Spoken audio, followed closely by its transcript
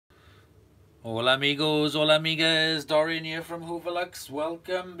Hola amigos, hola amigas, Dorian here from Hooverlux.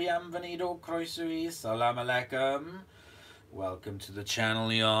 Welcome, bienvenido, croeso, salam alaikum. Welcome to the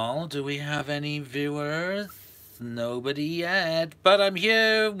channel, y'all. Do we have any viewers? Nobody yet, but I'm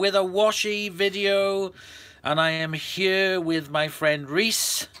here with a washy video, and I am here with my friend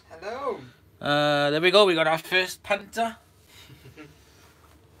Reese. Hello. There we go, we got our first punter.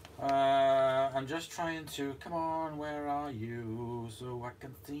 I'm just trying to, come on, where are you, so I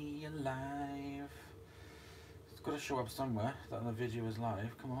can see you live. It's got to show up somewhere that the video is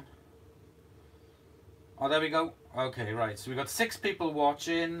live, come on. Oh, there we go. Okay, right, so we've got 6 people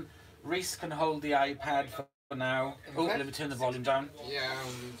watching. Reese can hold the iPad for now. Oh, let me turn the volume down. Yeah,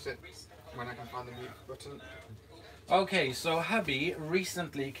 when I can find the mute button. Okay, so hubby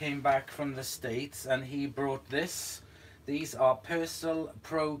recently came back from the States and he brought this. These are Persil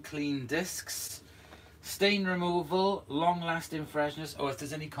Pro Clean Discs. Stain removal, long-lasting freshness. Oh, if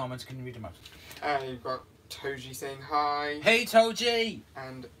there's any comments, can you read them out? You've got Toji saying hi. Hey, Toji!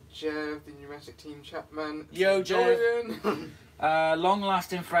 And Jev, the pneumatic team Chapman. Yo, Jev!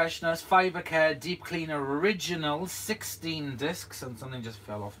 Long-lasting freshness, fiber care, deep cleaner, original, 16 discs, and something just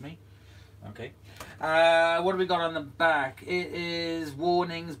fell off me. Okay. What do we got on the back? It is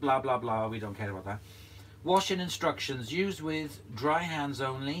warnings, blah, blah, blah. We don't care about that. Washing instructions. Used with dry hands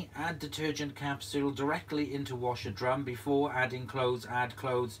only. Add detergent capsule directly into washer drum before adding clothes. Add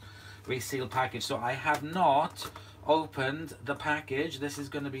clothes. Reseal package. So I have not opened the package. This is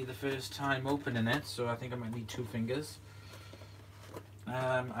going to be the first time opening it. So I think I might need 2 fingers.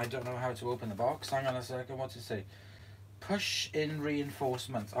 I don't know how to open the box. Hang on a second. What's it say? Push in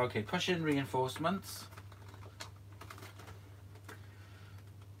reinforcements. Okay, push in reinforcements.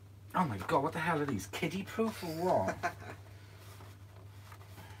 Oh my god, what the hell are these? Kiddie proof or what?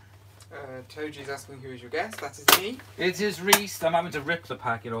 Toji's asking who is your guest. That is me. It is Reese. I'm having to rip the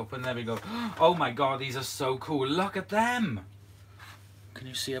packet open. There we go. Oh my god, these are so cool. Look at them. Can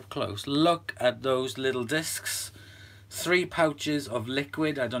you see up close? Look at those little discs. 3 pouches of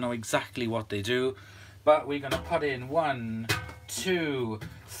liquid. I don't know exactly what they do, but we're going to put in 1, 2,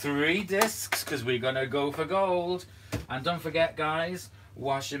 3 discs because we're going to go for gold. And don't forget, guys,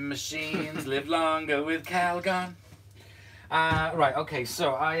 washing machines live longer with Calgon. Right, okay,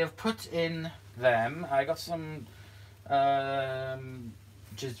 so I have put in them. I got some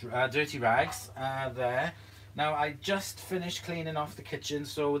just dirty rags there. Now, I just finished cleaning off the kitchen,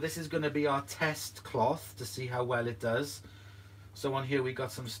 so this is going to be our test cloth to see how well it does. So on here we got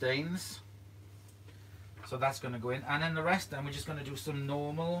some stains. So that's going to go in. And then the rest, then we're just going to do some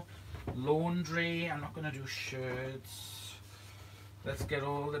normal laundry. I'm not going to do shirts. Let's get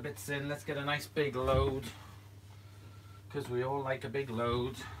all the bits in. Let's get a nice big load, because we all like a big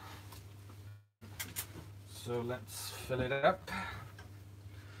load. So let's fill it up.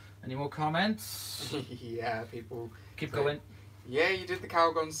 Any more comments? Yeah, people. Keep going. Yeah, you did the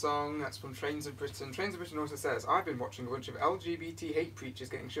Calgon song. That's from Trains of Britain. Trains of Britain also says, I've been watching a bunch of LGBT hate preachers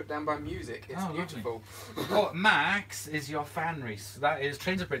getting shut down by music. It's beautiful. Oh, Max is your fan, Reese. That is,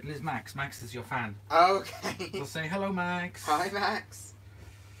 Trains of Britain is Max. Max is your fan. Okay. So say hello, Max. Hi, Max.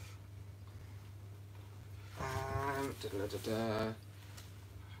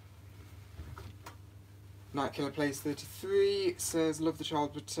 Night Killer Plays 33 says, love the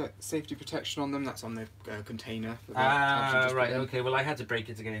child safety protection on them. That's on the container. Right, okay. Well, I had to break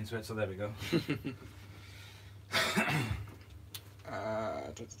it to get into it, so there we go.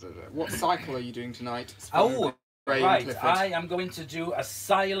 What cycle are you doing tonight? Oh, right. I am going to do a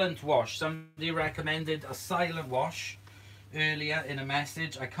silent wash. Somebody recommended a silent wash earlier in a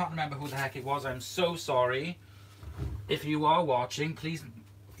message. I can't remember who the heck it was. I'm so sorry. If you are watching, please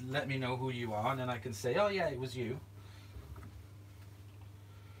let me know who you are, and then I can say, oh yeah, it was you.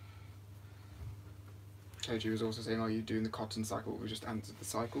 Toji was also saying, are you doing the cotton cycle? We just answered the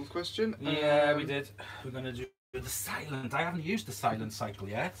cycles question. Yeah, we did. We're going to do the silent. I haven't used the silent cycle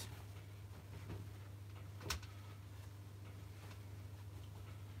yet.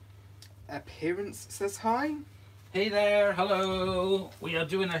 Appearance says hi. Hey there, hello. We are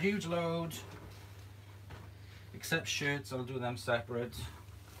doing a huge load. Except shirts, I'll do them separate.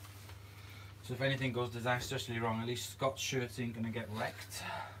 So if anything goes disastrously wrong, at least Scott's shirts ain't going to get wrecked.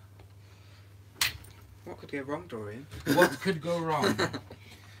 What could go wrong, Dorian? What could go wrong?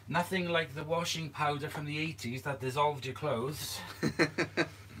 Nothing like the washing powder from the 80s that dissolved your clothes.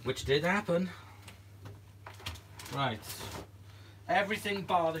 Which did happen. Right. Everything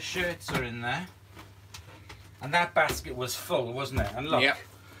bar the shirts are in there. And that basket was full, wasn't it? And look, yep.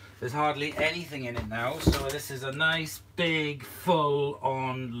 There's hardly anything in it now. So this is a nice, big,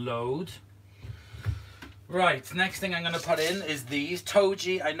 full-on load. Right, next thing I'm going to put in is these.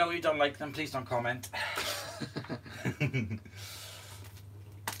 Toji, I know you don't like them, please don't comment.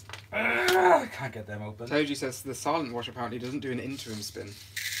 I can't get them open. Toji says the silent wash apparently doesn't do an interim spin.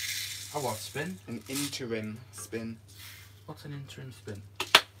 A what spin? An interim spin. What's an interim spin?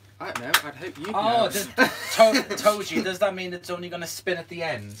 I don't know, I'd hope you'd know. know. Toji, does that mean it's only going to spin at the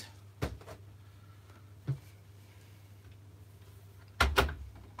end?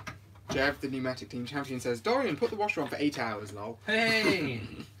 Jeff, the pneumatic team champion, says, Dorian, put the washer on for 8 hours, lol. Hey!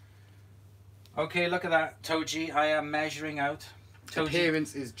 Okay, look at that. Toji, I am measuring out. Toji,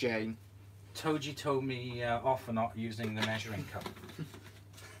 Appearance is Jane. Toji told me off for not using the measuring cup.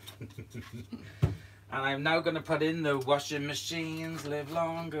 And I'm now going to put in the washing machines live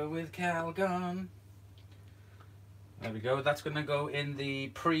longer with Calgon. There we go. That's going to go in the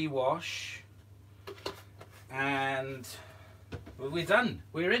pre-wash. And we're done.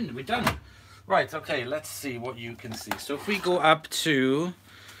 We're in. We're done. Right, okay, let's see what you can see. So if we go up to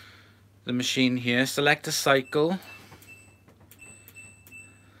the machine here, select a cycle.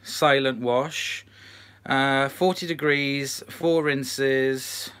 Silent wash. 40 degrees, 4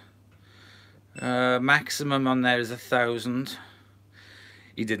 rinses. Maximum on there is 1,000.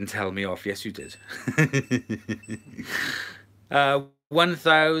 You didn't tell me off. Yes, you did.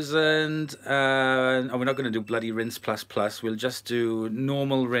 1,000. Oh, we're not going to do bloody rinse plus plus. We'll just do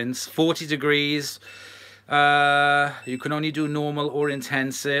normal rinse. 40 degrees. You can only do normal or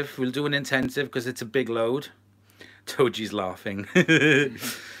intensive. We'll do an intensive because it's a big load. Toji's laughing.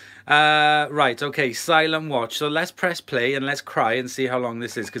 Right, okay, silent watch. So let's press play and let's cry and see how long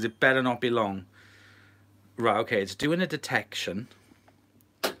this is, because it better not be long. Right, okay, it's doing a detection.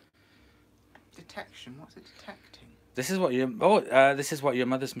 Detection? What's it detecting? This is what your this is what your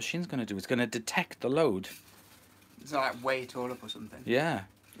mother's machine's going to do. It's going to detect the load. It's like weigh it all up or something. Yeah.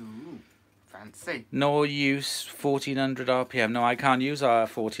 Ooh, fancy. No use 1400 RPM. No, I can't use our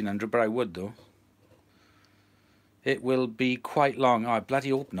 1400, but I would though. It will be quite long. Oh, I bloody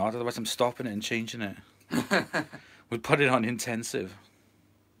hope not, otherwise I'm stopping it and changing it. We'll put it on intensive.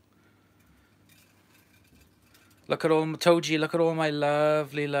 Look at all my Toji, look at all my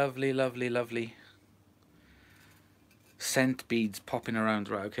lovely, lovely, lovely, lovely scent beads popping around.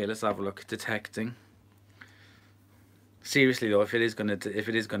 Right, okay, let's have a look. Detecting. Seriously though, if it is going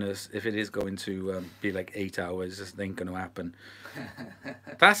to be like 8 hours, this ain't going to happen.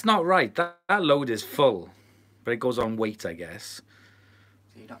 That's not right. That load is full. But it goes on weight, I guess.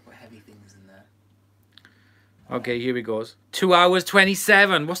 So you don't put heavy things in there. Okay, here we goes. 2 hours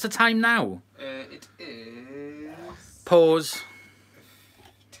 27. What's the time now? It is... Pause.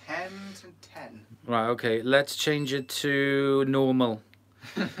 10 to 10. Right, okay. Let's change it to normal.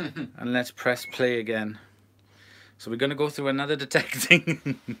 And let's press play again. So we're going to go through another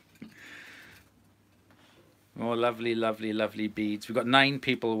detecting. Oh, lovely, lovely, lovely beads. We've got 9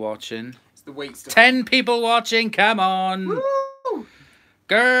 people watching. The weight stuff. 10 people watching, come on. Woo!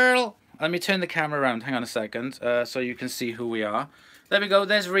 Girl. Let me turn the camera around, hang on a second, so you can see who we are. There we go,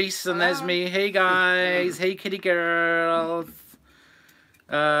 there's Reese and there's me. Hey guys, hey kitty girls.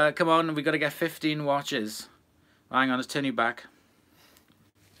 Come on, we got to get 15 watches. Hang on, let's turn you back.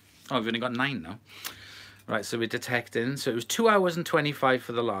 Oh, we've only got 9 now. Right, so we're detecting. So it was 2 hours and 25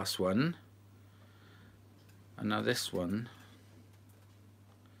 for the last one. And now this one.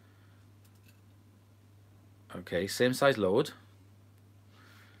 Okay, same size load.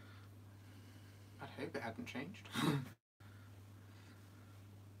 I'd hope it hadn't changed.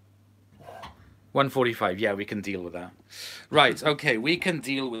 145, yeah, we can deal with that. Right, okay, we can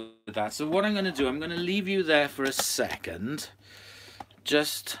deal with that. So what I'm going to do, I'm going to leave you there for a second.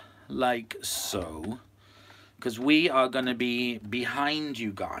 Just like so. Because we are going to be behind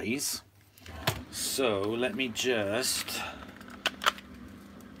you guys. So let me just...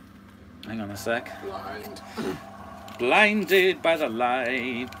 Hang on a sec. Blind. Blinded by the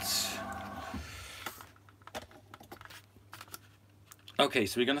light. Okay,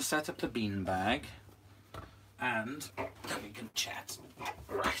 so we're going to set up the beanbag. And then we can chat.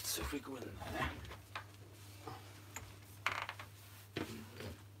 Right, so if we go in there.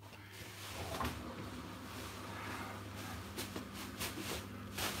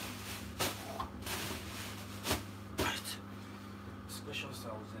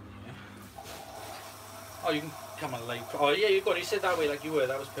 Oh, you can come on late. Oh, yeah, you got it. You said that way like you were.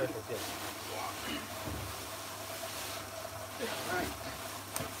 That was perfect, yeah. Right.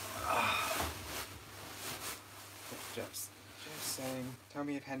 Just saying, tell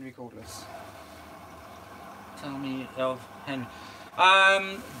me if Henry called us. Tell me of Henry.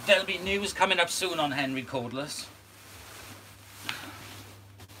 There'll be news coming up soon on Henry Cordless.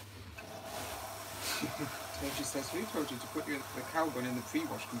 It just says, who told you to put the Calgon in the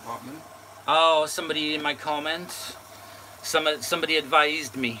pre-wash compartment? Oh, somebody in my comments. Somebody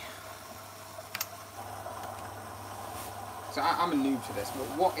advised me. So I'm a noob to this, but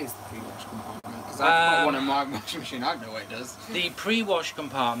what is the pre-wash compartment? Because I've got one in my washing machine, I don't know what it does. The pre-wash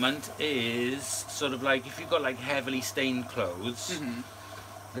compartment is sort of like, if you've got like heavily stained clothes,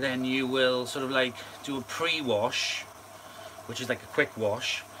 then you will sort of like do a pre-wash, which is like a quick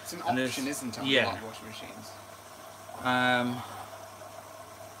wash. It's an option, isn't it, on a lot of washing machines?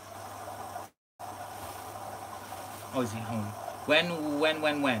 Oh, is he home? When?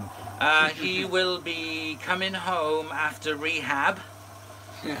 He will be coming home after rehab.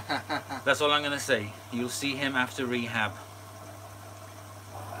 That's all I'm going to say. You'll see him after rehab.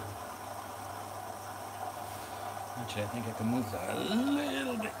 Actually, I think I can move that a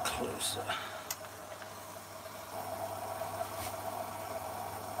little bit closer.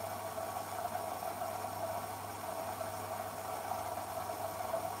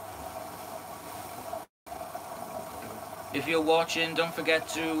 If you're watching, don't forget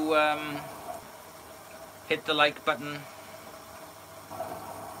to hit the like button.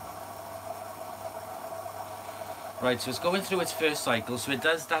 Right, so it's going through its first cycle. So it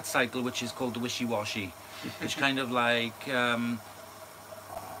does that cycle, which is called the wishy-washy, which kind of like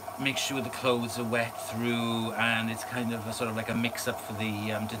makes sure the clothes are wet through, and it's kind of a sort of like a mix-up for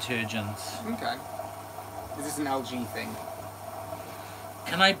the detergents. Okay. Is this an LG thing?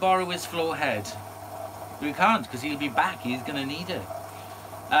 Can I borrow his floor head? We can't, because he'll be back. He's going to need it.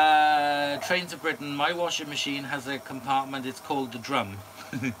 Trains of Britain, my washing machine has a compartment. It's called the drum.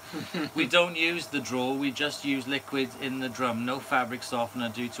 We don't use the drawer. We just use liquid in the drum. No fabric softener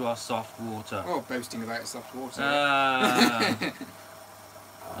due to our soft water. Oh, boasting about soft water.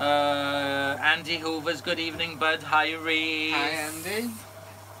 Andy Hoover's good evening, bud. Hi, Reece. Hi, Andy.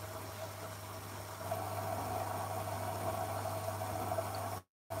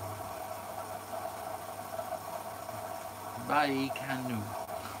 Bye, Canoe.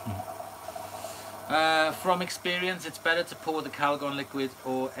 From experience, it's better to pour the Calgon liquid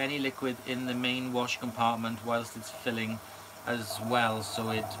or any liquid in the main wash compartment whilst it's filling as well, so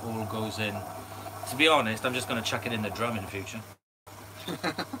it all goes in. To be honest, I'm just going to chuck it in the drum in the future.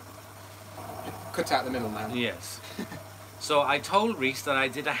 Cut out the middleman. Yes. So I told Reece that I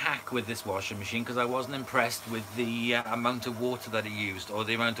did a hack with this washing machine because I wasn't impressed with the amount of water that it used, or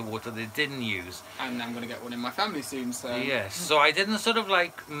the amount of water that it didn't use. And I'm going to get one in my family soon, so... Yes, so I didn't sort of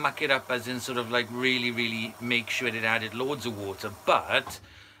like muck it up as in sort of like really make sure it added loads of water, but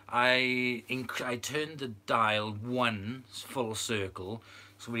I turned the dial one full circle,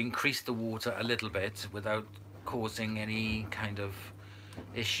 so we increased the water a little bit without causing any kind of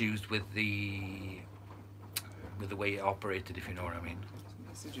issues with the way it operated, if you know what I mean.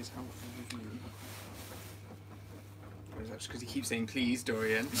 Messages helpful with you. Or is that just because he keeps saying please,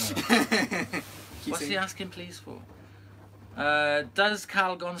 Dorian? What's he asking please for? Does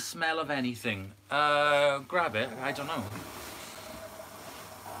Calgon smell of anything? Grab it, I don't know.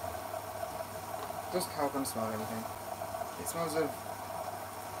 Does Calgon smell of anything? It smells of...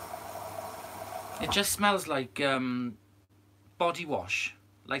 It just smells like body wash.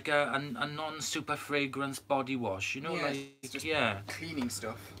 Like a non-super fragrance body wash, you know, yeah, like, it's just yeah. cleaning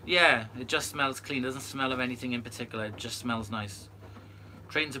stuff. Yeah, it just smells clean, doesn't smell of anything in particular, it just smells nice.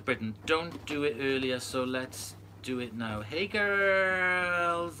 Trains of Britain, don't do it earlier, so let's do it now. Hey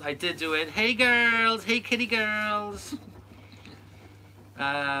girls, I did do it. Hey girls, hey kitty girls.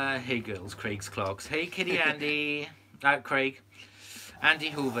 Hey girls, Craig's Clocks. Hey kitty Andy, Craig. Andy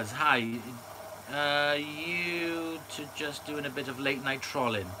Hoover's, hi. You to just doing a bit of late night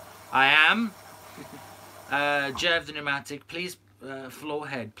trolling. I am. Jev the pneumatic, please, floor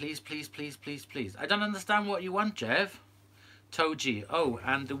head, please. I don't understand what you want, Jev. Toji, oh,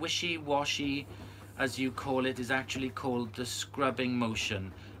 and the wishy-washy, as you call it, is actually called the scrubbing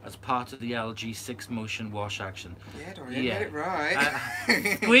motion as part of the LG 6 motion wash action. Yeah, Dorian, get it right.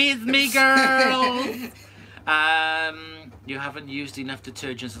 Squeeze me, girl! You haven't used enough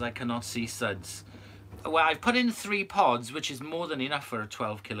detergents as I cannot see suds. Well, I've put in 3 pods, which is more than enough for a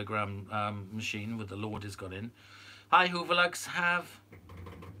 12 kilogram machine with the load has got in. Hi, Hooverlux,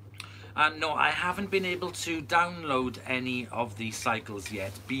 no, I haven't been able to download any of the cycles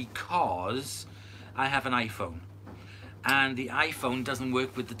yet because I have an iPhone. And the iPhone doesn't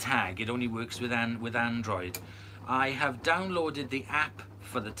work with the tag, it only works with Android. I have downloaded the app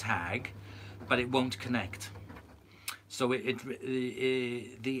for the tag, but it won't connect. So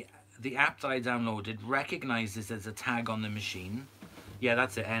the app that I downloaded recognizes as a tag on the machine. Yeah,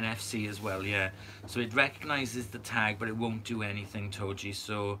 that's it, NFC as well, yeah. So it recognizes the tag, but it won't do anything, Toji.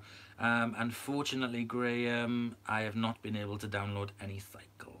 So Unfortunately, Graham, I have not been able to download any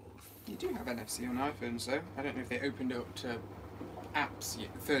cycles. You do have NFC on iPhone, so I don't know if they opened it up to apps,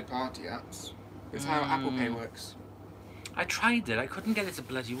 third-party apps. It's how Apple Pay works. I tried it. I couldn't get it to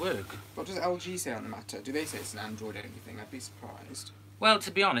bloody work. What does LG say on the matter? Do they say it's an Android anything? I'd be surprised. Well,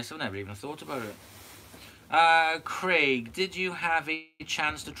 to be honest, I've never even thought about it. Craig, did you have a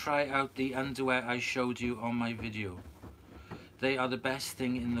chance to try out the underwear I showed you on my video? They are the best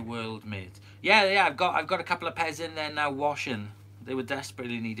thing in the world, mate. Yeah, I've got a couple of pairs in there now washing. They were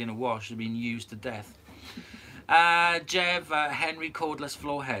desperately needing a wash. They've been used to death. Jev, Henry Cordless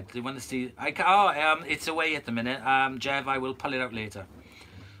Floorhead. They want to see. It's away at the minute. Jev, I will pull it out later.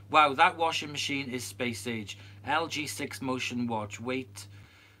 Wow, that washing machine is space age. LG 6 motion watch. Wait,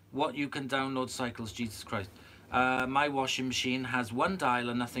 what you can download cycles? Jesus Christ. My washing machine has one dial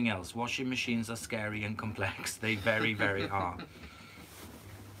and nothing else. Washing machines are scary and complex. They very, very are.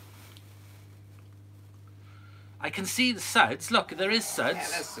 I can see the suds. Look, there is suds. Yeah,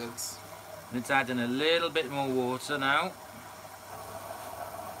 there's suds. It's adding a little bit more water now.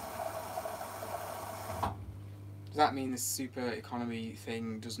 Does that mean this super economy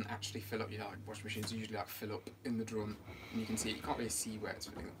thing doesn't actually fill up? Washing machines usually fill up in the drum, and you can see it. You can't really see where it's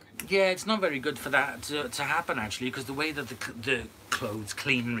filling up. Yeah, it's not very good for that to happen actually, because the way that the clothes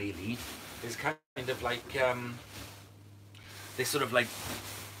clean really is kind of like they sort of like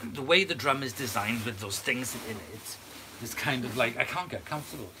the way the drum is designed with those things in it is kind of like I can't get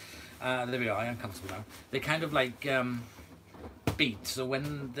comfortable. There we are. I am comfortable now. They kind of like beat. So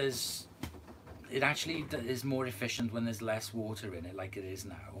when there's it actually is more efficient when there's less water in it, like it is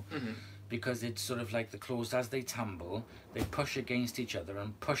now, because it's sort of like the clothes as they tumble, they push against each other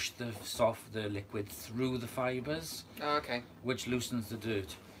and push the liquid through the fibres. Oh, okay. Which loosens the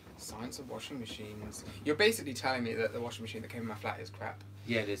dirt. Science of washing machines. You're basically telling me that the washing machine that came in my flat is crap.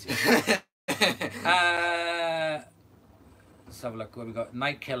 Yeah, it is. Let's have a look. What we got?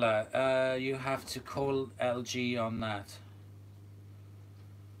 Night Killer. You have to call LG on that.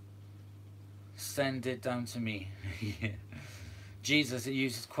 Send it down to me. Yeah. Jesus, it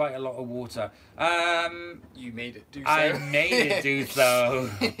uses quite a lot of water. You made it do so. I made it do so.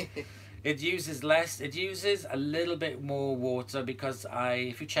 It uses less. It uses a little bit more water because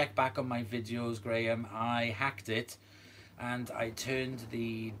if you check back on my videos, Graham, I hacked it and I turned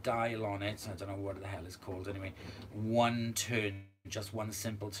the dial on it. I don't know what the hell it's called anyway. One turn, just one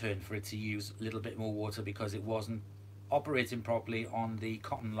simple turn for it to use a little bit more water because it wasn't operating properly on the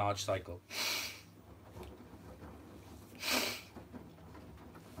cotton large cycle.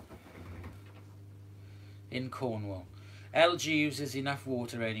 In Cornwall. LG uses enough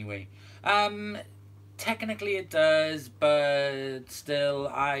water anyway. Technically it does, but still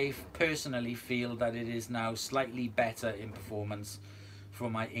I personally feel that it is now slightly better in performance for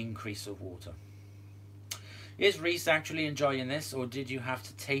my increase of water. Is Reese actually enjoying this, or did you have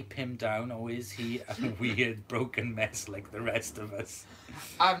to tape him down, or is he a weird broken mess like the rest of us?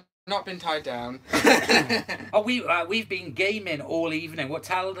 I've not been tied down. Oh, we've been gaming all evening.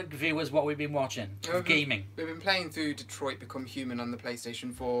 Tell the viewers what we've been watching. Gaming. We've been playing through Detroit Become Human on the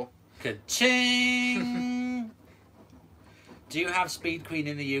PlayStation 4. Ka-ching! Do you have Speed Queen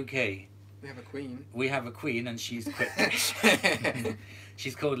in the UK? We have a queen. We have a queen, and she's quick.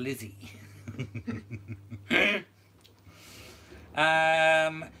 She's called Lizzie.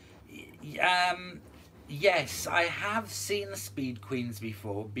 Yes, I have seen the Speed Queens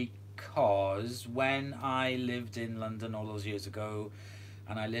before because when I lived in London all those years ago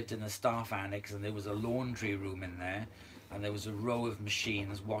and I lived in the staff annex and there was a laundry room in there and there was a row of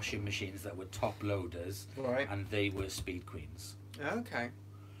machines, washing machines that were top loaders, right, and they were Speed Queens. Okay.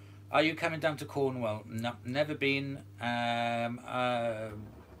 Are you coming down to Cornwall? No, never been.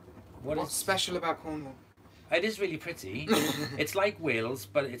 What's special about Cornwall? It is really pretty. It's like Wales,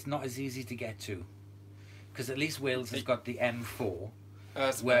 but it's not as easy to get to. Because at least Wales has got the M4,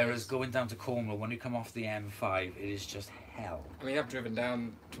 whereas going down to Cornwall, when you come off the M5, it is just hell. I mean, I've driven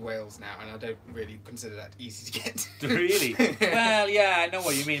down to Wales now, and I don't really consider that easy to get to. Really? Well, yeah, I know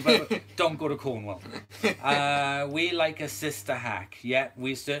what you mean, but don't go to Cornwall. We like a sister hack. Yeah,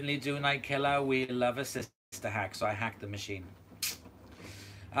 we certainly do, Night Killer. We love a sister hack, so I hacked the machine.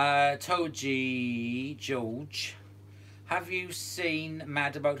 Toji George. Have you seen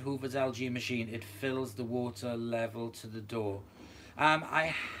Mad About Hoover's LG machine? It fills the water level to the door.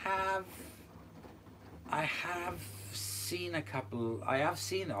 I have seen a couple. I have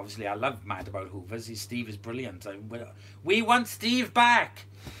seen, obviously, I love Mad About Hoover's. Steve is brilliant. We want Steve back.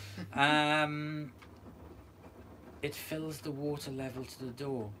 It fills the water level to the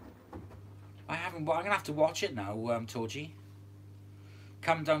door. I'm going to have to watch it now, Toji.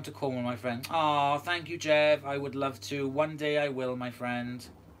 Come down to Cornwall, my friend. Oh, thank you, Jeff. I would love to. One day I will, my friend.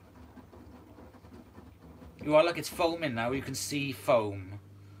 You are, look, it's foaming now. You can see foam.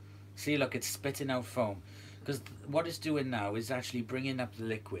 See, look, it's spitting out foam. Because what it's doing now is actually bringing up the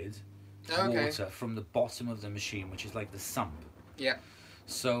liquid water from the bottom of the machine, which is like the sump. Yeah.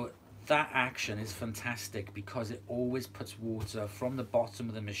 So that action is fantastic because it always puts water from the bottom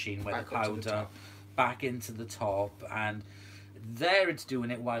of the machine where the powder back into the top, and there it's doing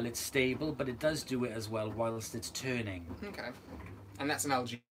it while it's stable, but it does do it as well whilst it's turning. Okay. And that's an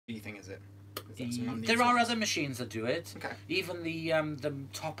LG thing, is it? There are other machines that do it. Okay. Even the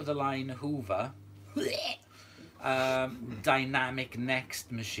top of the line Hoover dynamic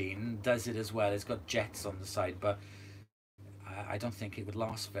next machine does it as well. It's got jets on the side, but I don't think it would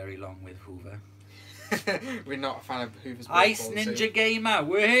last very long with Hoover. We're not a fan of Hoover's. Ice Ninja Gamer.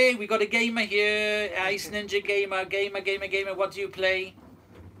 Hey, we got a gamer here. Ice Ninja Gamer. Gamer. What do you play?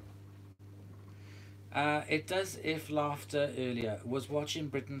 It does if laughter earlier. Was watching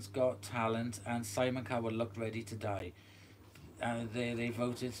Britain's Got Talent and Simon Cowell looked ready to die. They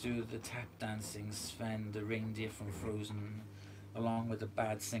voted through the tap dancing Sven, the reindeer from Frozen, along with the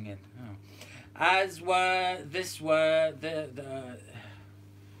bad singing. Oh. As were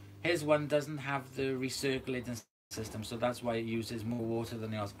his one doesn't have the recirculating system, so that's why it uses more water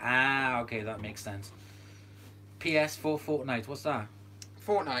than yours. Ah, okay, that makes sense. PS4 Fortnite, what's that?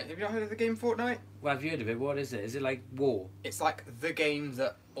 Fortnite. Have you not heard of the game Fortnite? Well, I've heard of it. What is it? Is it like War? It's like the game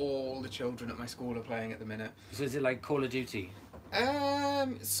that all the children at my school are playing at the minute. So is it like Call of Duty?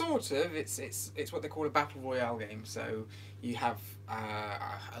 Sort of. It's what they call a battle royale game. So you have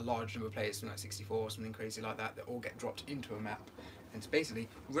a large number of players, something like 64 or something crazy like that, that all get dropped into a map. And to basically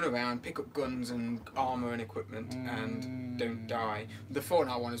run around, pick up guns and armour and equipment and don't die. The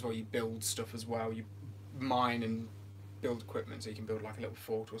Fortnite one as well, you build stuff as well. You mine and build equipment, so you can build like a little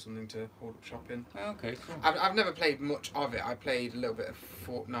fort or something to hold up shop in. Okay, cool. I've never played much of it. I played a little bit of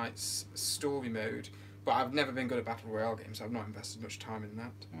Fortnite's story mode, but I've never been good at Battle Royale games, so I've not invested much time in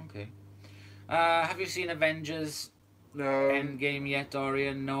that. Okay. Have you seen Avengers No. Endgame yet,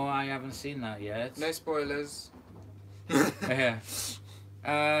 Dorian? No, I haven't seen that yet. No spoilers. Yeah.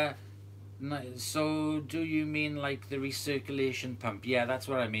 No, so do you mean like the recirculation pump? Yeah, that's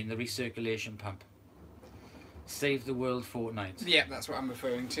what I mean, the recirculation pump. Save the world Fortnite. Yeah, that's what I'm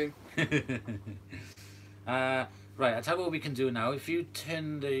referring to. Right, I'll tell you what we can do now. If you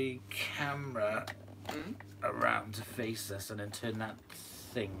turn the camera around to face us and then turn that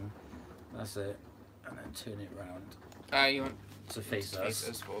thing, that's it, and then turn it around. You want to face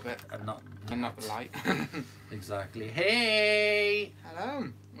us for a bit. And not the light. Exactly. Hey! Hello.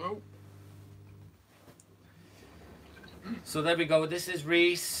 Oh. So there we go. This is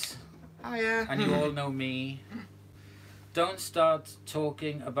Reese. Hiya. And you all know me. Don't start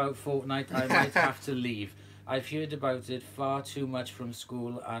talking about Fortnite. I might have to leave. I've heard about it far too much from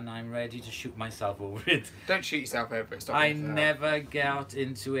school and I'm ready to shoot myself over it. Don't shoot yourself over it. Stop. I never got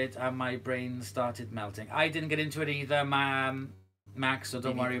into it and my brain started melting. I didn't get into it either, Max, so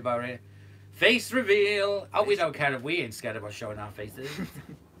don't worry about it. Face reveal. Oh, we don't care if we ain't scared about showing our faces.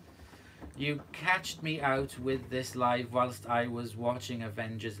 You catched me out with this live whilst I was watching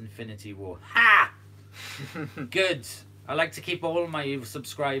Avengers Infinity War. Ha! Good. I like to keep all my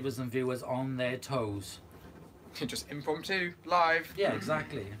subscribers and viewers on their toes. Just impromptu, live. Yeah,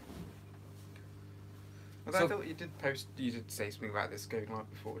 exactly. Although I thought you did say something about this going live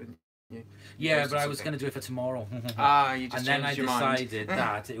before, didn't you? Yeah, but I was going to do it for tomorrow. You just and then I changed your mind. decided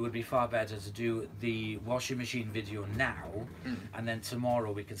that it would be far better to do the washing machine video now, and then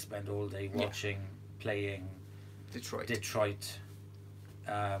tomorrow we can spend all day watching, playing Detroit.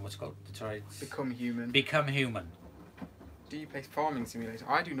 What's it called? Detroit. Become Human. Become Human. Do you play Farming Simulator?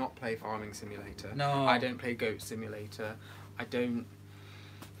 I do not play Farming Simulator. No. I don't play Goat Simulator. I don't...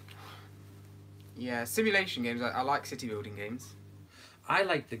 Yeah, simulation games. I like city building games. I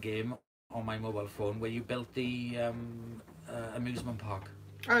like the game on my mobile phone where you built the amusement park.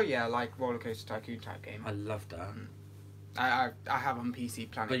 Oh yeah, like Roller Coaster Tycoon type game. I love that. I have on PC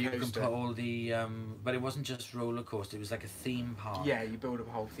Planet Coaster. But you can put all the... but it wasn't just roller coaster, it was like a theme park. Yeah, you build up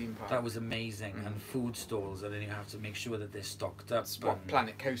a whole theme park. That was amazing. And food stalls, and then you have to make sure that they're stocked up. That's what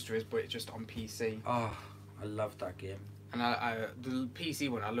Planet Coaster is, but it's just on PC. Oh, I love that game. And the PC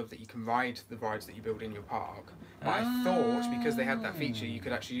one, I love that you can ride the rides that you build in your park. But I thought, because they had that feature, you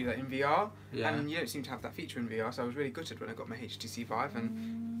could actually do that in VR. Yeah. And you don't seem to have that feature in VR, so I was really gutted when I got my HTC Vive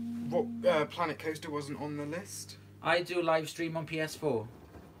and Planet Coaster wasn't on the list. I do live stream on PS4.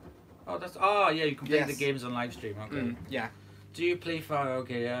 Oh, yeah, you can play the games on live stream. Okay. Yeah. Do you play for...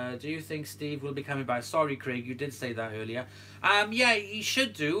 Okay, do you think Steve will be coming back? Sorry, Craig, you did say that earlier. Yeah, he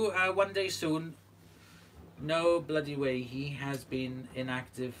should do. One day soon. No bloody way. He has been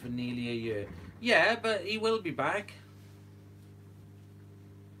inactive for nearly a year. Yeah, but he will be back.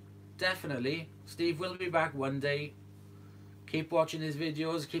 Definitely. Steve will be back one day. Keep watching his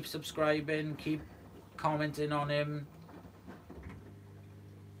videos. Keep subscribing. Keep commenting on him.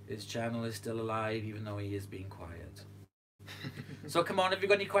 His channel is still alive, even though he is being quiet. So come on, have you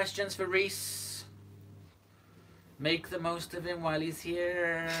got any questions for Reese? Make the most of him while he's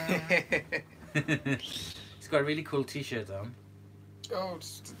here. He's got a really cool t-shirt on. Oh,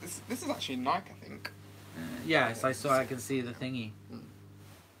 this is actually Nike, I think. Yes, I saw. I can see the thingy.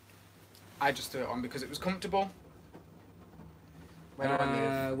 I just threw it on because it was comfortable. Where do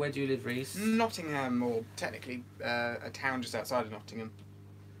I live? Where do you live, Reese? Nottingham, or technically a town just outside of Nottingham.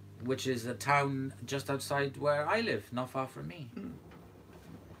 Which is a town just outside where I live, not far from me.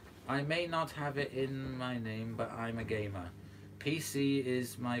 I may not have it in my name, but I'm a gamer. PC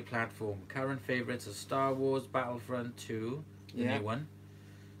is my platform. Current favourites are Star Wars Battlefront 2, the new one.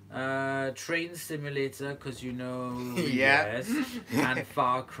 Train Simulator, because you know, yes. And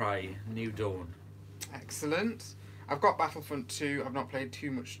Far Cry, New Dawn. Excellent. I've got Battlefront 2. I've not played too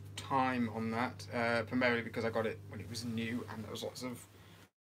much time on that, primarily because I got it when it was new and there was lots of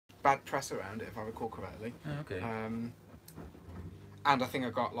bad press around it, if I recall correctly. Oh, okay. And I think I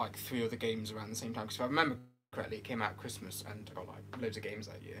got like 3 other games around the same time, because if I remember correctly, it came out at Christmas and I got like loads of games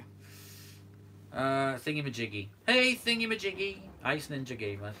that year. Thingy-majiggy. Hey, Thingy-majiggy. Ice Ninja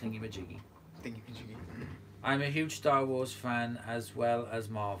Gamer, Thingy-majiggy. Thingy-majiggy. I'm a huge Star Wars fan as well as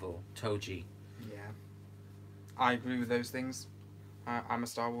Marvel. Toji. Yeah. I agree with those things. I'm a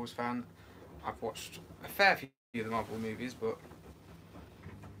Star Wars fan. I've watched a fair few of the Marvel movies, but...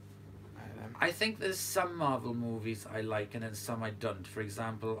 I think there's some Marvel movies I like and then some I don't. For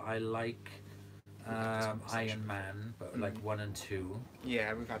example, I like Iron Man, but like 1 and 2.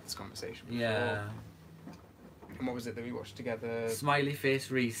 Yeah, we've had this conversation before. Yeah. And what was it that we watched together? Smiley face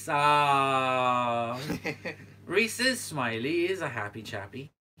Reese. Ah. Reese is smiley. He is a happy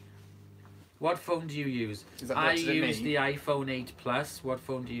chappy. What phone do you use? I use the iPhone 8 Plus. What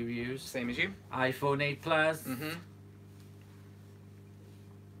phone do you use? Same as you. iPhone 8 Plus.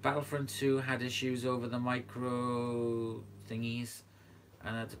 Battlefront 2 had issues over the micro thingies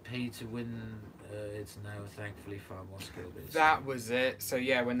and had to pay to win. It's now thankfully far more skill based. That was it. So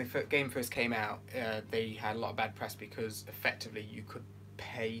yeah, when the game first came out, they had a lot of bad press because effectively you could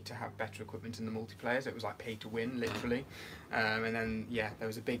pay to have better equipment in the multiplayer. So it was like pay to win, literally. And then yeah, there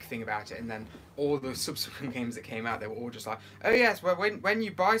was a big thing about it. And then all the subsequent games that came out, they were all just like, oh yes, well when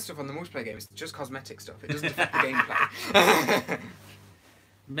you buy stuff on the multiplayer game, it's just cosmetic stuff. It doesn't affect the gameplay.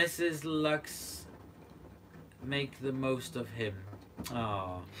 Mrs. Lux, make the most of him.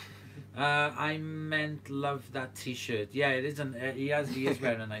 Oh, I meant love that T-shirt. Yeah, it isn't. He is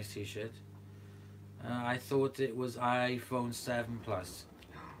wearing a nice T-shirt. I thought it was iPhone 7 Plus.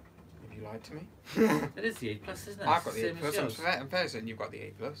 Have you lied to me? It is the 8 Plus, isn't it? I've got the 8 Plus. I'm fair certain you've got the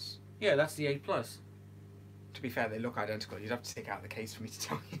 8 Plus. Yeah, that's the 8 Plus. To be fair, they look identical. You'd have to take out the case for me to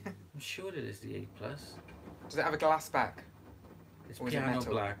tell you. I'm sure it is the 8 Plus. Does it have a glass back? It's piano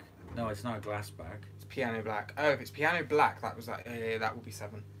black. No, it's not a glass back. It's piano black. Oh, if it's piano black, that was that. Yeah, that would be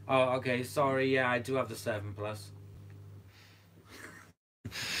 7. Oh, okay. Sorry. Yeah, I do have the 7 Plus. I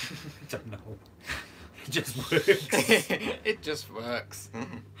don't know. It just works. It just works.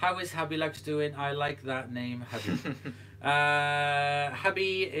 How is Hubby Lux doing? I like that name, Hubby.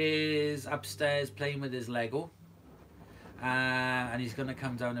 Hubby is upstairs playing with his Lego. And he's going to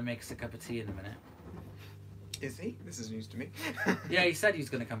come down and make us a cup of tea in a minute. Is he? This is news to me. Yeah, he said he's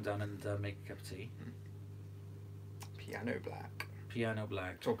going to come down and make a cup of tea. Piano black. Piano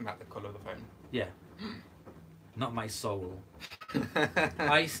black. Talking about the colour of the phone. Yeah. Not my soul.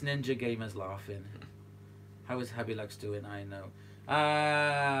 Ice Ninja Gamer's laughing. How is Hubby Lux doing? I know.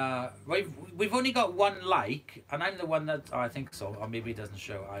 We've only got 1 like, and I'm the one that... Oh, I think so. Or maybe it doesn't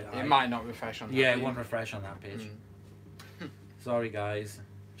show. It might not refresh on that. Yeah, it won't refresh on that page. Sorry, guys.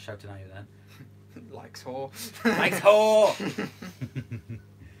 Shouting at you then. Likes whore. Likes whore!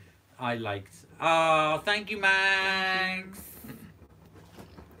 I liked. Oh, thank you, Max!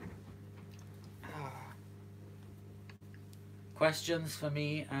 Questions for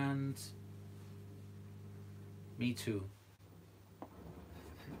me and... Me too.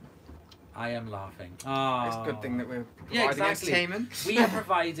 I am laughing. Oh. It's a good thing that we're providing entertainment. We are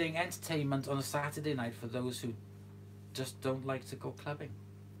providing entertainment on a Saturday night for those who just don't like to go clubbing.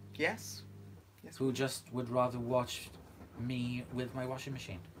 Yes. Yes. Who just would rather watch me with my washing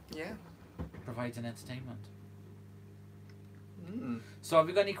machine. Yeah. Providing entertainment. So have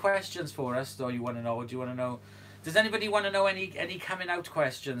you got any questions for us, or you want to know? Do you want to know? Does anybody want to know any coming out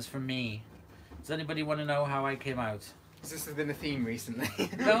questions from me? Does anybody want to know how I came out? This has been a theme recently.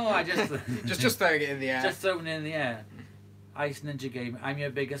 No, I just just throwing it in the air. Just throwing it in the air. Ice Ninja Gamer, I'm your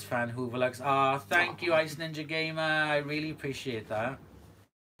biggest fan, Hooverlux. Ah, thank you, Ice Ninja Gamer. I really appreciate that.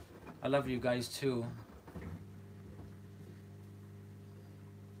 I love you guys too.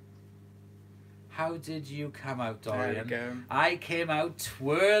 How did you come out, Dorian? There we go. I came out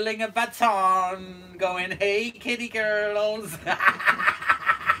twirling a baton, going, "Hey, kitty girls."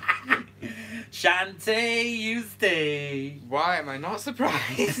 Shantae, you stay. Why am I not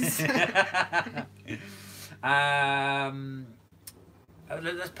surprised?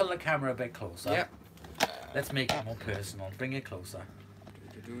 Let's pull the camera a bit closer. Yep. Let's make it more personal. Bring it closer.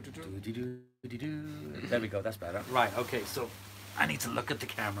 There we go, that's better. Right, okay, so I need to look at the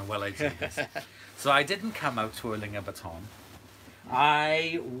camera while I do this. So I didn't come out twirling a baton.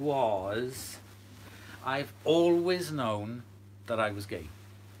 I've always known that I was gay.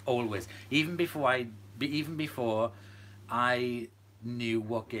 Always. Even before I knew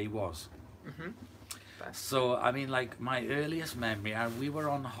what gay was. So, I mean, like, my earliest memory, we were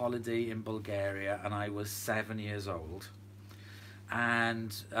on holiday in Bulgaria and I was 7 years old.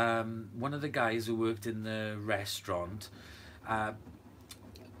 And one of the guys who worked in the restaurant,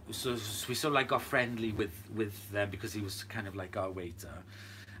 so we sort of like got friendly with them because he was kind of like our waiter.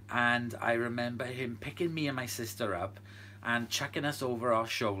 And I remember him picking me and my sister up and chucking us over our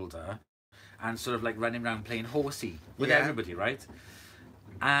shoulder and sort of like running around playing horsey with everybody, right?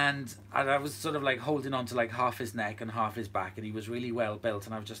 And I was sort of like holding on to like half his neck and half his back, and he was really well built,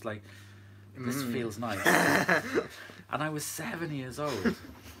 and I was just like, this feels nice. And I was 7 years old.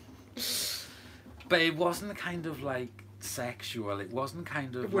 But it wasn't kind of like sexual, it wasn't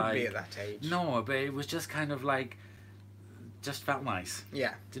kind of It wouldn't like... be at that age. No, but it was just kind of like, just felt nice.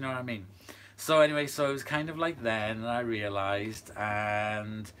 Yeah. Do you know what I mean? So anyway, so it was kind of like then, and I realised,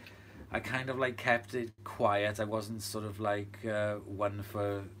 and I kind of like kept it quiet. I wasn't sort of like one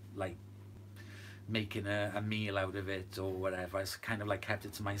for like making a meal out of it or whatever. I kind of like kept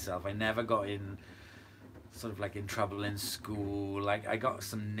it to myself. I never got in sort of like in trouble in school. Like I got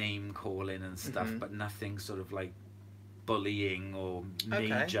some name calling and stuff, but nothing sort of like bullying or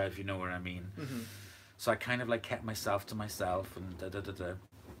major, if you know what I mean. So I kind of like kept myself to myself and da-da-da-da.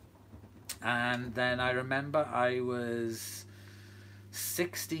 And then I remember I was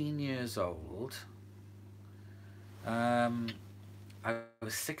 16 years old. I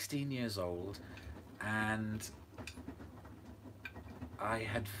was 16 years old and I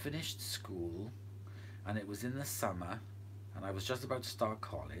had finished school and it was in the summer and I was just about to start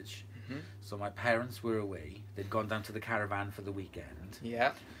college. So my parents were away. They'd gone down to the caravan for the weekend.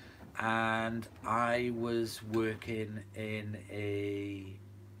 Yeah. And I was working in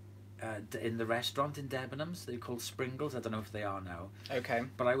the restaurant in Debenhams. They're called Springles. I don't know if they are now. Okay.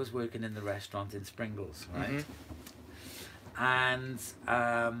 But I was working in the restaurant in Springles, right? And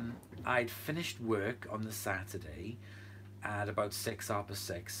I'd finished work on the Saturday at about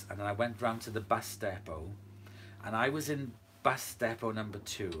 6:30, and then I went round to the bus depot, and I was in bus depot number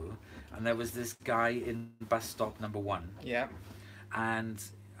 2, and there was this guy in bus stop number 1. Yeah. And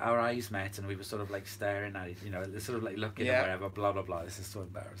our eyes met, and we were sort of like staring at it, you know, sort of like looking at whatever, blah blah blah. This is so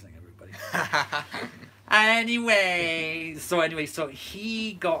embarrassing, everybody. Anyway, so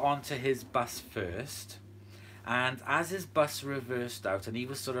he got onto his bus first, and as his bus reversed out, and he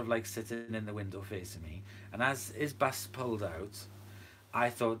was sort of like sitting in the window facing me, and as his bus pulled out, I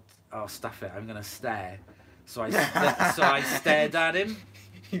thought, oh, stuff it, I'm gonna stare. So I stared at him.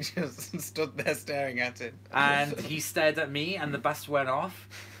 He just stood there staring at it. And he stared at me, and the bus went off,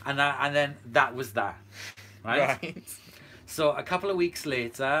 and then that was that, right? So a couple of weeks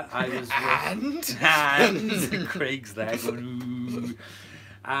later, I was and Craig's there going,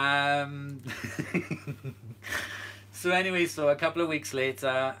 So anyway, so a couple of weeks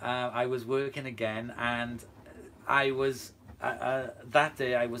later, I was working again, and I was that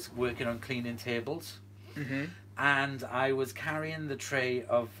day I was working on cleaning tables. And I was carrying the tray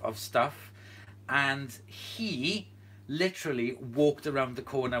of stuff, and he literally walked around the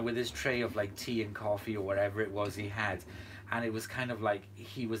corner with his tray of like tea and coffee or whatever it was he had, and it was kind of like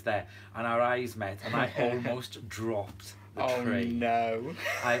he was there, and our eyes met, and I almost dropped the tray. Oh no.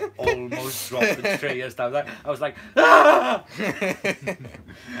 I almost dropped the tray as I was like ah!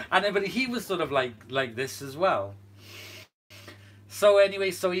 And then, but he was sort of like this as well. So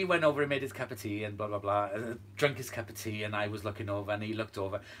anyway, so he went over and made his cup of tea and blah blah blah, drank his cup of tea, and I was looking over, and he looked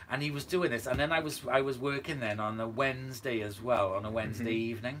over, and he was doing this, and then I was working then on a Wednesday as well, on a Wednesday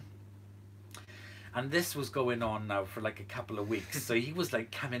evening, and this was going on now for like a couple of weeks. So he was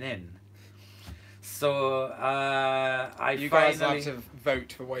like coming in. So You guys have to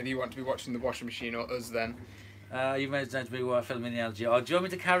vote for whether you want to be watching the washing machine or us then. You might have to be filming the LG. Or do you want me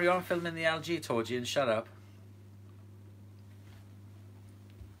to carry on filming the LG, Torgy, and shut up?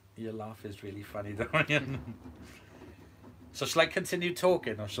 Your laugh is really funny, Dorian. So shall I continue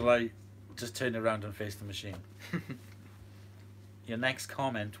talking, or shall I just turn around and face the machine? Your next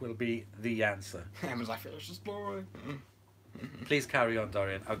comment will be the answer. Emma's like, it's just boring. Please carry on,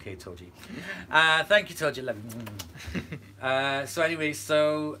 Dorian. Okay, Toji. Thank you, Toji. Love you. So anyway,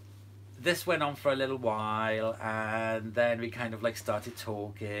 so this went on for a little while, and then we kind of like started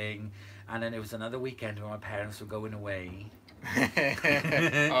talking, and then it was another weekend when my parents were going away.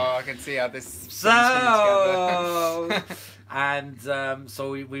 Oh, I can see how this so and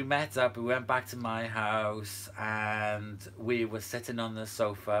so we met up. We went back to my house, and we were sitting on the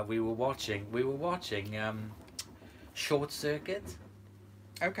sofa. We were watching Short Circuit.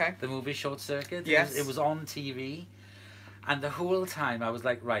 Okay. The movie Short Circuit. Yes. It was on TV, and the whole time I was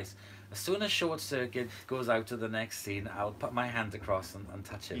like, right, as soon as Short Circuit goes out to the next scene, I'll put my hand across and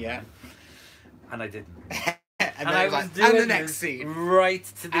touch it. Yeah. Right? And I didn't. And I was like, doing and the next this scene. right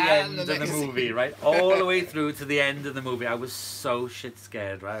to the end the of the next movie, scene. right? All the way through to the end of the movie. I was so shit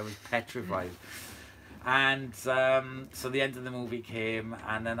scared, right? I was petrified. And so the end of the movie came,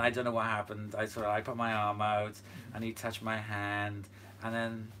 and then I don't know what happened. I put my arm out, and he touched my hand, and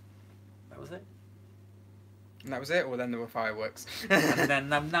then that was it. And that was it, or then there were fireworks. And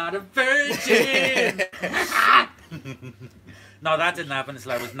then I'm not a virgin. No, that didn't happen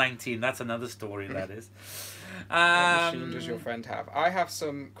until I was 19. That's another story, that is. What machine does your friend have? I have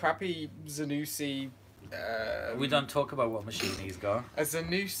some crappy Zanussi. We don't talk about what machine he's got. A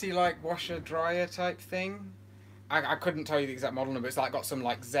Zanussi like washer dryer type thing. I couldn't tell you the exact model number. It's like got some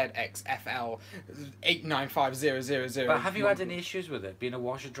like ZXFL 895000. But have you had any issues with it being a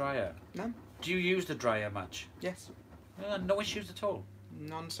washer dryer? No. Do you use the dryer much? Yes. No issues at all.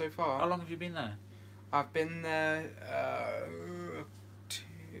 None so far. How long have you been there? I've been there.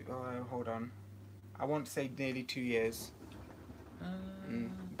 Hold on. I want to say nearly 2 years.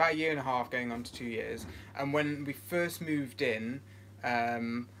 About a year and a half, going on to 2 years. And when we first moved in,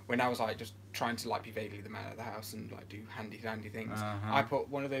 when I was like just trying to like be vaguely the man at the house and like do handy dandy things, I put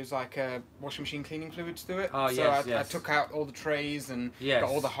one of those like washing machine cleaning fluids through it. Oh, so yes, I took out all the trays and Yes. got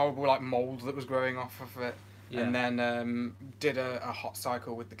all the horrible like mold that was growing off of it, Yeah. and then did a hot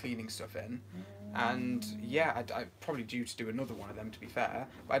cycle with the cleaning stuff in. And yeah, I probably due to do another one of them, to be fair.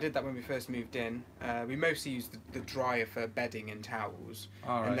 But I did that when we first moved in. We mostly used the dryer for bedding and towels,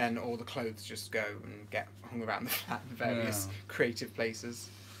 All right. and then all the clothes just go and get hung around the flat in various creative places.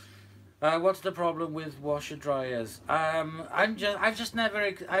 What's the problem with washer dryers? I just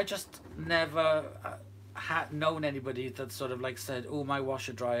never had known anybody that sort of like said, "Oh, my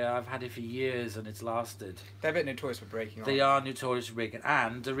washer dryer, I've had it for years and it's lasted." They're a bit notorious for breaking. They are notorious for breaking,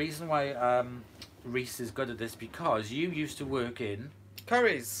 and the reason why Reese is good at this because you used to work in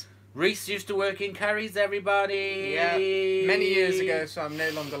Curry's. Reese used to work in Curry's, everybody. Yeah, many years ago. So I'm no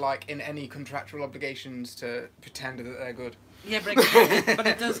longer like in any contractual obligations to pretend that they're good. Yeah, but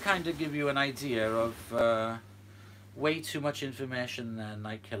it does kind of give you an idea of way too much information there,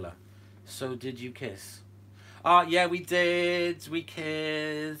 Night Killer. So did you kiss? Oh, yeah, we did. We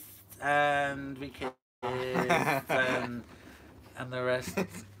kissed, and we kissed, and the rest.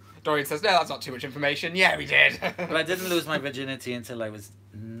 Dorian says, no, that's not too much information. Yeah, we did. But I didn't lose my virginity until I was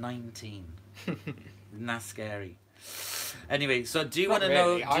 19. Isn't that scary? Anyway, so do you want to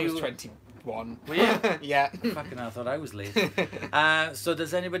know... I was 21. Were you? Yeah. Fucking hell, I thought I was late. So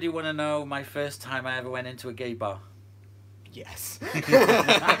does anybody want to know my first time I ever went into a gay bar? Yes.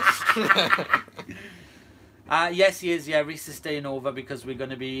 Yes, he is. Yeah, Reese is staying over because we're going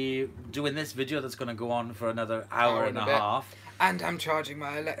to be doing this video that's going to go on for another hour and a half. And I'm charging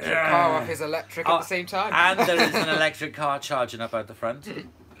my electric car off his electric at the same time. And there is an electric car charging up at the front,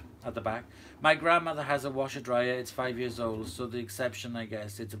 at the back. My grandmother has a washer dryer. It's 5 years old, so the exception, I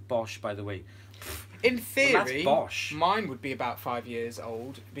guess, it's a Bosch, by the way. In theory, well, that's Bosch. Mine would be about 5 years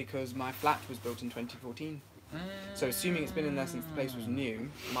old because my flat was built in 2014. So assuming it's been in there since the place was new,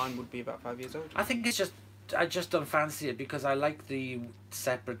 mine would be about 5 years old. I think it's just, I just don't fancy it because I like the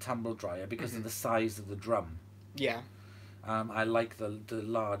separate tumble dryer because of the size of the drum. Yeah. I like the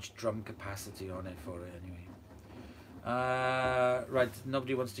large drum capacity on it for it anyway. Right,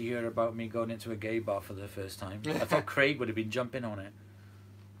 nobody wants to hear about me going into a gay bar for the first time. I thought Craig would have been jumping on it.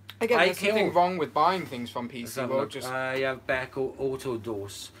 Again, there's nothing wrong with buying things from PC World. I have Becco Auto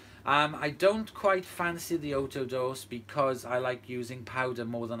Dose. I don't quite fancy the Auto Dose because I like using powder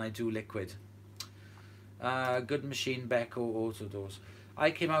more than I do liquid. Good machine, Becco, Autodose. I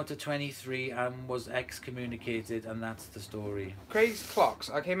came out at 23 and was excommunicated, and that's the story. Craig's clocks.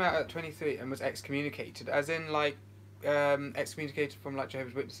 I came out at 23 and was excommunicated, as in like excommunicated from like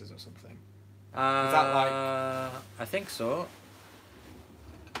Jehovah's Witnesses or something. Is that like? I think so.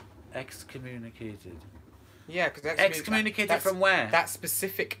 Excommunicated. Yeah, because Excommunicated from where? That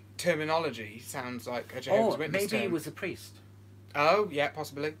specific terminology sounds like a Jehovah's Witness maybe term. he was a priest. Oh yeah,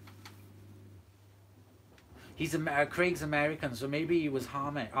 possibly. He's Craig's American, so maybe he was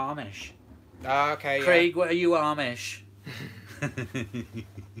Amish. Okay. Craig, what are you Amish?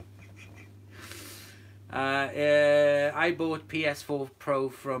 I bought PS4 Pro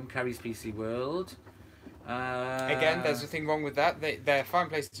from Carrie's PC World. Again, there's a thing wrong with that. They're a fine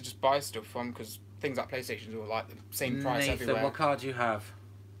place to just buy stuff from because things like PlayStations are like the same price Nathan, everywhere. what car do you have?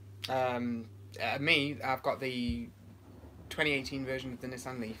 Me, I've got the 2018 version of the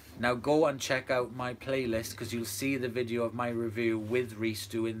Nissan Leaf. Now go and check out my playlist because you'll see the video of my review with Reese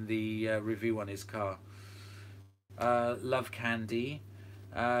doing the review on his car. Love Candy.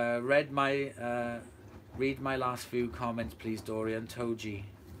 Read my last few comments, please, Dorian. Toji.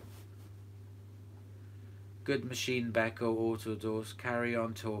 Good machine, Becco, Autodose. Carry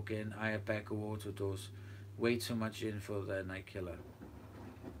on talking. I have Becco, Autodose. Way too much info there, Night Killer.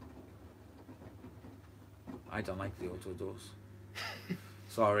 I don't like the Autodose.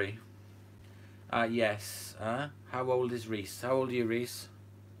 Sorry. Yes. How old is Reese? How old are you, Reese?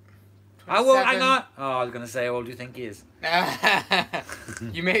 How old? Hang on. Oh, I was going to say, how old do you think he is?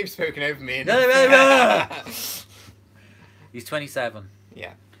 You may have spoken over me. He's 27.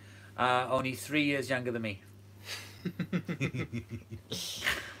 Yeah. Only 3 years younger than me.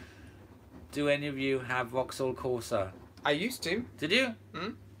 Do any of you have Vauxhall Corsa? I used to. Did you?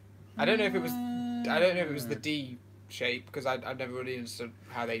 I don't know if it was. I don't know if it was the D shape because I've never really understood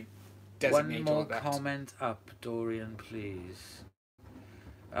how they designate all One more that. comment up, Dorian, please.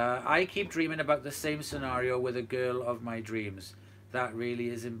 I keep dreaming about the same scenario with a girl of my dreams. That really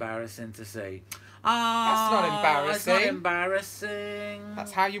is embarrassing to say. That's not embarrassing. It's not embarrassing.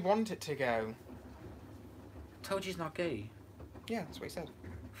 That's how you want it to go. Toji's not gay. Yeah, that's what he said.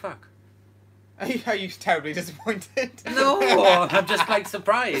 Fuck. Are you terribly disappointed? No, I'm just like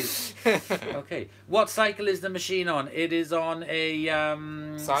surprised. Okay. What cycle is the machine on? It is on a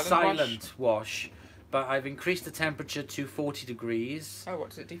silent wash. But I've increased the temperature to 40 degrees. Oh, what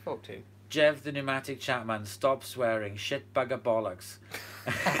does it default to? Jev the pneumatic Chapman, stop swearing. Shit bugger bollocks.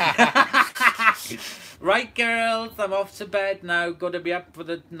 Right, girls, I'm off to bed now. Got to be up for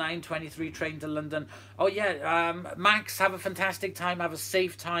the 9:23 train to London. Oh yeah, Max, have a fantastic time. Have a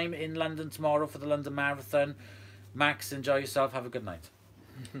safe time in London tomorrow for the London Marathon. Max, enjoy yourself. Have a good night.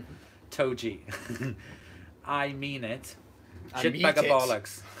 Toji, I mean it. Shit bugger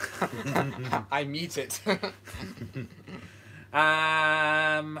bollocks. I meet it.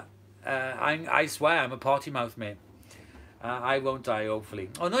 I swear I'm a potty mouth, mate. I won't die, hopefully.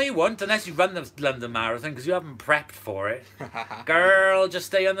 Oh, no, you won't, unless you run the London Marathon, because you haven't prepped for it. Girl, just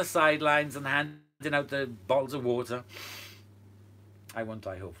stay on the sidelines and handing out the bottles of water. I won't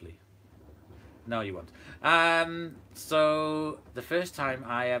die, hopefully. No, you won't. So, the first time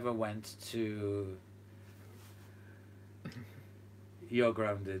I ever went to... You're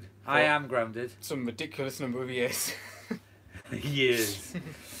grounded. I am grounded. Some ridiculous number of years. Years.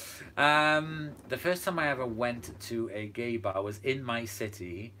 The first time I ever went to a gay bar was in my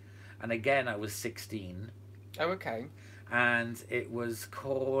city, and again I was 16. Oh, okay. And it was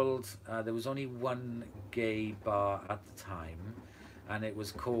called, there was only one gay bar at the time, and it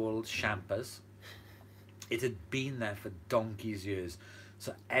was called Champers. It had been there for donkey's years,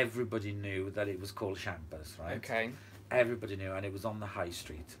 so everybody knew that it was called Champers, right? Okay. Everybody knew, and it was on the high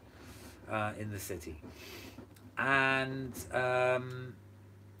street in the city. And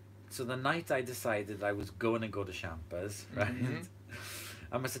so the night I decided I was going to go to Champers, right?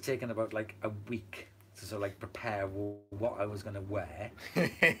 I must have taken about like a week to sort of like prepare what I was going to wear.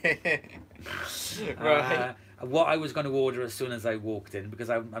 Right. What I was going to order as soon as I walked in, because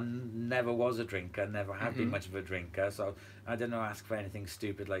I never was a drinker, never have been much of a drinker, so I didn't ask for anything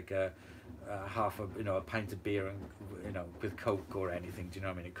stupid like half a a pint of beer and with Coke or anything. Do you know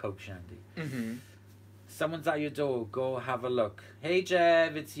what I mean? A Coke shandy. Someone's at your door. Go have a look. Hey,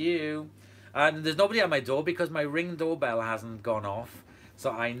 Jev, it's you. And there's nobody at my door because my Ring doorbell hasn't gone off.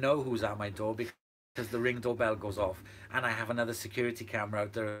 So I know who's at my door because the Ring doorbell goes off. And I have another security camera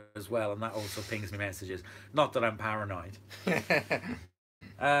out there as well. And that also pings me messages. Not that I'm paranoid.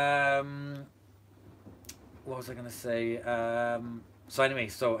 What was I going to say?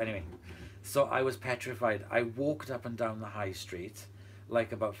 So I was petrified. I walked up and down the high street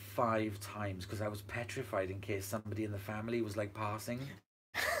like about 5 times because I was petrified in case somebody in the family was like passing.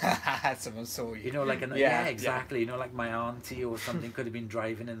 Someone saw you. You know, like yeah, exactly. You know, like my auntie or something could have been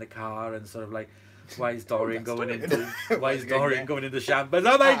driving in the car and sort of like, why is Dorian going into going into shambles?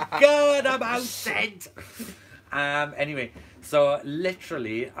 Oh my god, I'm outside. Anyway, so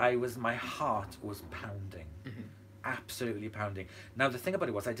literally, my heart was pounding, absolutely pounding. Now the thing about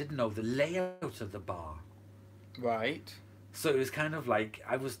it was, I didn't know the layout of the bar. Right. So it was kind of like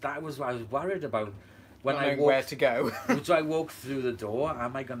I was worried about when Not I knowing walked, where to go. so I walk through the door.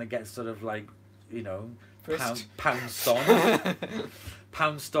 Am I gonna get sort of like, you know, pounced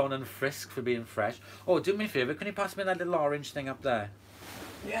on and frisked for being fresh? Oh, do me a favour. Can you pass me that little orange thing up there?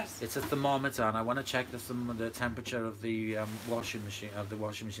 Yes. It's a thermometer, and I want to check the temperature of the washing machine.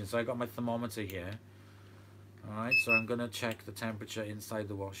 So I got my thermometer here. All right. So I'm gonna check the temperature inside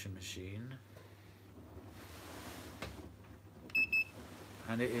the washing machine.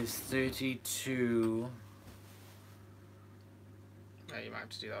 And it is 32. Yeah, you might have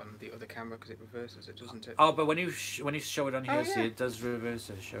to do that on the other camera because it reverses it, doesn't it? Oh, but when you show it on here, see, it does reverse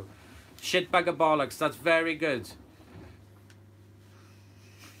it. Show. Shit bag of bollocks. That's very good.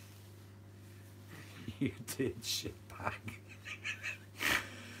 You did shit bag.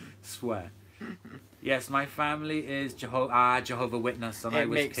 Swear. Yes, my family is Jehovah Witness, and I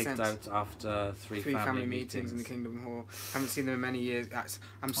was kicked out after three family meetings in the Kingdom Hall. Haven't seen them in many years.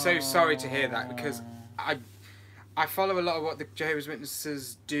 I'm so sorry to hear that because I follow a lot of what the Jehovah's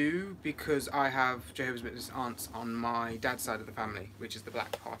Witnesses do because I have Jehovah's Witness aunts on my dad's side of the family, which is the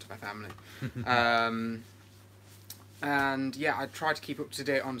black part of my family. And yeah, I try to keep up to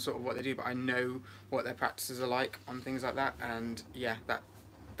date on sort of what they do, but I know what their practices are like on things like that, and yeah, that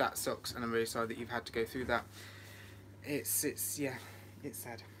sucks, and I'm really sorry that you've had to go through that. It's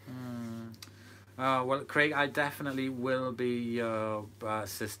sad. Well, Craig, I definitely will be your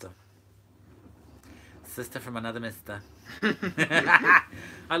sister from another mister.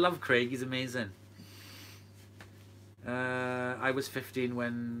 I love Craig, he's amazing. I was 15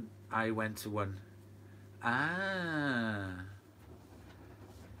 when I went to one.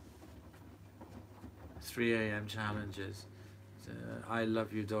 3 a.m. challenges. I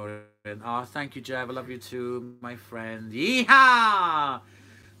love you, Dorian. Oh, thank you, Jev. I love you too, my friend. Yeehaw!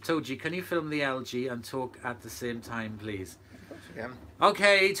 Toji, can you film the LG and talk at the same time, please? Of course we can.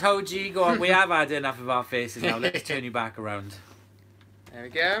 Okay, Toji, go on. We have had enough of our faces now. Let's turn you back around. There we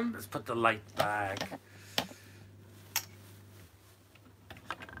go. Let's put the light back.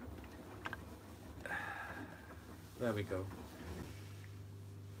 There we go.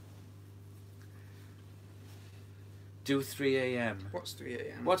 Do 3 a.m. What's 3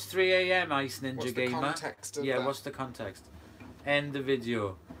 a.m.? What's 3 a.m. Ice Ninja what's Gamer? The context of yeah, that? What's the context? End the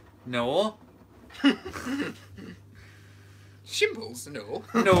video. No. Shimples? No.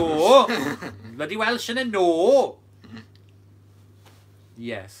 No. Bloody Welsh and no.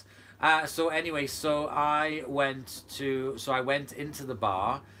 Yes. So anyway, I went into the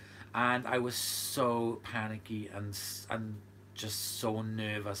bar, and I was so panicky and just so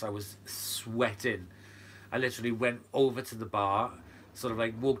nervous. I was sweating. I literally went over to the bar, sort of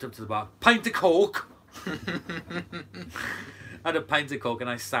like walked up to the bar, pint of Coke. I had a pint of Coke and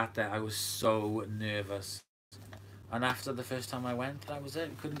I sat there. I was so nervous. And after the first time I went, that was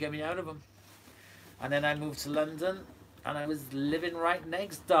it. Couldn't get me out of them. And then I moved to London and I was living right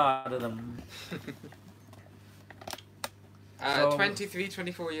next door to them. 23,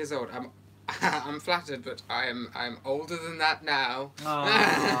 24 years old. I'm flattered, but I'm older than that now.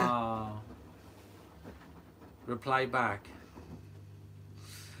 Reply back.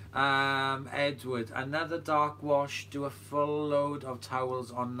 Edward, another dark wash. Do a full load of towels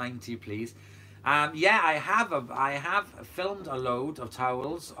on 90, please. Yeah, I have filmed a load of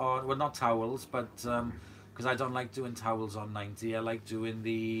towels on, well, not towels, but because I don't like doing towels on 90. I like doing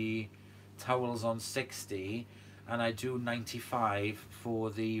the towels on 60, and I do 95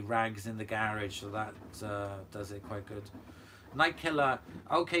 for the rags in the garage, so that does it quite good. Night Killer,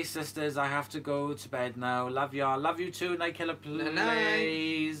 okay sisters, I have to go to bed now. Love y'all. Love you too, Night Killer,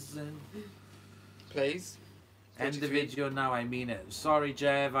 please. Please. End the video now, I mean it. Sorry,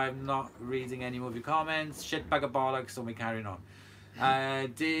 Jev, I'm not reading any more of your comments. Shit bag of bollocks, so we're carrying on.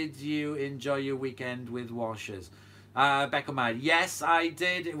 Did you enjoy your weekend with washers? Becca Mad, yes, I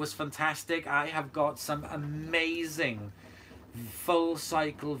did. It was fantastic. I have got some amazing full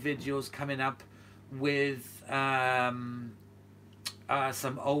cycle videos coming up with some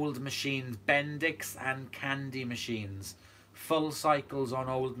old machines, Bendix and Candy machines. Full cycles on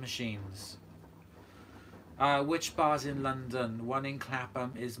old machines. Which bars in London? One in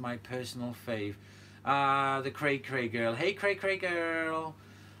Clapham is my personal fave. The Craig girl. Hey, Craig girl.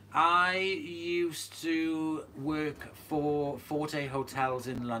 I used to work for Forte Hotels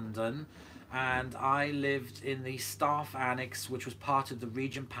in London, and I lived in the staff annex, which was part of the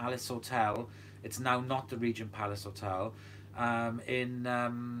Regent Palace Hotel. It's now not the Regent Palace Hotel.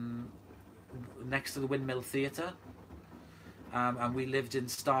 Next to the Windmill Theatre. And we lived in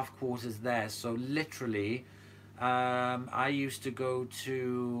staff quarters there. So literally, I used to go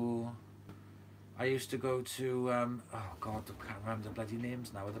to. Oh God, I can't remember the bloody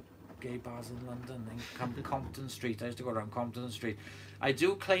names now of the gay bars in London. In Compton Street. I used to go around Compton Street. I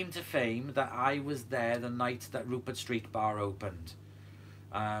do claim to fame that I was there the night that Rupert Street Bar opened.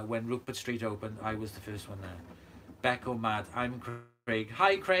 When Rupert Street opened, I was the first one there. Becco Mad, I'm Craig.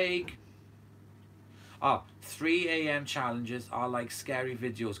 Hi, Craig. 3 a.m. challenges are like scary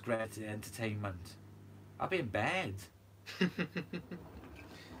videos, great entertainment. I'll be in bed.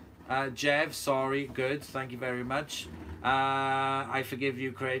 Jev, sorry, good, thank you very much. I forgive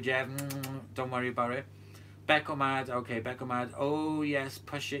you, Craig, Jev, don't worry about it. Becco Mad, okay, Becco Mad. Oh yes,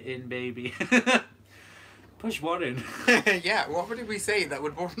 push it in, baby. Push what in? Yeah, what did we say that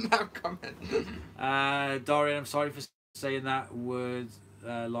would warrant that comment? Dorian, I'm sorry for saying that word.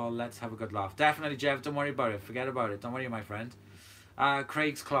 Lol, let's have a good laugh. Definitely, Jeff, don't worry about it. Forget about it. Don't worry, my friend.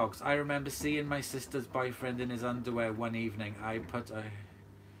 Craig's Clogs. I remember seeing my sister's boyfriend in his underwear one evening. I put a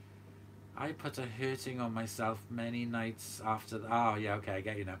hurting on myself many nights after. Oh, yeah, okay, I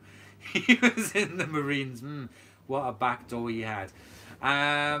get you now. He was in the Marines. What a back door he had.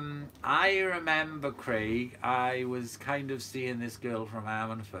 I remember, Craig, I was kind of seeing this girl from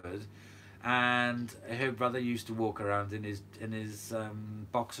Ammanford, and her brother used to walk around in his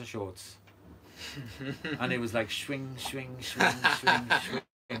boxer shorts, and it was like swing, swing, swing, swing,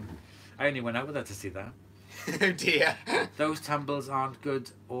 swing. I only went out with her to see that. Oh dear. Those tumbles aren't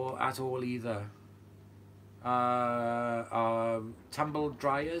good at all either. Tumble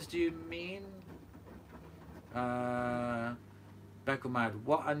dryers, do you mean? Becco Mad,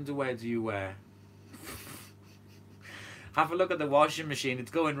 what underwear do you wear? Have a look at the washing machine, it's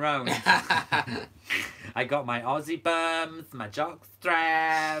going round. I got my Aussie bums, my jock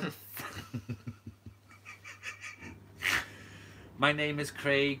straps. My name is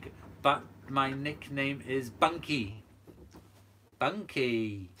Craig, but my nickname is Bunky.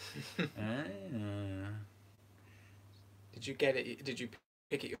 Bunky. Did you get it? Did you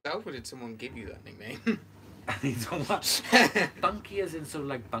pick it yourself, or did someone give you that nickname? Bunky as in sort of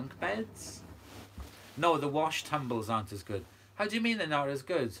like bunk beds? No, the wash tumbles aren't as good. How do you mean they're not as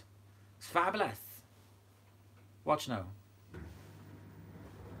good? It's fabulous. Watch now.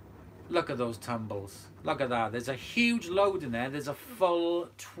 Look at those tumbles. Look at that. There's a huge load in there. There's a full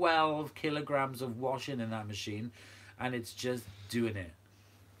 12 kilograms of washing in that machine, and it's just doing it.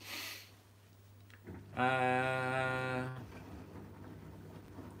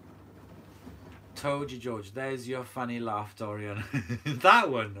 Told you, George. There's your funny laugh, Dorian. That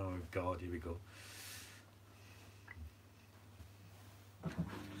one. Oh God, here we go.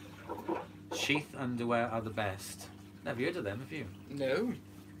 Sheath underwear are the best. Never heard of them, have you? No.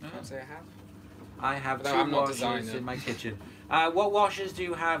 Can't say I have. I have Although two washers in my kitchen. What washers do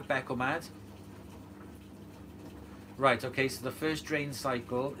you have, Becco Mad? Right, okay, so the first drain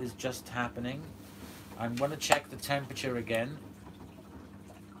cycle is just happening. I'm going to check the temperature again.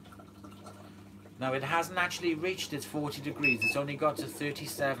 Now, it hasn't actually reached its 40 degrees. It's only got to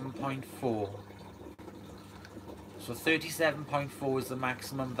 37.4. So 37.4 is the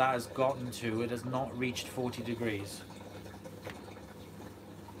maximum that has gotten to. It has not reached 40 degrees.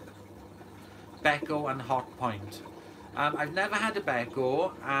 Becco and Hot Point. I've never had a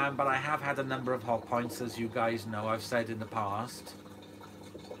Becco, but I have had a number of Hot Points, as you guys know. I've said in the past.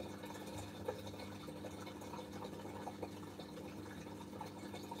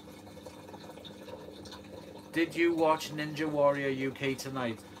 Did you watch Ninja Warrior UK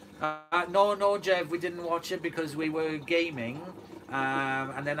tonight? No, Jeff, we didn't watch it because we were gaming,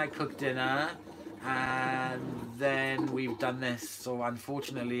 and then I cooked dinner, and then we've done this. So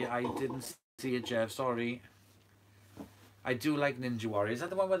unfortunately, I didn't see it, Jeff. Sorry. I do like Ninja Warrior. Is that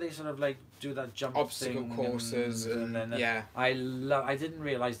the one where they sort of like do that jump obstacle thing courses and then yeah. I didn't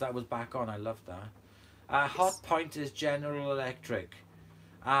realise that was back on. I loved that. Hot Point is General Electric.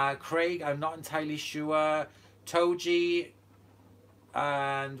 Craig, I'm not entirely sure. Toji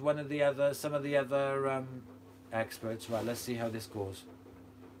and some of the other experts. Right, let's see how this goes.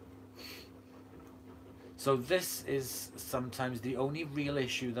 So this is sometimes the only real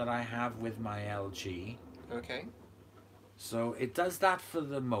issue that I have with my LG. Okay. So it does that for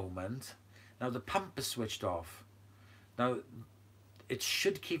the moment. Now the pump is switched off. Now it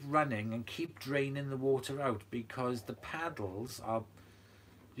should keep running and keep draining the water out, because the paddles are,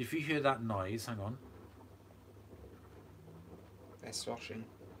 if you hear that noise, hang on. They're sloshing.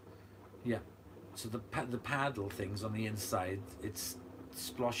 Yeah. So the paddle things on the inside, it's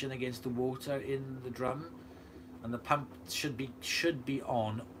sploshing against the water in the drum, and the pump should be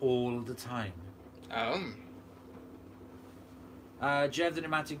on all the time. Jeff the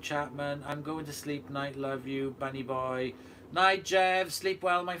Pneumatic Chapman, I'm going to sleep, night, love you, bunny boy. Night, Jeff, sleep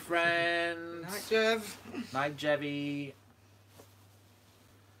well, my friend. Night, Jeff. Night, Jevy.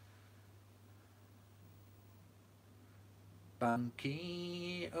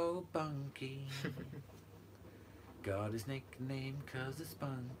 Bunky, oh Bunky. Got his nickname 'cause it's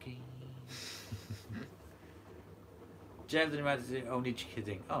Bunky. Jeff the Pneumatic, only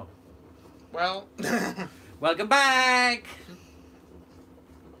kidding. Oh. Well. Welcome back!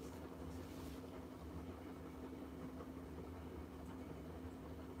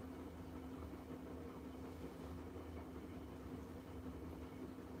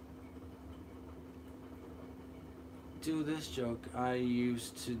 Do this joke I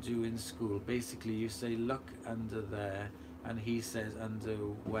used to do in school. Basically, you say, look under there, and he says, under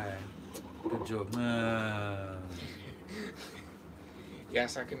where? Good joke.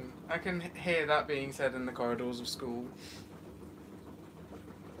 Yes, I can hear that being said in the corridors of school.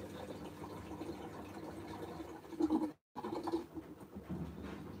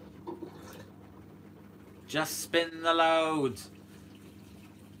 Just spin the load.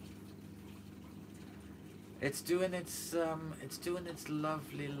 It's doing its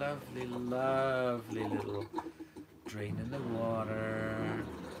lovely, lovely, lovely little drain in the water,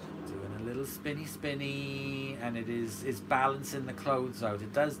 doing a little spinny, and it's balancing the clothes out.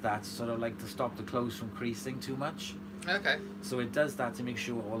 It does that sort of like to stop the clothes from creasing too much. Okay. So it does that to make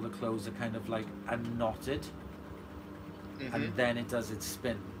sure all the clothes are kind of like unknotted, and then it does its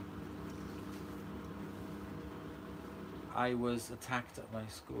spin. I was attacked at my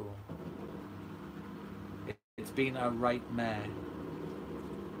school. It's been a right mare.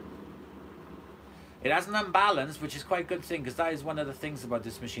 It hasn't unbalanced, which is quite a good thing, because that is one of the things about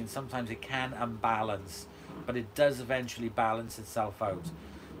this machine. Sometimes it can unbalance, but it does eventually balance itself out,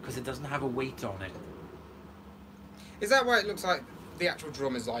 because it doesn't have a weight on it. Is that why it looks like the actual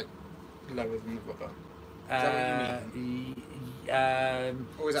drum is like lower than the rubber? Is that what you mean?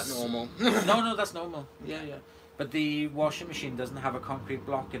 Or is that normal? No, that's normal. Yeah. But the washing machine doesn't have a concrete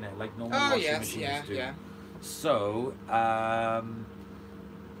block in it like normal washing machines do. Yeah. So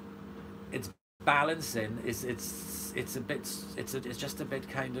it's balancing. It's just a bit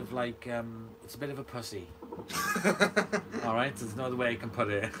kind of like it's a bit of a pussy. All right, there's no other way I can put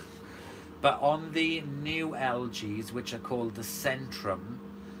it. But on the new LGs, which are called the Centrum,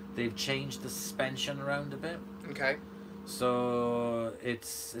 they've changed the suspension around a bit. Okay. So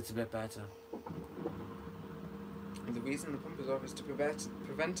it's a bit better. And the reason the pump is off is to prevent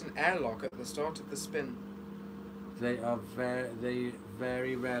an airlock at the start of the spin. They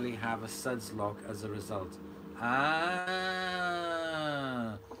very rarely have a suds lock as a result. I've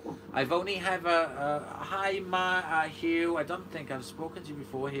only have a hi Hugh. I don't think I've spoken to you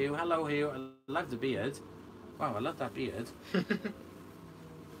before, Hugh. Hello, Hugh. I love the beard. Wow, I love that beard.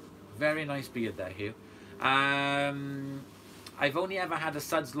 Very nice beard there, Hugh. I've only ever had a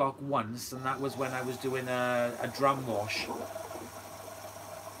suds lock once, and that was when I was doing a drum wash.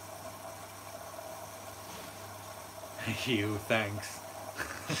 Hugh, thanks.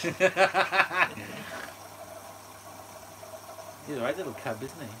 He's a right little cub,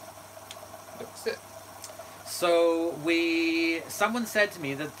 isn't he? Looks it. So someone said to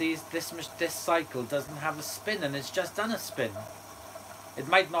me that this cycle doesn't have a spin, and it's just done a spin. It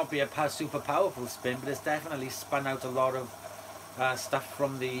might not be a super powerful spin, but it's definitely spun out a lot of stuff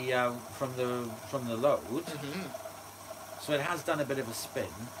from the load. So it has done a bit of a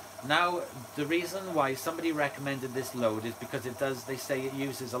spin. Now, the reason why somebody recommended this load is because they say it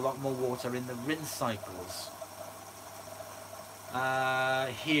uses a lot more water in the rinse cycles.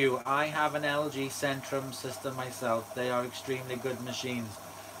 Hugh, I have an LG Centrum system myself. They are extremely good machines.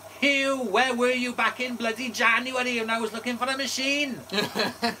 Hugh, where were you back in bloody January when I was looking for a machine?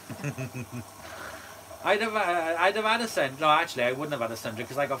 I'd have had a Centrum. No, actually, I wouldn't have had a Centrum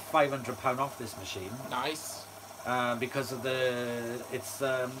because I got £500 off this machine. Nice. Because of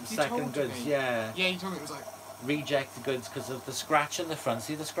second goods. Yeah. Yeah, you told me it was like reject goods because of the scratch on the front.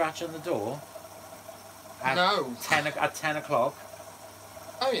 See the scratch on the door? At 10 o'clock.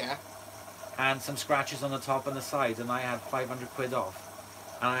 Oh yeah. And some scratches on the top and the side, and I had £500 off.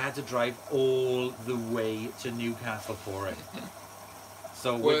 And I had to drive all the way to Newcastle for it.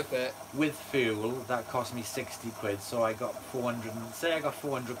 So Worth it. with fuel, that cost me 60 quid. So I got 400. Say I got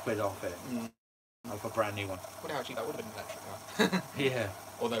 400 quid off it. Off a brand new one. Would actually that would have been an electric car. Yeah.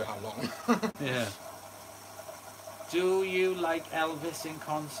 Although how long? Yeah. Do you like Elvis in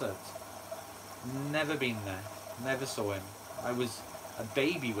concert? Never been there. Never saw him. I was a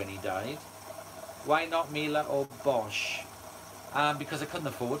baby when he died. Why not Mila or Bosch? Because I couldn't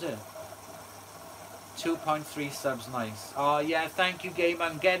afford it. 2.3 subs, nice. Oh yeah, thank you, game.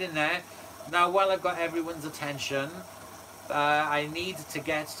 I'm getting there. Now, while I've got everyone's attention, I need to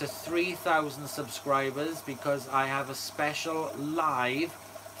get to 3,000 subscribers because I have a special live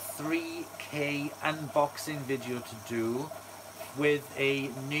 3K unboxing video to do with a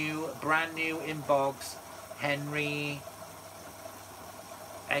brand new inbox Henry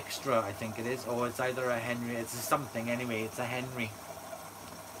Extra, I think it is, or it's either a Henry, it's something anyway, it's a Henry.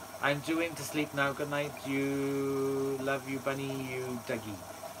 I'm doing to sleep now, good night, you, love you bunny, you Dougie.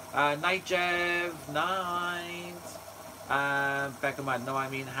 Night Jev, night. Becca Mad, no, I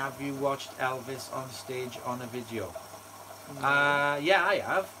mean, have you watched Elvis on stage on a video? No. Yeah, I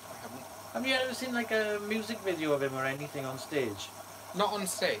have. I haven't. Have you ever seen like a music video of him or anything on stage? Not on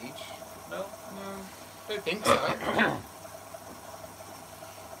stage. No? No, don't think so.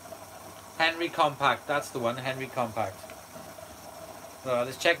 Henry Compact, that's the one, Henry Compact. So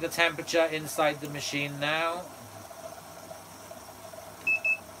let's check the temperature inside the machine now.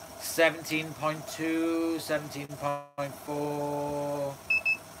 17.2, 17.4. Oh,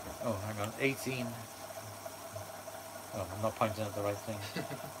 hang on, 18. Oh, I'm not pointing at the right thing.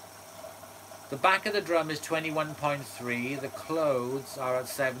 The back of the drum is 21.3. The clothes are at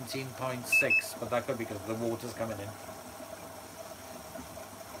 17.6, but that could be because the water's coming in.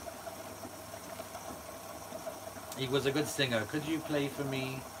 He was a good singer. Could you play for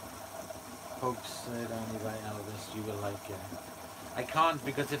me? Folks said only by Elvis, you will like it. I can't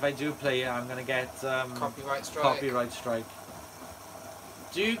because if I do play it, I'm going to get Copyright strike. Copyright strike.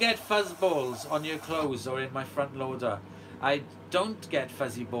 Do you get fuzz balls on your clothes or in my front loader? I don't get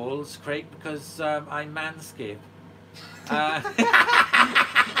fuzzy balls, Craig, because I manscape. Oh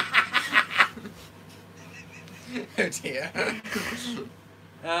dear.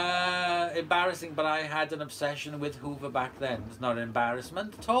 Embarrassing, but I had an obsession with Hoover back then. It's not an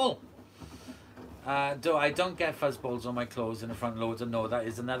embarrassment at all. I don't get fuzzballs on my clothes in the front loader. No, that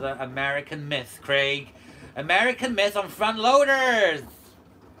is another American myth, Craig. American myth on front loaders.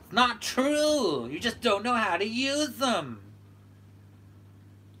 It's not true. You just don't know how to use them.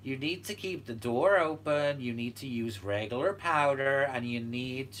 You need to keep the door open, you need to use regular powder, and you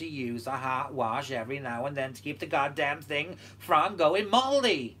need to use a hot wash every now and then to keep the goddamn thing from going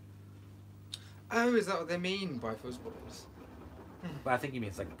moldy. Oh, is that what they mean by fuzzballs? But I think he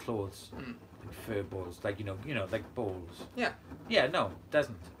means like clothes, like fur balls, like you know, like balls. Yeah. Yeah, no, it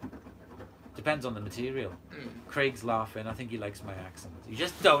doesn't. Depends on the material. Craig's laughing. I think he likes my accent. You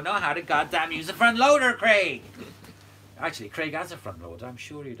just don't know how to goddamn use a front loader, Craig. Actually, Craig has a front loader. I'm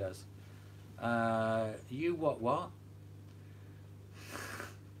sure he does. You what?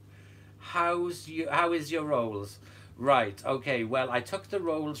 How is your rolls? Right. Okay. Well, I took the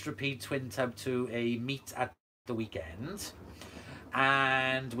Rolls Repeat twin tub to a meet at the weekend,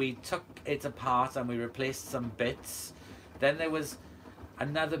 and we took it apart and we replaced some bits. Then there was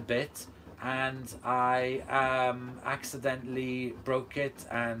another bit, and I accidentally broke it,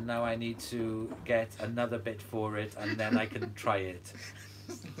 and now I need to get another bit for it, and then I can try it.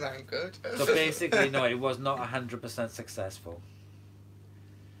 Sound good. So basically, no, it was not 100% successful.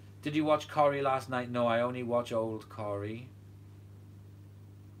 Did you watch Corrie last night? No, I only watch old Corrie.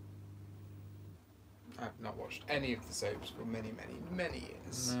 I've not watched any of the soaps for many, many, many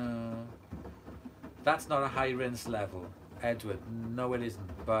years. No. That's not a high rinse level, Edward. No, it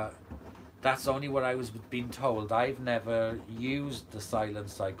isn't, but that's only what I was being told. I've never used the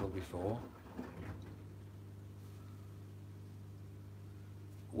silent cycle before.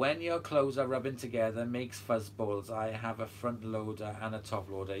 When your clothes are rubbing together, makes fuzz balls. I have a front loader and a top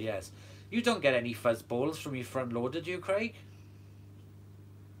loader, yes. You don't get any fuzz balls from your front loader, do you, Craig?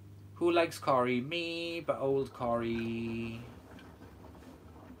 Who likes Corrie? Me, but old Corrie.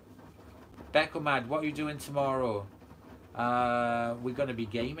 Becco Mad, what are you doing tomorrow? We're going to be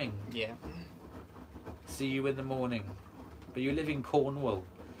gaming. Yeah. See you in the morning. But you live in Cornwall,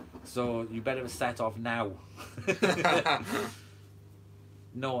 so you better set off now.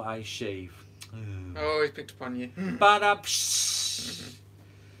 No, I shave. Oh, he's picked up on you. But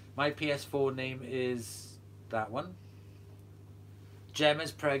my PS4 name is that one.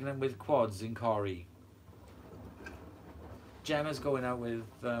 Gemma's pregnant with quads in Corrie. Gemma's going out with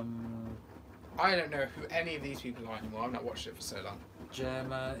I don't know who any of these people are anymore. I've not watched it for so long.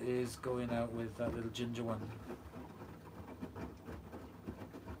 Gemma is going out with that little ginger one.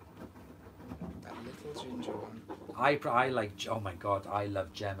 That little ginger one. I like. Oh my god, I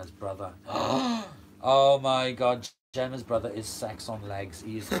love Gemma's brother. Oh my god, Gemma's brother is sex on legs.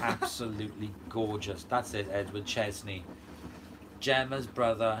 He is absolutely gorgeous. That's it, Edward Chesney. Gemma's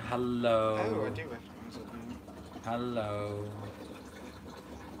brother. Hello. Oh, I do recognise it now. Hello.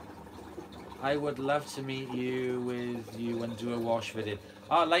 I would love to meet you with you and do a wash video.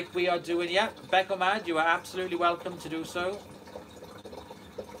 Oh, like we are doing, yeah. Becca Mad, you are absolutely welcome to do so.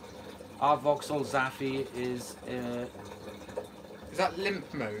 Our Vauxhall Zaffi is Is that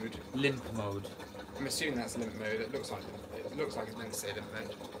limp mode? limp mode. I'm assuming that's limp mode. It looks like it's meant to say limp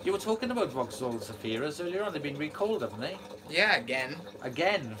mode. You were talking about Vauxhall Zaphiras earlier on. They've been recalled, haven't they? Yeah, again.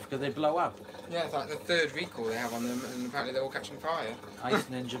 Again, because they blow up. Yeah, it's like the third recall they have on them, and apparently they're all catching fire. Ice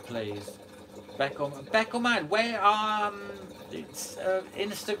Ninja plays. Becca Man, where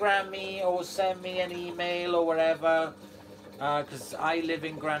Instagram me or send me an email or whatever, because I live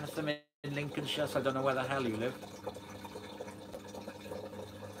in Grantham in Lincolnshire, so I don't know where the hell you live.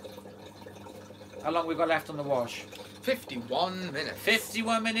 How long we got left on the wash? 51 minutes.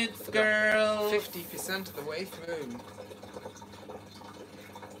 51 minutes, girl. 50% of the way through.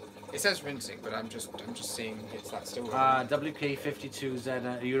 It says rinsing, but I'm just seeing it's that still.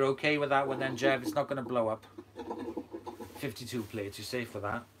 WK52Z. You're okay with that one then, Jev? It's not going to blow up. 52 plates. You're safe for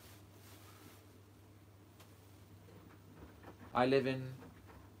that. I live in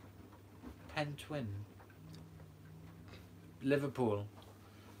Pentwyn, Liverpool.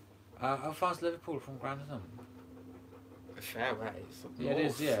 How far is Liverpool from Grantham? A fair way. Yeah, it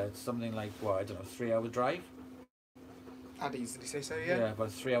is. Yeah, it's something like what, I don't know, 3-hour drive. Addies, did he say so? Yeah. Yeah, about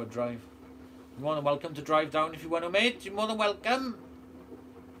a 3-hour drive. You're more than welcome to drive down if you want to, mate. You're more than welcome.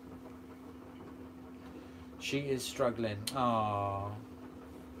 She is struggling. Ah,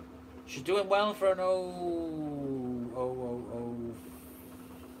 she's doing well for an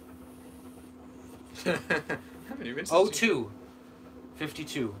How many minutes? 02.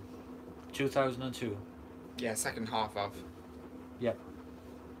 52. 2002. Yeah, second half of. Yep.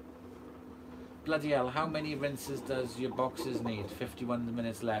 Bloody hell, how many rinses does your boxes need? 51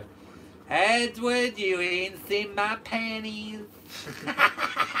 minutes left. Edward, you ain't seen my panties.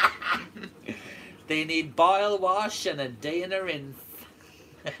 They need boil wash and a day in a rinse.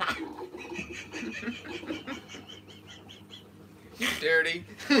 Dirty.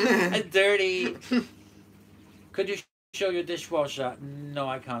 Dirty. Could you show your dishwasher? No,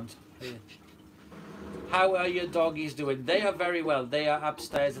 I can't. How are your doggies doing? They are very well. They are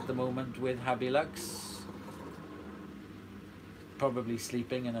upstairs at the moment with Happy Lux. Probably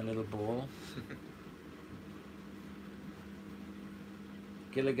sleeping in a little ball.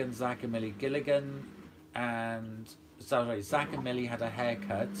 Gilligan, Zach and Millie. Gilligan and... Sorry, Zach and Millie had a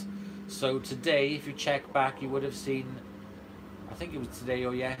haircut. So today, if you check back, you would have seen... I think it was today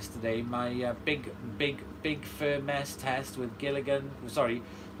or yesterday, my big fur mess test with Gilligan... Sorry,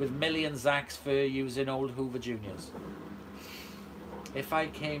 with Millie and Zach's fur using old Hoover Juniors. If I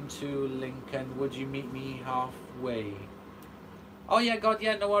came to Lincoln, would you meet me halfway? Oh yeah, God,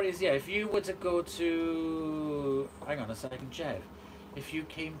 yeah, no worries. Yeah, if you were to go to... Hang on a second, Jeff. If you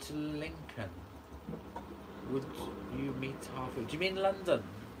came to Lincoln, would you meet halfway? Do you mean London?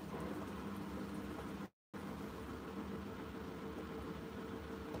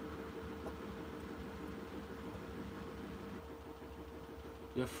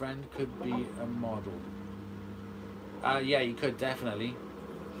 Your friend could be a model. Yeah, you could, definitely.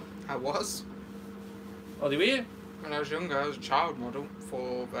 I was. Oh, they were? When I was younger, I was a child model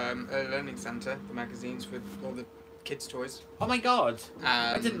for Early Learning Centre, the magazines with all the kids' toys. Oh my God! And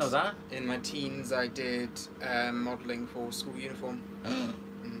I didn't know that. In my teens, I did modelling for school uniform.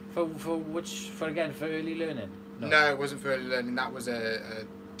 For which? For early learning? No, it wasn't for early learning. That was a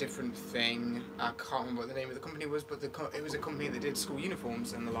different thing. I can't remember what the name of the company was, but it was a company that did school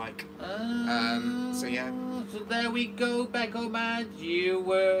uniforms and the like. So yeah. So there we go, Becco Mad. You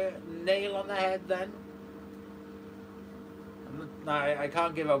were nail on the head then. I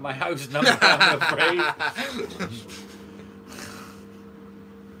can't give out my house number, I'm afraid.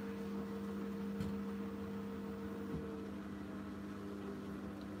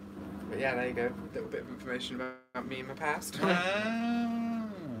 But yeah, there you go. A little bit of information about me and my past.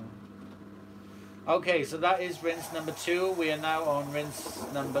 Okay, so that is rinse number 2. We are now on rinse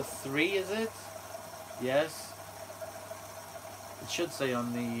number 3, is it? Yes. It should say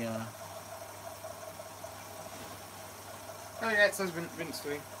on the... Oh yeah, it says rinse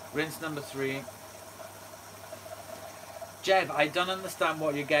 3. Rinse number 3. Jeff, I don't understand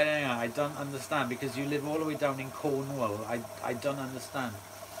what you're getting at. I don't understand because you live all the way down in Cornwall. I don't understand.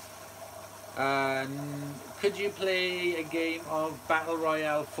 Could you play a game of Battle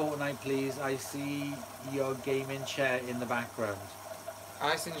Royale Fortnite, please? I see your gaming chair in the background.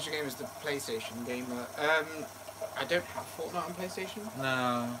 Ice Ninja Game is the PlayStation gamer. I don't have Fortnite on PlayStation.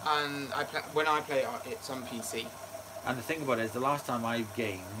 No. And when I play it, it's on PC. And the thing about it is, the last time I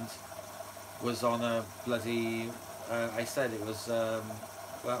gamed was on a bloody... I said it was a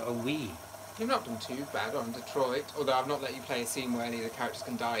Wii. You've not done too bad on Detroit, although I've not let you play a scene where any of the characters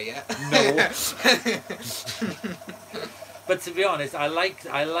can die yet. No. But to be honest, I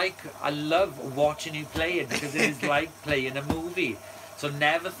love watching you play it because it is like playing a movie. So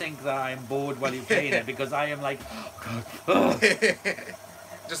never think that I'm bored while you're playing it because I am like, oh God.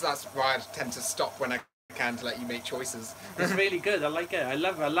 Just that's why I tend to stop when I can to let you make choices. It's really good. I like it. I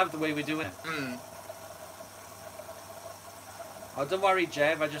love the way we're doing it. Mm. Oh, don't worry,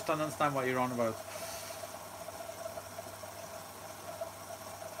 Jeff. I just don't understand what you're on about.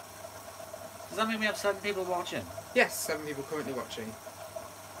 Does that mean we have 7 people watching? Yes, 7 people currently watching.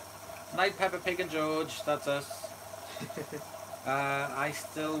 Night, Pepper Pig and George. That's us. I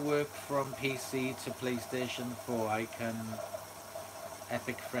still work from PC to PlayStation 4. I can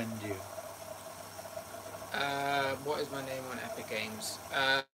Epic friend you. What is my name on Epic Games?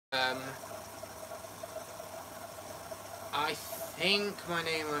 I think my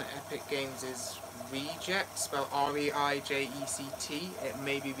name on Epic Games is Reject, spelled R-E-I-J-E-C-T. It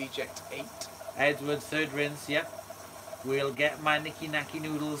may be Reject 8. Edward, 3rd rinse, yep. We'll get my Nicky Nacky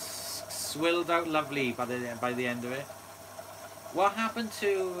noodles swilled out lovely by the end of it. What happened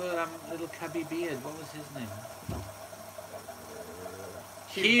to little Cubby Beard? What was his name?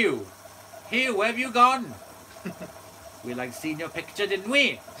 Hugh. Hugh, where have you gone? We like seen your picture, didn't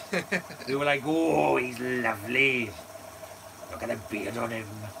we? We were like, oh, he's lovely. Look at the beard on him.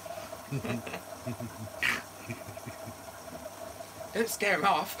 Don't scare him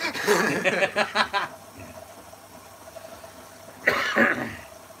off.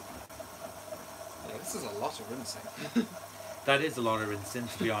 Yeah, this is a lot of rinsing. That is a lot of rinsing,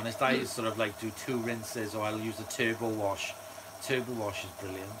 to be honest. I sort of like do 2 rinses, or I'll use a turbo wash. Turbo wash is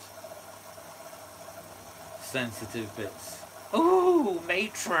brilliant. Sensitive bits. Ooh,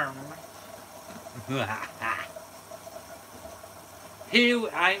 matron. Hugh,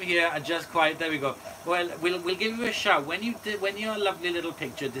 I'm here and just quiet. There we go. Well, we'll give you a shout when your lovely little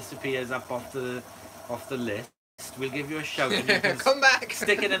picture disappears up off the list. We'll give you a shout. And you can come back.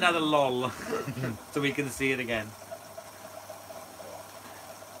 Stick in another lol so we can see it again.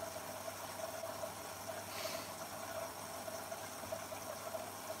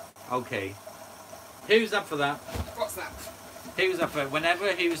 Okay. Who's up for that? What's that? Hugh's up for it.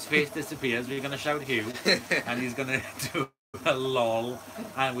 Whenever Hugh's face disappears, we're going to shout Hugh, and he's going to do a lol,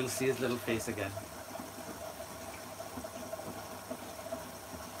 and we'll see his little face again.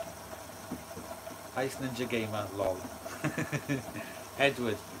 Ice Ninja Gamer, lol.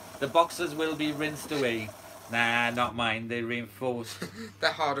 Edward, the boxers will be rinsed away. Nah, not mine. They're reinforced.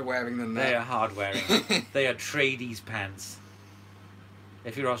 They're harder wearing than that. They are hard wearing. They are tradies pants.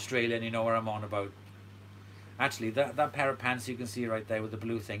 If you're Australian, you know what I'm on about. Actually, that pair of pants you can see right there with the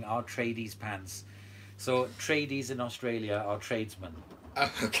blue thing are tradies pants. So tradies in Australia are tradesmen.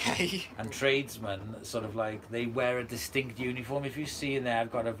 Okay. And tradesmen, sort of like, they wear a distinct uniform. If you see in there,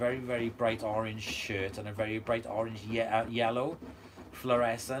 I've got a very, very bright orange shirt and a very bright orange yellow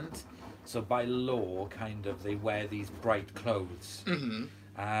fluorescent. So by law, kind of, they wear these bright clothes. Mm-hmm.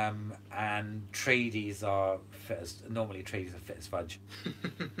 And tradies are fit as, normally tradies are fit as fudge.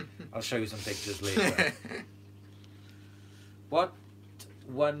 I'll show you some pictures later. What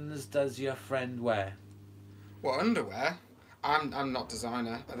ones does your friend wear? What, underwear? I'm not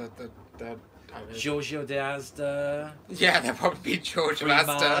designer. Giorgio D'Asda. Yeah, they'll probably be Giorgio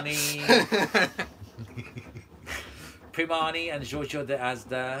D'Asda. Primani and Giorgio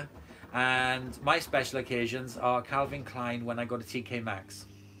D'Asda. And my special occasions are Calvin Klein when I go to TK Maxx.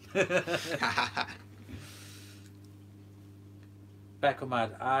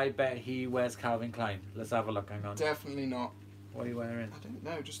 Beckomad, I bet he wears Calvin Klein. Let's have a look, hang on. Definitely not. What are you wearing? I don't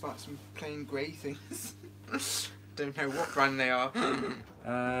know, just like some plain grey things. Don't know what brand they are.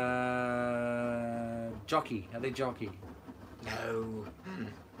 Jockey, are they Jockey? No.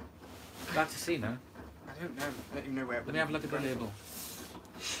 Glad to see now. I don't know. I don't even know where. Let me have a look at the label.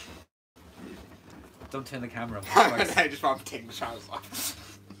 Don't turn the camera on. on. No, just want to take my trousers off.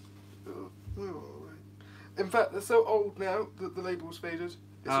 In fact, they're so old now that the label's faded.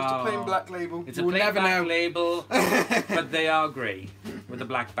 It's just a plain black label. It's a plain black label, but they are grey with a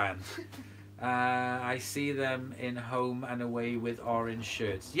black band. I see them in home and away with orange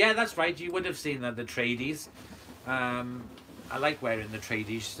shirts. Yeah, that's right. You would have seen the tradies. I like wearing the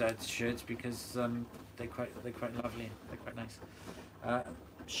tradies shirts because they're quite lovely. They're quite nice.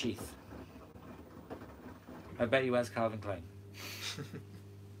 Sheath. I bet you wears Calvin Klein.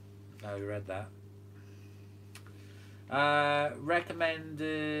 Oh, you read that. Recommend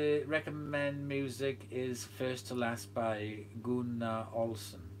music is First to Last by Gunnar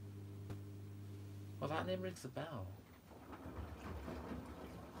Olsen. Well, that name rings a bell.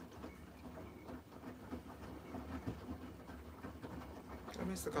 I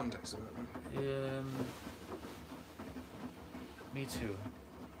missed the context of that one. Me too.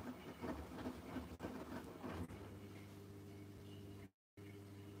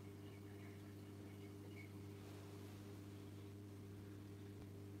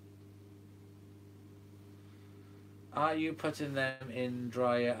 Are you putting them in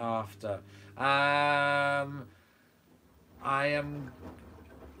dryer after? I am.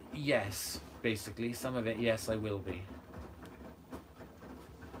 Yes, basically. Some of it, yes, I will be.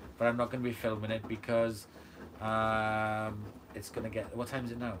 But I'm not going to be filming it because it's going to get... What time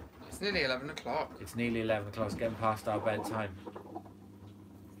is it now? It's nearly 11 o'clock. It's nearly 11 o'clock. It's getting past our bedtime.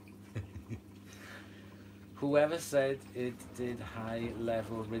 Whoever said it did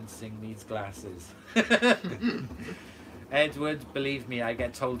high-level rinsing needs glasses. Edward, believe me, I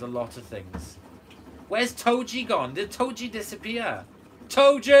get told a lot of things. Where's Toji gone? Did Toji disappear?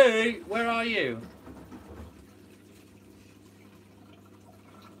 Toji! Where are you?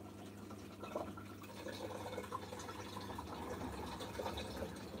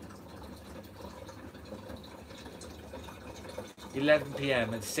 (11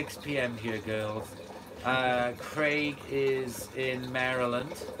 p.m. It's 6 p.m. here, girls. Craig is in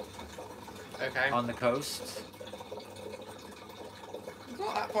Maryland. Okay. On the coast. It's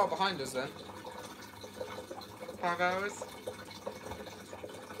not that far behind us then. 5 hours?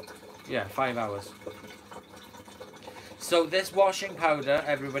 Yeah, 5 hours. So this washing powder,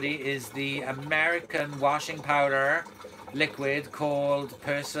 everybody, is the American washing powder liquid called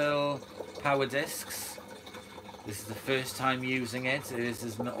Persil Power Discs. This is the first time using it. This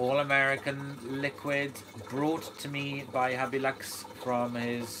is an all-American liquid brought to me by Habilux from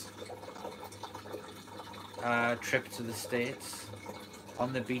his trip to the States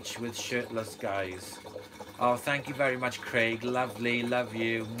on the beach with shirtless guys. Oh, thank you very much, Craig. Lovely, love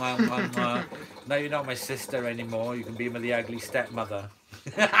you. Mwah, mwah, mwah. Now you're not my sister anymore. You can be the ugly stepmother.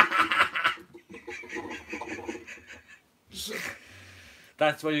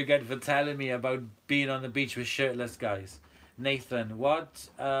 That's what you get for telling me about being on the beach with shirtless guys. Nathan, what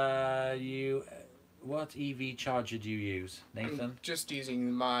EV charger do you use, Nathan? I'm just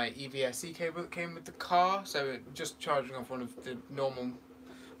using my EVSE cable that came with the car, so just charging off one of the normal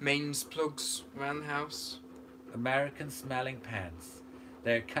mains plugs around the house. American smelling pants.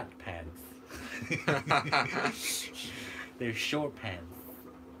 They're cut pants. They're short pants.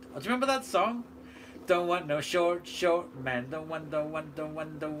 Oh, do you remember that song? Don't want no short man. Don't want.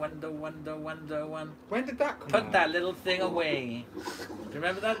 When did that come Put out? that little thing away. Do you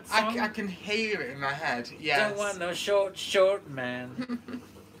remember that song? I can hear it in my head. Yes. Don't want no short man.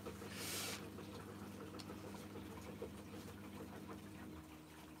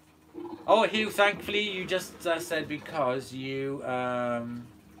 Oh, Hugh, thankfully you just said because you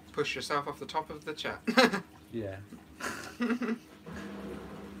push yourself off the top of the chat. Yeah.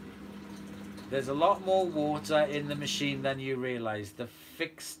 There's a lot more water in the machine than you realise. The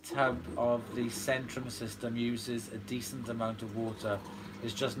fixed tub of the Centrum system uses a decent amount of water.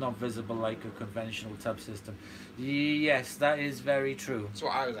 It's just not visible like a conventional tub system. Yes, that is very true. That's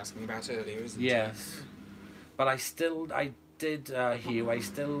what I was asking about earlier, isn't it? Yes. But I did, Hugh, I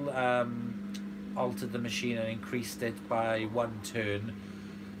still altered the machine and increased it by 1 turn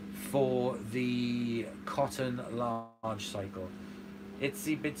for the cotton large cycle.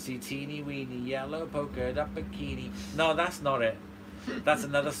 Itsy bitsy teeny weeny yellow polka dot bikini. No, that's not it. That's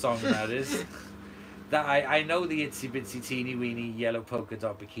another song, that is. That I know the itsy bitsy teeny weeny yellow polka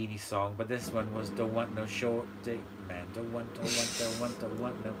dot bikini song, but this one was don't want no short dick man. Don't want no.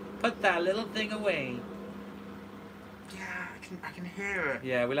 Put that little thing away. Yeah, I can hear it.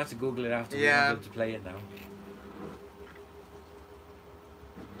 Yeah, we'll have to Google it after. Yeah. We're able to play it now.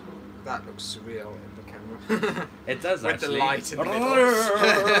 That looks surreal in the camera. It does with actually. The light in the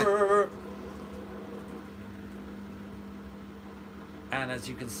middle. And as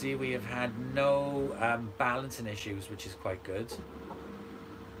you can see, we have had no balancing issues, which is quite good.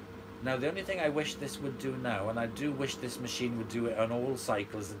 Now, the only thing I wish this would do now, and I do wish this machine would do it on all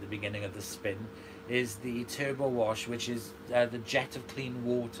cycles at the beginning of the spin, is the turbo wash, which is the jet of clean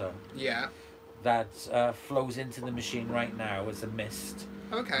water. Yeah. that flows into the machine right now as a mist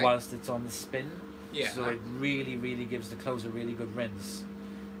Okay. whilst it's on the spin. Yeah. So it really, really gives the clothes a really good rinse.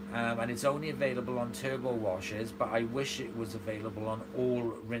 And it's only available on turbo washes, but I wish it was available on all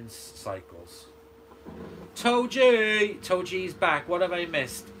rinse cycles. Toji's back. What have I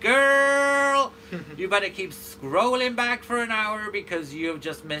missed? Girl! You better keep scrolling back for an hour because you've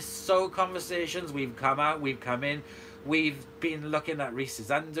just missed so conversations. We've come out, we've come in, we've been looking at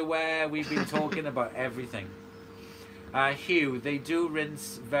Reese's underwear, we've been talking about everything. Hugh, they do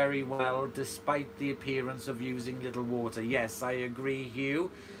rinse very well despite the appearance of using little water. Yes, I agree,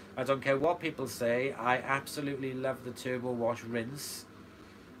 Hugh. I don't care what people say. I absolutely love the turbo wash rinse.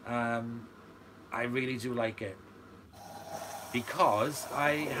 I really do like it. Because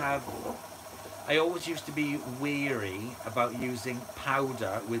I always used to be weary about using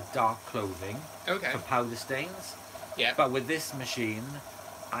powder with dark clothing Okay. for powder stains. Yeah. But with this machine,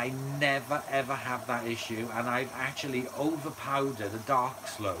 I never ever have that issue, and I've actually over-powdered a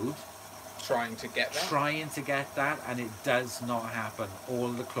dark load Trying to get that. and it does not happen. All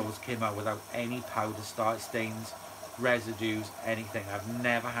the clothes came out without any powder stains, residues, anything. I've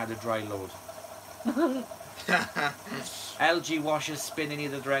never had a dry load. LG washers spin in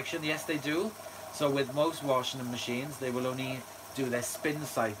either direction. Yes, they do. So with most washing machines, they will only do their spin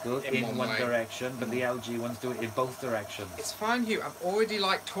cycle in one direction, but the LG ones do it in both directions. It's fine, Hugh. I've already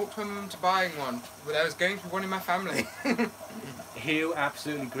talked my mum to buying one, but I was going through one in my family. Hugh,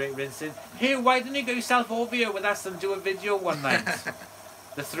 absolutely great rinsing. Hugh, why didn't you go Salfovia with us and do a video one night?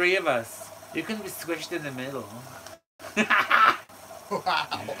 The three of us. You can be squished in the middle.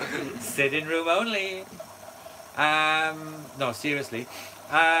 Wow. Sitting room only. No, seriously.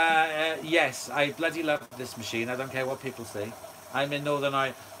 Yes, I bloody love this machine. I don't care what people say. I'm in Northern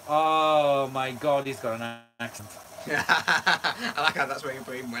Ireland. Oh my God, he's got an accent. I like how that's where your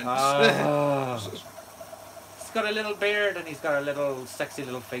brain went. He's got a little beard and he's got a little sexy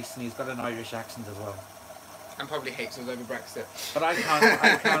little face and he's got an Irish accent as well. And probably hates us over Brexit. But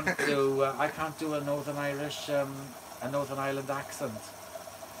I can't do a Northern Irish, a Northern Ireland accent.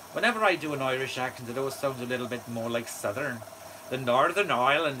 Whenever I do an Irish accent, it always sounds a little bit more like Southern. The Northern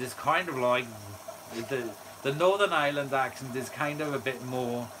Ireland is kind of like the Northern Ireland accent is kind of a bit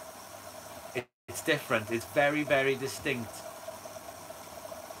more. It's different. It's very, very distinct.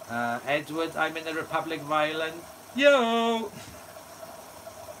 Edward, I'm in the Republic of Ireland. Yo.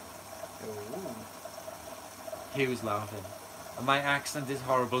 Ooh. Hugh's laughing. My accent is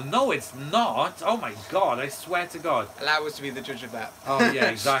horrible. No, it's not. Oh my God, I swear to God. Allow us to be the judge of that. Oh yeah,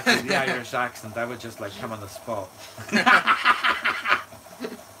 exactly. The Irish accent. I would just like come on the spot.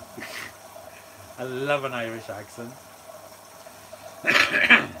 I love an Irish accent.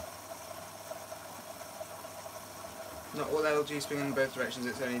 Not all LG spin in both directions,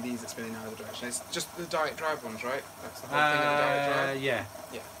 it's only these that spin in either direction. It's just the direct drive ones, right? That's the whole thing of the direct drive? Yeah.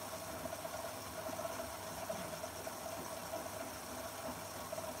 Yeah.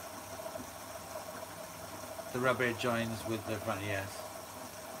 The rubber joins with the front, yes.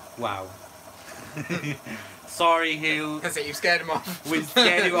 Wow. Sorry, Hugh. That's it, you scared him off. We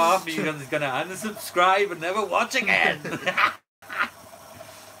scared you off. He's going to unsubscribe and never watch again.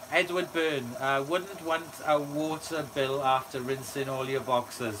 Edward Byrne, wouldn't want a water bill after rinsing all your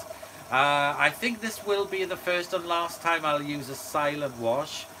boxes. I think this will be the first and last time I'll use a silent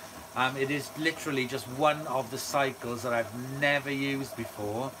wash. It is literally just one of the cycles that I've never used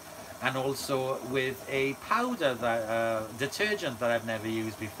before. And also with a powder, that detergent that I've never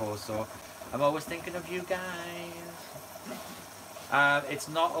used before. So I'm always thinking of you guys. It's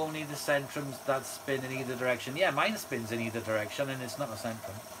not only the Centrums that spin in either direction. Yeah, mine spins in either direction and it's not a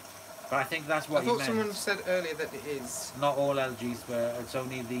Centrum. But I think that's what I he thought meant. someone said earlier that it is. Not all LGs, but it's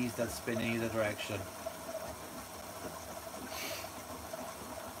only these that spin in either direction.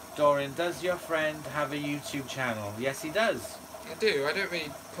 Dorian, does your friend have a YouTube channel? Yes, he does. I do. I don't really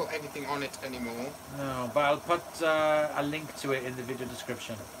put anything on it anymore. No, but I'll put a link to it in the video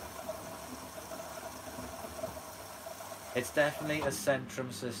description. It's definitely a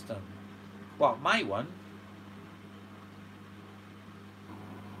Centrum system. What, my one?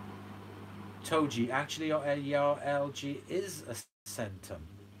 Toji, actually your LG is a Centrum.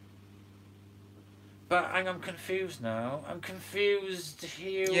 But I'm confused now. I'm confused,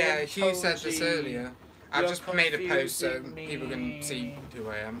 Hugh. Yeah, Hugh said Toji. this earlier. I've just made a post so confusing people can me. see who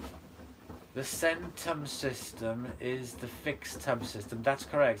I am. The Centum system is the fixed tub system. That's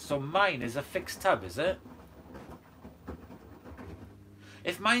correct. So mine is a fixed tub, is it?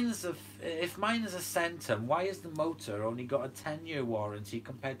 If mine is a Centum, why has the motor only got a 10-year warranty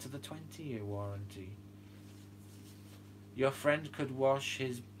compared to the 20-year warranty? Your friend could wash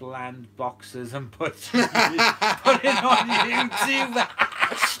his bland boxes and put it on YouTube.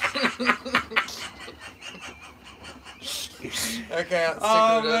 Okay, that's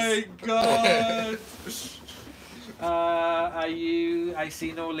Oh my god. I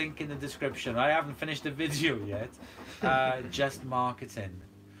see no link in the description. I haven't finished the video yet. Just marketing.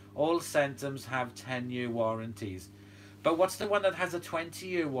 All Centums have 10-year warranties. But what's the one that has a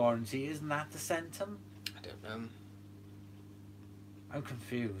 20-year warranty? Isn't that the Centum? I don't know. I'm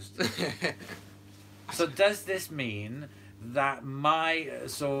confused. So does this mean that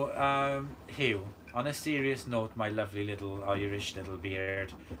Hugh, on a serious note, my lovely little Irish little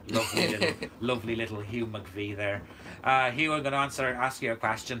beard, lovely little Hugh McVie there. Hugh, I'm going to ask you a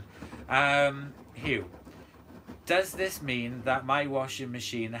question. Hugh, does this mean that my washing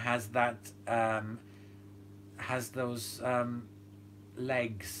machine has those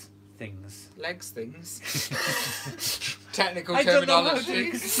legs things? Legs things? Technical I terminology. don't know how to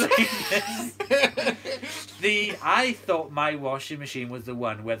explain this. I thought my washing machine was the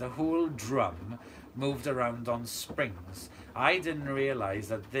one where the whole drum moved around on springs. I didn't realise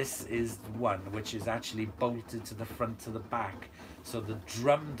that this is one which is actually bolted to the front to the back, so the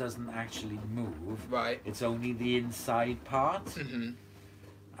drum doesn't actually move. Right. It's only the inside part. Mm-hmm.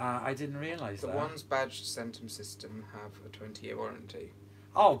 I didn't realise that. The ones badged Centum system have a 20-year warranty.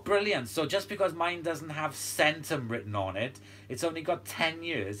 Oh, brilliant. So just because mine doesn't have Centum written on it, it's only got 10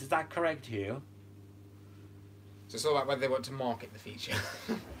 years. Is that correct, Hugh? So it's all about whether they want to market the feature.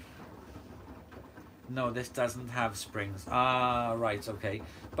 No, this doesn't have springs. Ah, right, okay.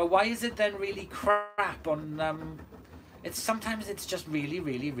 But why is it then really crap on... Sometimes it's just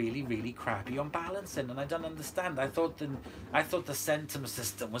really crappy on balancing, and I don't understand. I thought the Centum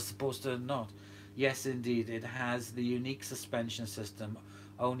system was supposed to not. Yes, indeed, it has the unique suspension system.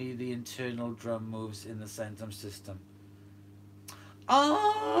 Only the internal drum moves in the Centum system.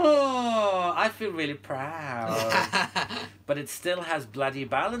 Oh, I feel really proud. But it still has bloody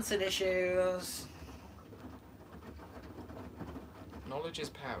balancing issues. Knowledge is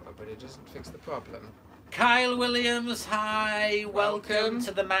power, but it doesn't fix the problem. Kyle Williams, hi, welcome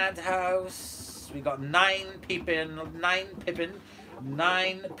to the Madhouse. We got 9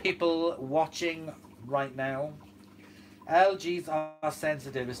 people watching right now. LGs are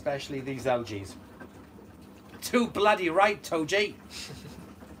sensitive, especially these LGs. Too bloody right, Toji.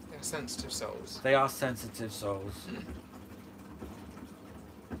 They're sensitive souls. They are sensitive souls.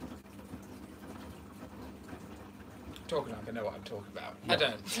 Talking like I know what I'm talking about. Yeah. I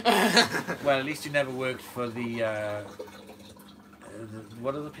don't. Well, at least you never worked for the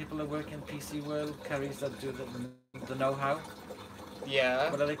what are the people that work in PC World? Carries that do the know-how? Yeah.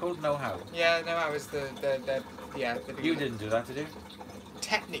 What are they called? Know-how? Yeah, no, I was the You didn't do that, did you?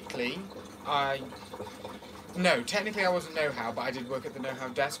 Technically, technically I wasn't know-how, but I did work at the know-how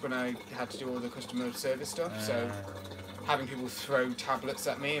desk when I had to do all the customer service stuff, so having people throw tablets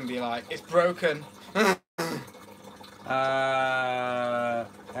at me and be like, it's broken.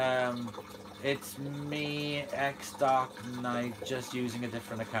 It's me, X-Dark Knight, just using a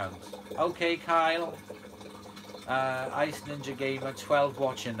different account. Okay, Kyle. Ice Ninja Gamer 12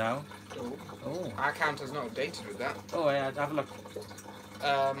 watching now. Oh. Our account is not updated with that. Oh, yeah, have a look.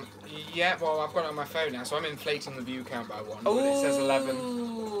 Yeah, well, I've got it on my phone now, so I'm inflating the view count by 1, but it says 11.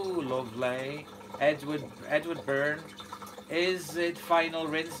 Ooh, lovely. Edward Byrne. Is it final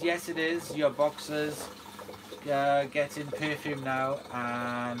rinse? Yes, it is. Your boxers getting perfume now,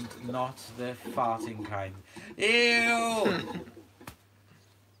 and not the farting kind. Ew!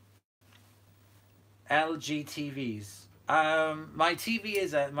 LG TVs. My TV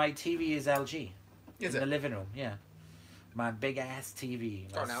is LG. Is in it? the living room? Yeah. My big ass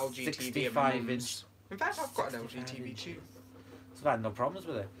TV. Got an LG 65 TV. inch. In fact, I've got an LG TV too. So I've had no problems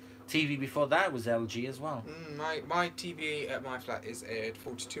with it. TV before that was LG as well. My TV at my flat is a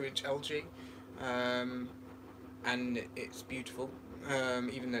 42-inch LG, and it's beautiful.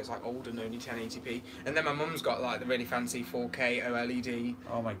 Even though it's like old and only 1080p. And then my mum's got like the really fancy 4K OLED.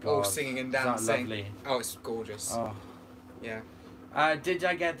 Oh my god. All singing and dancing. Is that lovely? Oh, it's gorgeous. Oh. Yeah. Did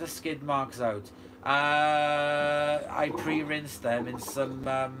I get the skid marks out? I pre-rinsed them in some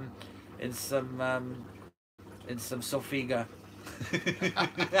Sofiga.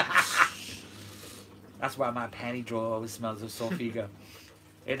 That's why my panty drawer always smells of Sofiga.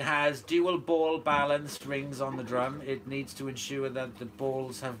 It has dual ball balance rings on the drum. It needs to ensure that the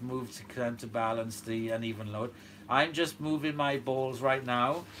balls have moved to counterbalance the uneven load. I'm just moving my balls right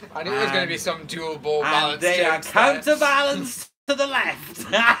now. I knew there was going to be some dual ball balance. And they are counterbalanced to the left.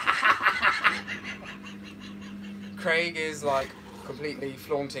 Craig is like completely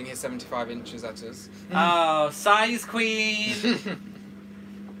flaunting his 75 inches at us. Oh, size queen!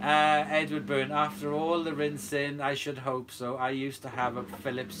 Edward Byrne, after all the rinsing, I should hope so. I used to have a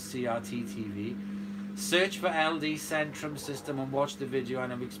Philips CRT TV. Search for LD Centrum system and watch the video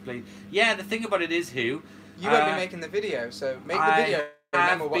and I've explained. Yeah, the thing about it is, Hugh. You won't be making the video, so make the video and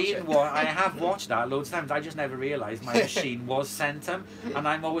then we'll watch it. I have watched that loads of times. I just never realised my machine was Centum. And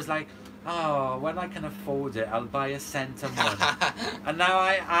I'm always like, oh, when I can afford it, I'll buy a Centum one. And now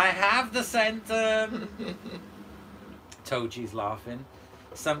I have the Centum. Toji's laughing.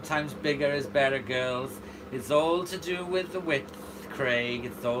 Sometimes bigger is better, girls. It's all to do with the width, Craig.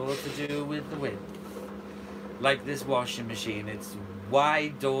 It's all to do with the width. Like this washing machine, it's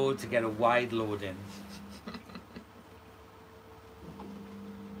wide door to get a wide load in.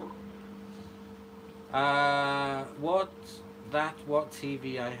 What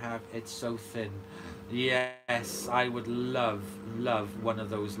TV I have, it's so thin. Yes, I would love one of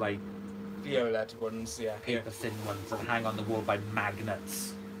those like The OLED ones, yeah. paper thin ones that hang on the wall by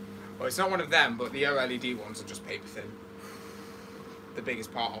magnets. Well, it's not one of them, but the OLED ones are just paper thin. The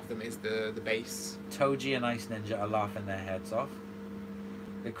biggest part of them is the base. Toji and Ice Ninja are laughing their heads off.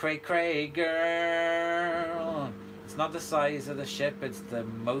 The cray girl. It's not the size of the ship, it's the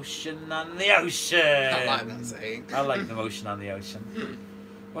motion on the ocean. I like that saying. I like the motion on the ocean.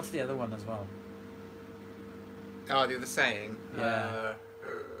 What's the other one as well? Oh, the other saying? Yeah.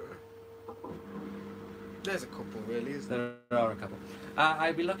 There's a couple, really, isn't there? There are a couple.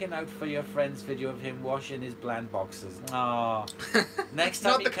 I'll be looking out for your friend's video of him washing his bland boxes. Aww. Next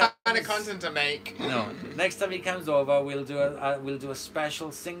time Not the kind of content to make. No. Next time he comes over, we'll do a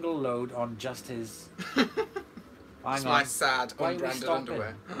special single load on just his. It's my sad, Why unbranded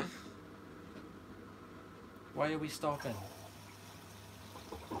underwear. Why are we stopping?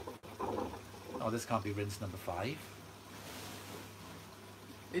 Oh, this can't be rinse number 5.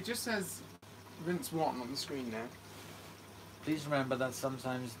 It just says rinse 1 on the screen now. Please remember that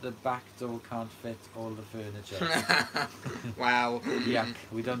sometimes the back door can't fit all the furniture. Wow. Yuck,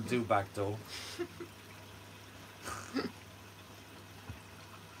 we don't do back door.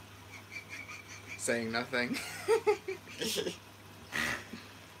 Saying nothing.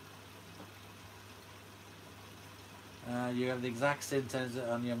 You have the exact same sensor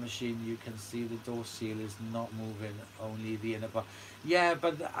on your machine. You can see the door seal is not moving, only the inner part. Yeah,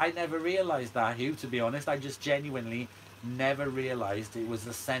 but I never realised that, Hugh, to be honest. I just genuinely never realised it was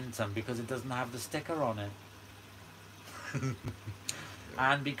the Centum because it doesn't have the sticker on it.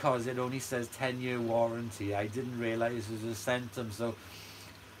 And because it only says 10-year warranty, I didn't realise it was a Centum. So,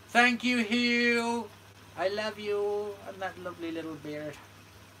 thank you, Hugh. I love you and that lovely little beard.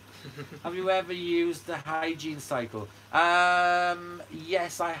 Have you ever used the hygiene cycle?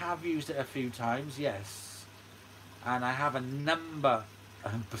 Yes, I have used it a few times, yes. And I have a number.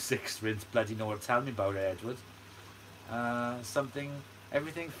 6 rinse, bloody know what to tell me about it, Edward.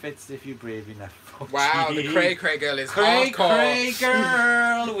 Everything fits if you're brave enough. Oh, wow, geez. the cray girl is hardcore. Cray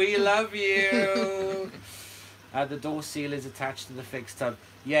girl, we love you. The door seal is attached to the fixed tub.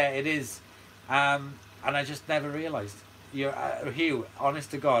 Yeah, it is. And I just never realised. Hugh,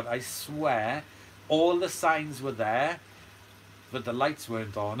 honest to God, I swear, all the signs were there, but the lights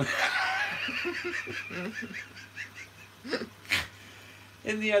weren't on.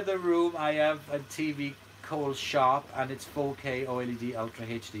 In the other room, I have a TV called Sharp, and it's 4K OLED Ultra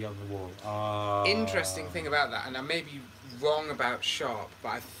HD on the wall. Interesting thing about that, and I may be wrong about Sharp, but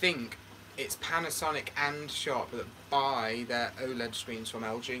I think it's Panasonic and Sharp that buy their OLED screens from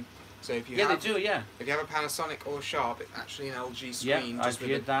LG. So if you they do, yeah. If you have a Panasonic or Sharp, it's actually an LG screen, yeah, just I've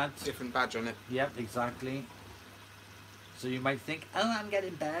with heard that. Different badge on it. Yep, exactly. So you might think, oh, I'm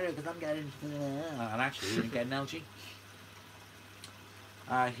getting better because I'm getting, and actually you're getting LG.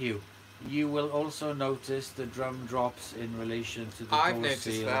 Hugh, you will also notice the drum drops in relation to the I've door noticed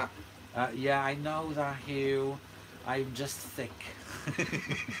seal. that. Yeah, I know that, Hugh. I'm just thick.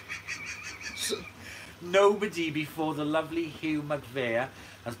 Nobody before the lovely Hugh McVeigh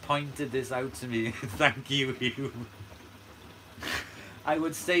has pointed this out to me. Thank you, Hugh. I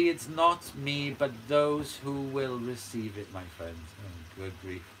would say it's not me, but those who will receive it, my friends. Oh, good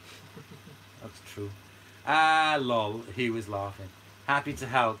grief. That's true. Lol. Hugh is laughing. Happy to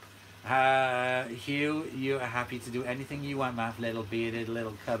help. Hugh, you're happy to do anything you want, my little bearded,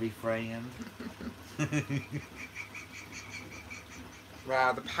 little cubby friend.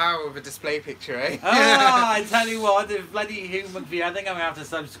 Wow, the power of a display picture, eh? I tell you what, if bloody Hugh McVie, I think I'm going to have to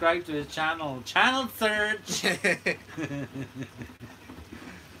subscribe to his channel. Channel search!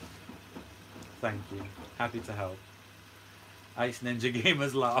 Thank you. Happy to help. Ice Ninja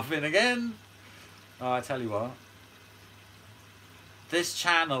Gamer's laughing again. Oh, I tell you what. this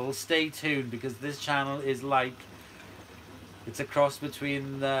channel, stay tuned, because this channel is like, it's a cross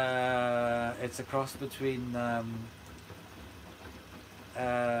between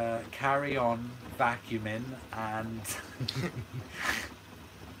Carry On vacuuming and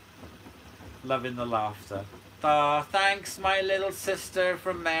Loving the Laughter. Oh, thanks, my little sister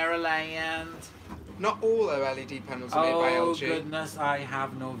from Maryland. Not all OLED panels are made by LG. Oh goodness, I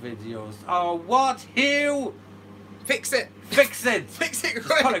have no videos. Oh, what? Hugh! Fix it! Fix it! Fix it Just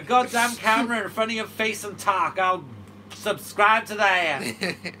quick! put a goddamn camera in front of your face and talk. I'll subscribe to that.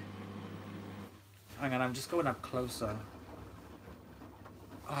 Hang on, I'm just going up closer.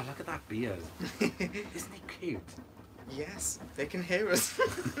 Oh, look at that beard. Isn't he cute? Yes, they can hear us.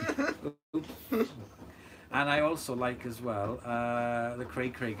 And I also like as well the Cray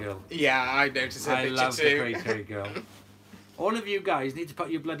Cray girl. Yeah, I noticed her I picture love too. the Cray Cray girl. All of you guys need to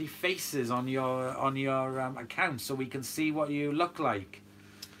put your bloody faces on your account so we can see what you look like.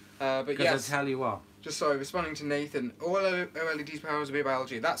 But Because yes, I tell you what. just sorry, responding to Nathan, all OLED panels are made by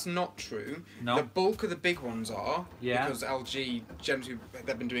LG. That's not true. No. The bulk of the big ones are, Yeah. because LG, generally,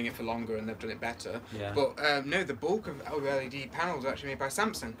 they've been doing it for longer and they've done it better. Yeah. But no, the bulk of OLED panels are actually made by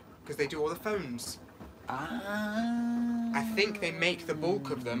Samsung, because they do all the phones. Ah. I think they make the bulk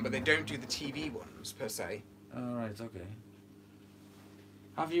of them, but they don't do the TV ones, per se. Alright, okay.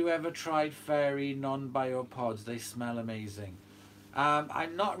 Have you ever tried fairy non-bio pods? They smell amazing.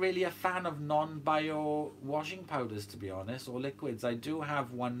 I'm not really a fan of non-bio washing powders, to be honest, or liquids. I do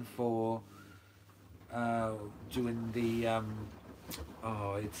have one for doing the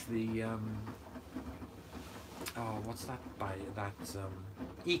what's that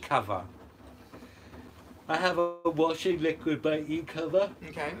e-cover. I have a washing liquid by e-cover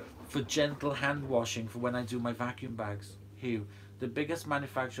Okay. for gentle hand washing for when I do my vacuum bags. Hugh, the biggest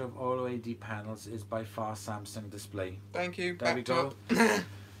manufacturer of OLED panels is by far Samsung Display. Thank you. There we Backed go. up.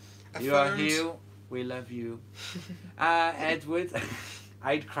 You are Affirmed. Hugh. We love you. Edward,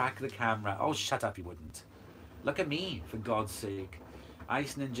 I'd crack the camera. Oh, shut up, you wouldn't. Look at me, for God's sake.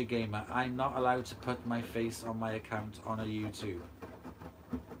 Ice Ninja Gamer, I'm not allowed to put my face on my account on a YouTube.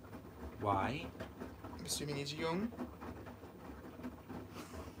 Why? I'm assuming he's young.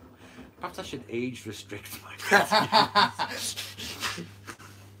 Perhaps I should age restrict my videos.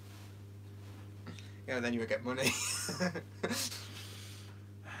 Yeah, then you would get money.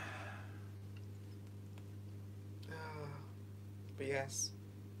 But yes.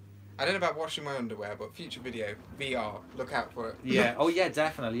 I don't know about washing my underwear, but future video, VR, look out for it. Yeah, oh yeah,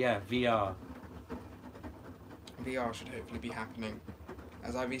 definitely, yeah, VR. VR should hopefully be happening,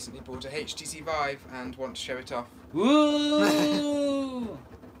 as I recently bought a HTC Vive and want to show it off. Woo!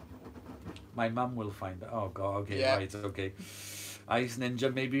 My mum will find it. Oh god, okay, Yeah. right, okay. Ice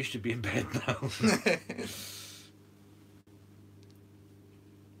Ninja, maybe you should be in bed now.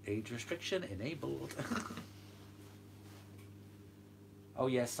 Age restriction enabled. Oh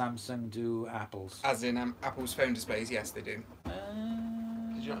yes, Samsung do Apple's. As in Apple's phone displays, yes they do.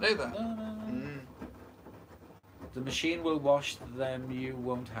 Did you not know that? No. Mm. The machine will wash them, you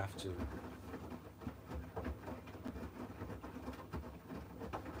won't have to.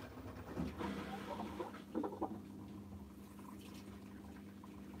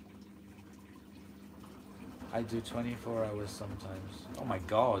 I do 24 hours sometimes. Oh my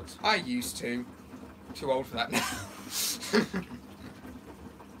god. I used to. Too old for that now.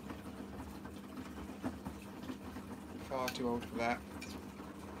 Far too old for that.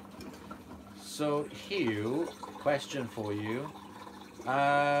 So Hugh, question for you.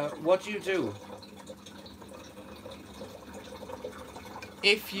 What do you do?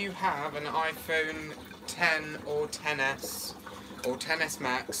 If you have an iPhone 10 or 10s or 10s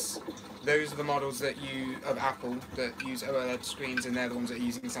Max, those are the models that of Apple that use OLED screens, and they're the ones that are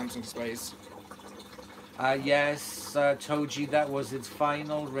using Samsung displays. Yes, Toji, that was its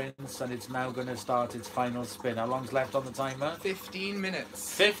final rinse and it's now going to start its final spin. How long's left on the timer? 15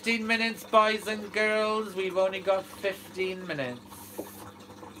 minutes. 15 minutes, boys and girls. We've only got 15 minutes.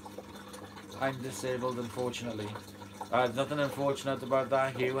 I'm disabled, unfortunately. Nothing unfortunate about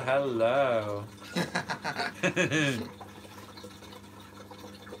that, Hugh. Hello.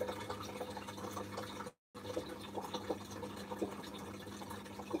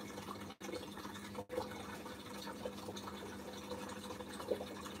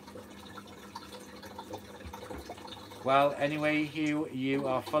 Well, anyway, Hugh, you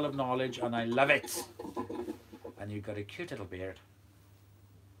are full of knowledge and I love it. And you've got a cute little beard.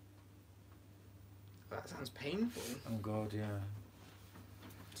 That sounds painful. Oh God, yeah.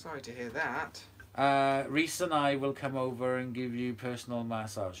 Sorry to hear that. Reese and I will come over and give you personal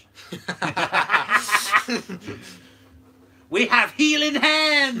massage. We have healing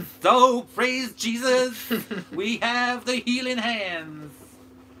hands! Oh, praise Jesus! We have the healing hands!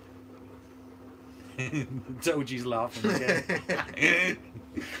 Toji's laughing again.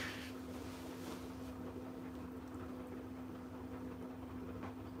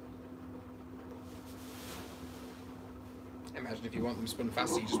 Imagine if you want them spun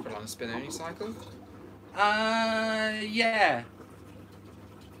faster, you just put on a spin-only cycle. Yeah.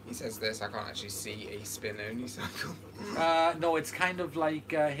 He says this, I can't actually see a spin-only cycle. No, it's kind of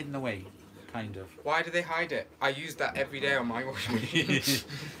like hidden away. Kind of. Why do they hide it? I use that every day on my washing machine.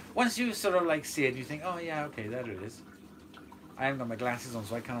 Once you sort of like see it, you think, oh yeah, okay, there it is. I haven't got my glasses on,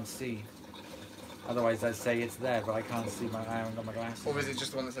 so I can't see. Otherwise, I'd say it's there, but I can't see. I haven't got my glasses. Or is it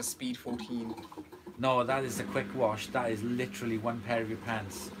just the one that says speed 14? No, that is a quick wash. That is literally one pair of your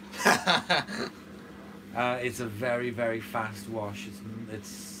pants. It's a very, very fast wash.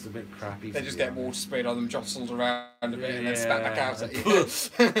 It's a bit crappy. They just get water sprayed on them, jostled around a bit, and then spat back out at you.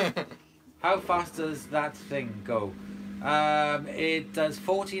 How fast does that thing go? It does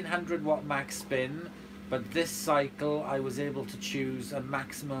 1400 watt max spin, but this cycle I was able to choose a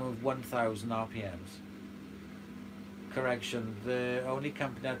maximum of 1000 RPMs. Correction, the only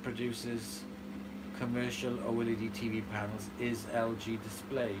company that produces commercial OLED TV panels is LG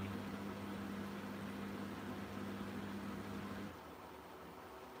Display.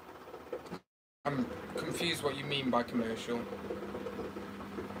 I'm confused what you mean by commercial.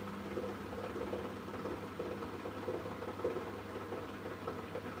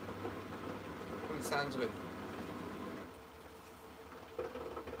 From the sounds of it.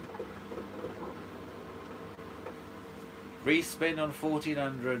 Respin on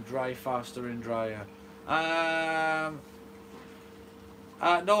 1400, dry faster and drier. No,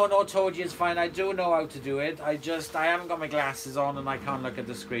 told you it's fine. I do know how to do it. I haven't got my glasses on and I can't look at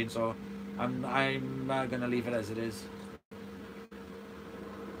the screen, so I'm gonna leave it as it is.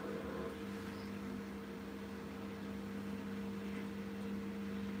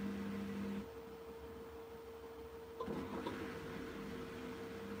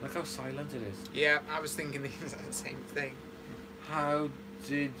 Look how silent it is. Yeah, I was thinking the exact same thing. How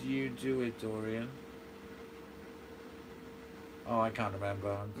did you do it, Dorian? Oh, I can't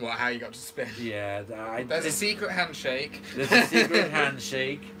remember. What, how you got to spin? Yeah, There's a secret handshake. There's a secret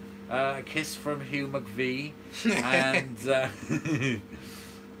handshake. A kiss from Hugh McVie. And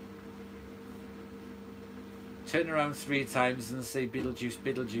turn around 3 times and say Beetlejuice,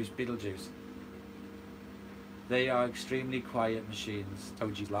 Beetlejuice, Beetlejuice. They are extremely quiet machines.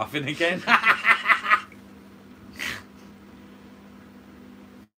 Toji's laughing again.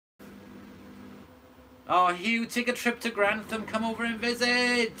 Oh, Hugh, take a trip to Grantham. Come over and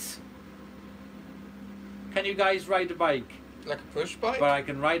visit. Can you guys ride a bike? Like a push bike? But I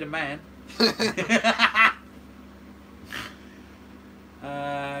can ride a man.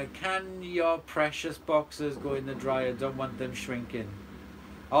 Can your precious boxes go in the dryer? Don't want them shrinking.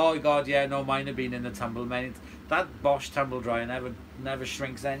 Oh god, yeah, no, mine have been in the tumble, man. That Bosch tumble dryer never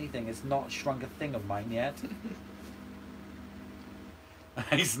shrinks anything. It's not shrunk a thing of mine yet.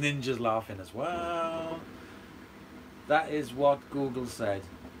 Ice Ninja's laughing as well. That is what Google said.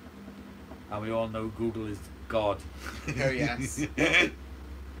 And we all know Google is God. Oh yes.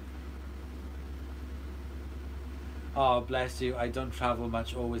 Oh, bless you. I don't travel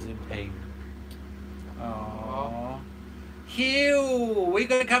much, always in pain. Oh, Hugh, we're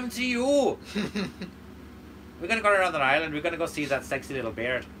going to come to you. We're going to go to another island. We're going to go see that sexy little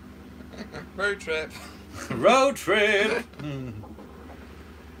beard. Road trip. Road trip.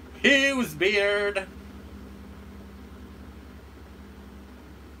 Hugh's beard.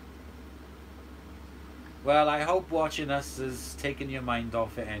 Well, I hope watching us has taken your mind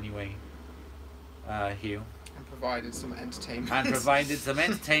off it anyway, Hugh. And provided some entertainment. And provided some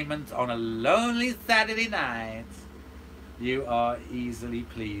entertainment on a lonely Saturday night. You are easily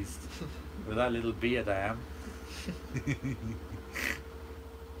pleased. With that little beard I am.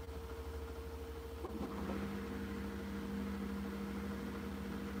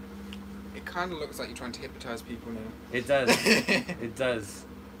 It kind of looks like you're trying to hypnotise people now. It does. It does.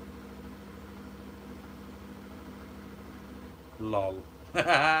 Lol.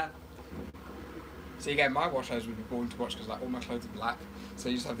 So again, my wash house would be boring to watch because like all my clothes are black. So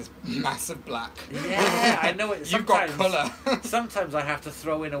you just have this massive black. Yeah, I know it. You've got colour. Sometimes I have to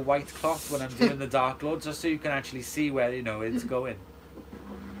throw in a white cloth when I'm doing the Dark Lord just so you can actually see where, you know, it's going.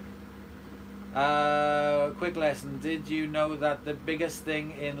 Quick lesson. Did you know that the biggest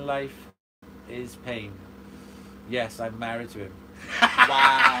thing in life is pain? Yes, I'm married to him.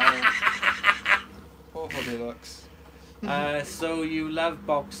 Wow. Poor Hobbylux. So you love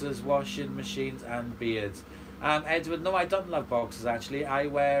boxers, washing machines and beards. Edward, no, I don't love boxers actually. I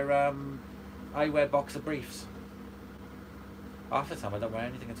wear boxer briefs. Half the time I don't wear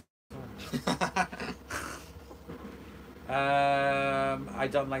anything at all. I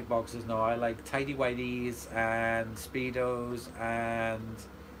don't like boxers. No, I like tidy whities and speedos and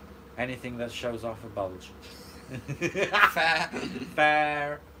anything that shows off a bulge. Fair.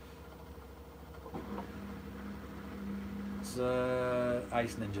 Fair. So,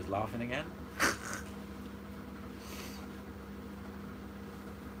 Ice Ninja's laughing again.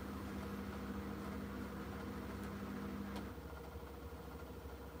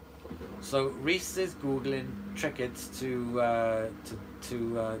 So Reese is googling tickets to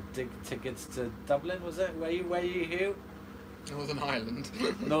tickets to Dublin. Was it? Where you Hugh? Northern Ireland.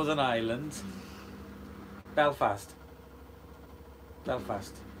 Northern Ireland. Belfast.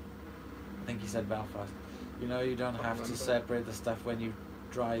 Belfast. I think he said Belfast. You know, you don't have to separate the stuff when you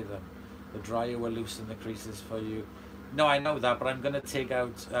dry them. The dryer will loosen the creases for you. No, I know that, but I'm going to take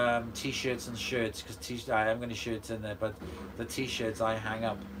out t-shirts and shirts because I haven't got any shirts in there, but the t-shirts I hang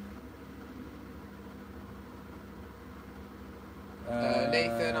up.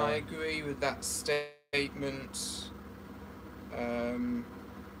 Nathan, I agree with that statement.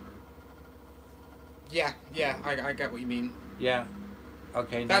 Yeah, I get what you mean. Yeah.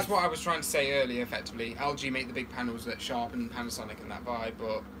 Okay. That's what I was trying to say earlier, effectively. LG make the big panels that Sharp and Panasonic and that vibe,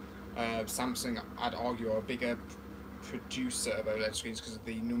 but Samsung, I'd argue, are a bigger producer of OLED screens because of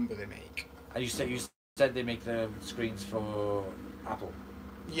the number they make. And you said they make the screens for Apple?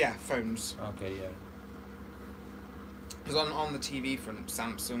 Yeah, phones. Okay, yeah. Because on the TV front,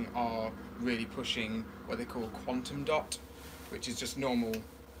 Samsung are really pushing what they call quantum dot, which is just normal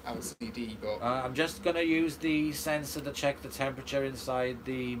LCD, but... I'm just going to use the sensor to check the temperature inside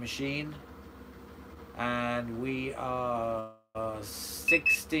the machine. And we are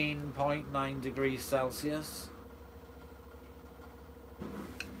 16.9 degrees Celsius.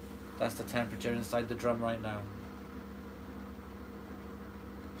 That's the temperature inside the drum right now.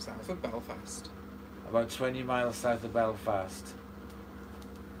 South of Belfast. About 20 miles south of Belfast.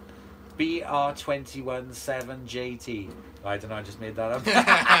 BR217JT. I don't know, I just made that up.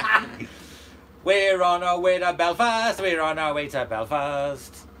 We're on our way to Belfast. We're on our way to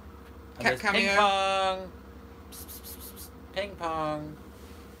Belfast. And Cat there's cameo. ping pong. Ping pong.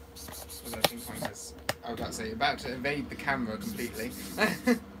 I was about to say, you're about to evade the camera completely.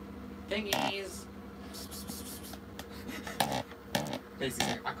 Pingies. Basically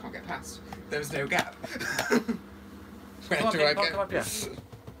saying, I can't get past. There's no gap. Where Come on, do ping I pong, go? come up here.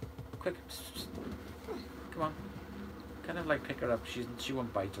 Quick. Come on. Kind of like pick her up. She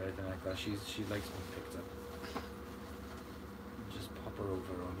won't bite or anything like that. She likes being picked up. Just pop her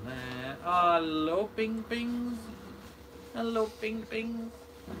over on there. Hello, ping pings. Hello, ping pings.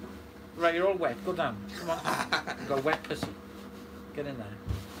 Right, you're all wet. Go down. Come on. You've got a wet pussy. Get in there.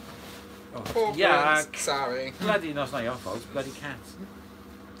 Oh, Poor yeah. friends, sorry. Bloody, no, it's not your fault. It's bloody cats.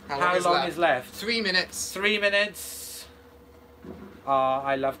 How long is left? 3 minutes. 3 minutes.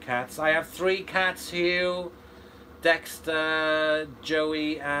 I love cats. I have 3 cats, Hugh, Dexter,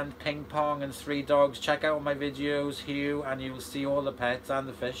 Joey, and Ping Pong, and 3 dogs. Check out my videos, Hugh, and you will see all the pets and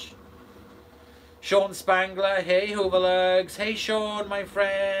the fish. Sean Spangler, hey Hooverlugs. Hey Sean, my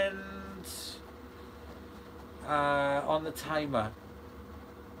friend. On the timer.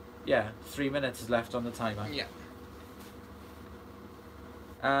 Yeah, 3 minutes is left on the timer. Yeah.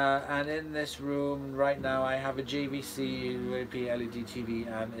 And in this room right now I have a JVC UAP LED TV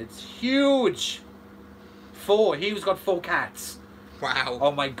and it's huge! 4, Hugh's got 4 cats. Wow.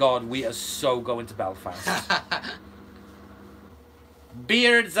 Oh my god, we are so going to Belfast.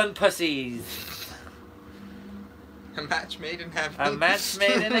 Beards and pussies. A match made in heaven. A match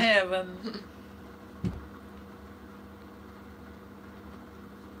made in heaven.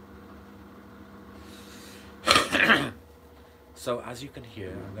 So as you can hear,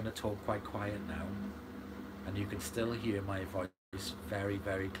 I'm going to talk quite quiet now, and you can still hear my voice very,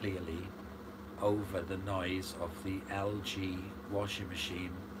 very clearly over the noise of the LG washing machine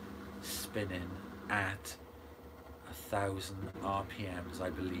spinning at 1,000 RPMs,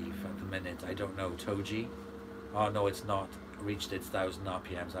 I believe, at the minute. I don't know, Toji? Oh no, it's not reached its 1,000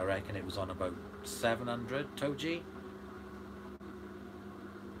 RPMs. I reckon it was on about 700, Toji?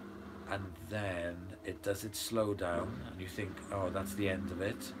 And then it does its slow down, and you think, oh, that's the end of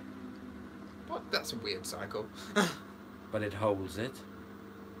it. What? That's a weird cycle. But it holds it.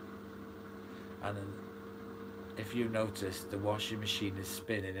 And then, if you notice, the washing machine is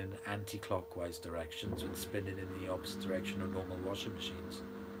spinning in anti-clockwise directions and spinning in the opposite direction of normal washing machines.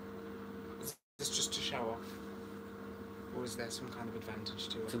 Is this just to show off? or is there some kind of advantage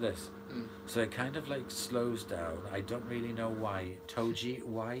to it? To this. Mm. So it kind of like slows down. I don't really know why. Toji,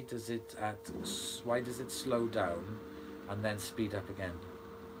 why does it slow down and then speed up again?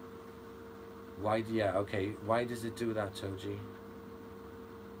 Why? Yeah, okay. Why does it do that, Toji?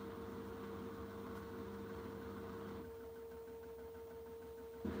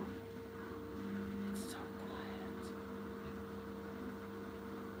 It's so quiet.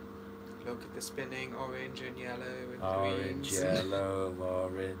 Look at the spinning orange and yellow and Orange, greens. yellow,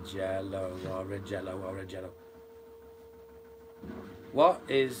 orange, yellow, orange, yellow, orange, yellow. What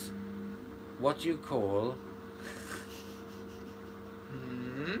do you call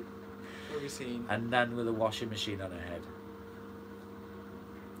What have we seen? a nun with a washing machine on her head?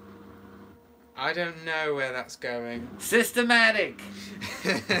 I don't know where that's going. Systematic!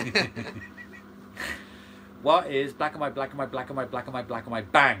 What is black and white, black and white, black and white, black and white, black and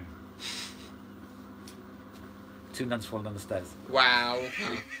white, bang! 2 nuns falling down the stairs. Wow.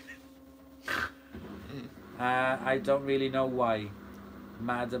 I don't really know why.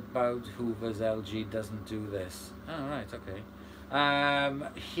 Mad about Hoover's LG doesn't do this. Oh, right, okay.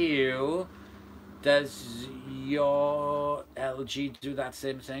 Hugh, does your LG do that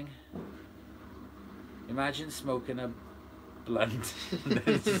same thing? Imagine smoking a blunt and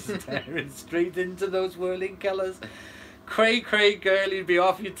then staring straight into those whirling colours. Cray, girl, you'd be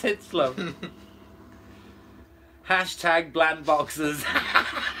off your tits, love. Hashtag bland boxes.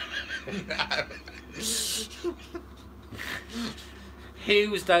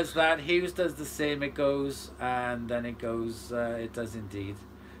 Hughes does that. Hughes does the same. It goes and then it goes. It does indeed.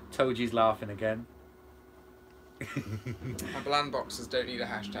 Toji's laughing again. My bland boxes don't need a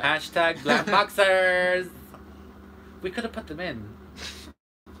hashtag. Hashtag bland boxers. We could have put them in.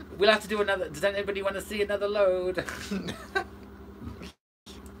 We'll have to do another. Does anybody want to see another load?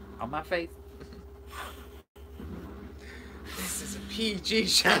 On my face. This is a PG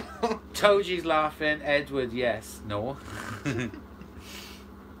channel. Toji's laughing. Edward, yes. No.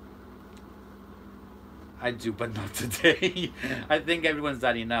 I do, but not today. I think everyone's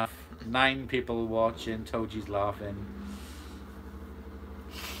had enough. 9 people watching. Toji's laughing.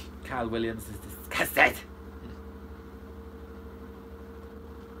 Carl Williams is disgusted.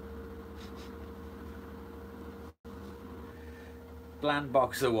 Bland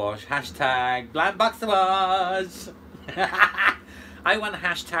boxer wash. Hashtag bland boxer wash. I want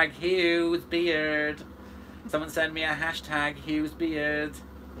hashtag Hugh's beard. Someone send me a hashtag Hugh's beard.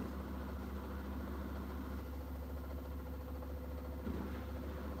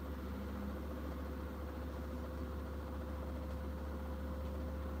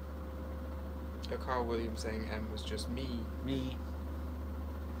 So Carl Williams saying M was just me. Me.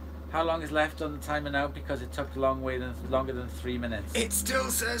 How long is left on the timer now? Because it took longer than 3 minutes. It still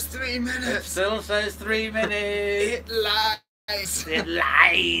says 3 It minutes. still says 3 minutes. It lies. It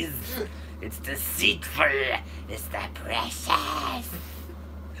lies. It's deceitful. It's the precious.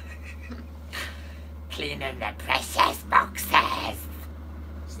 Cleaning the precious boxes.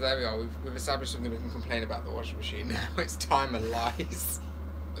 So there we are. We've established something we can complain about the washing machine now. It's timer lies.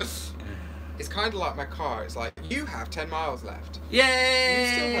 It's kind of like my car. It's like, you have 10 miles left. Yay! You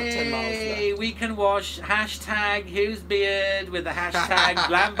still have 10 miles left. We can wash hashtag Hugh's beard with the hashtag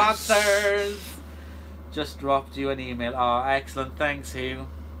Blandboxers. Just dropped you an email. Oh, excellent. Thanks, Hugh.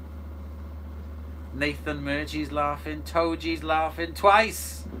 Nathan Murchie's laughing. Toji's laughing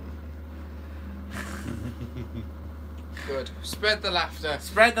twice. Good. Spread the laughter.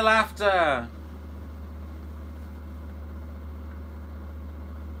 Spread the laughter.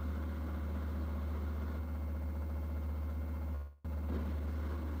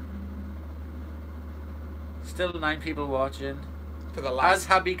 Still 9 people watching. For the Has last.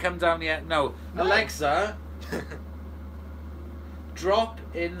 hubby come down yet? No. No. Alexa, drop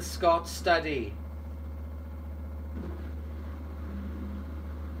in Scott's study.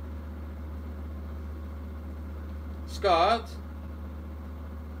 Scott?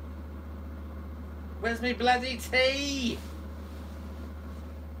 Where's my bloody tea?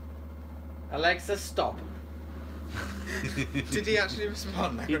 Alexa, stop. Did he actually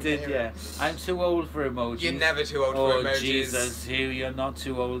respond? I He couldn't did, hear yeah. it. I'm too old for emojis. You're never too old Oh, for emojis. Jesus, Hugh, you're not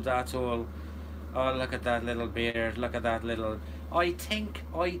too old at all. Oh, look at that little beard. Look at that little... I think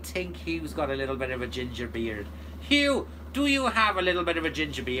Hugh's got a little bit of a ginger beard. Hugh, do you have a little bit of a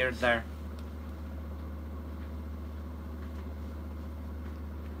ginger beard there?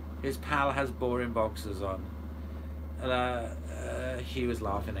 His pal has boring boxers on. Hugh is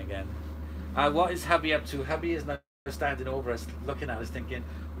laughing again. What is hubby up to? Hubby is now standing over us, looking at us thinking,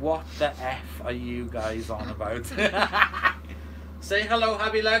 what the F are you guys on about? Say hello,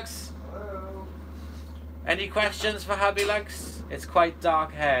 Hubby Lux. Hello. Any questions for Hubby Lux? It's quite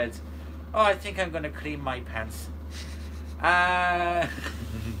dark haired. Oh, I think I'm going to clean my pants.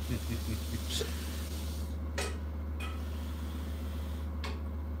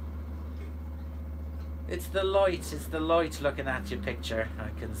 It's the light looking at your picture. I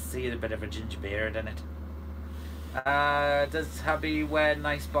can see a bit of a ginger beard in it. Does Hubby wear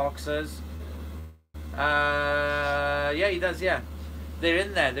nice boxers? Yeah, he does, yeah. They're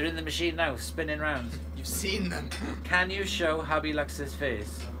in there, they're in the machine now, spinning round. You've seen them. Can you show Hubby Lux's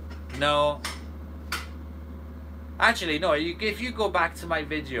face? No. Actually, no, if you go back to my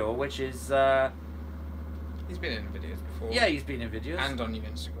video, which is... He's been in videos before. Yeah, he's been in videos. And on your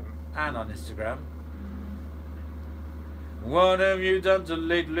Instagram. And on Instagram. What have you done to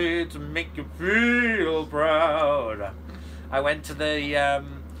lately to make you feel proud? I went to the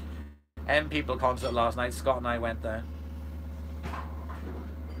M People concert last night. Scott and I went there.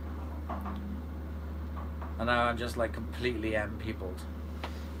 And now I'm just like completely M Peopled.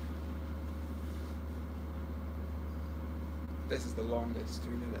 This is the longest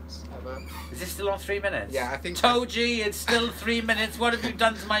 3 minutes ever. Is this still on 3 minutes? Yeah, I think... Toji, it's still 3 minutes. What have you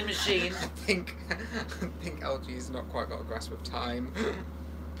done to my machine? I think LG's not quite got a grasp of time.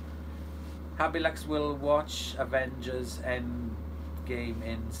 Hubby Lux will watch Avengers Endgame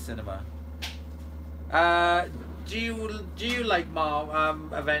in cinema. Do you like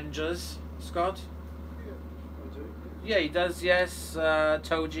Avengers, Scott? Yeah, I do. Yeah, he does. Yes,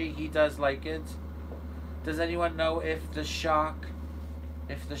 Toji, he does like it. Does anyone know if the shark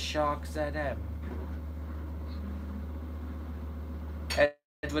ZM?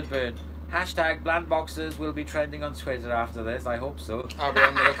 Edward Bird. Hashtag bland boxes will be trending on Twitter after this. I hope so. I'll be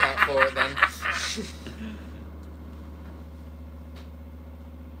on the lookout for it then.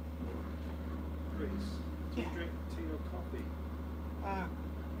 Chris, do you drink tea or coffee?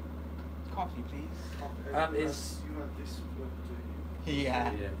 Coffee, please. Okay, is- you have this one, do you?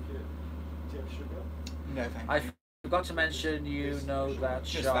 Yeah. Yeah. Yeah. Do you have sugar? No, thank I you. forgot to mention, you know that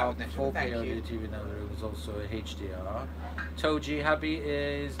Just that sharp was next 4K one, thank on you. YouTube in other room is also a HDR. Toji, Hubby,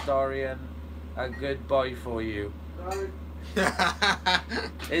 is Dorian a good boy for you? No.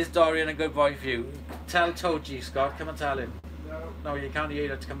 Is Dorian a good boy for you? Tell Toji, Scott. Come and tell him. No. No, you can't hear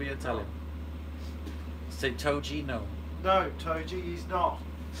it. Come here and tell him. Say Toji, no. No, Toji, he's not.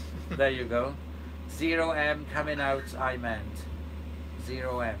 There you go. 0M coming out, I meant.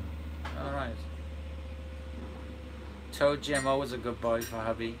 0M. Alright. Toji, I'm always a good boy for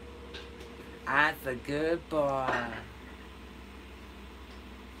hubby. That's a good boy.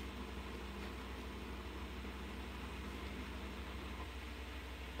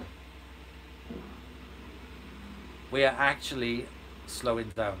 We are actually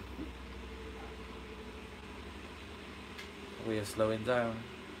slowing down. We are slowing down.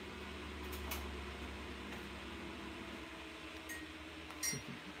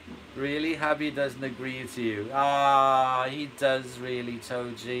 Really? Hubby doesn't agree to you. Ah, he does really,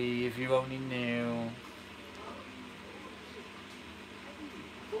 Toji, if you only knew.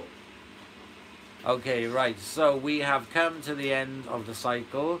 Okay, right, so we have come to the end of the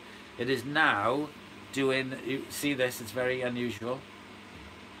cycle. It is now doing, you see this, it's very unusual,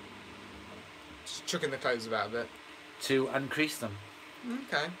 Just chucking the clothes about a bit. to uncrease them.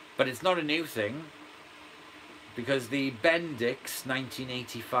 Okay. But it's not a new thing, because the Bendix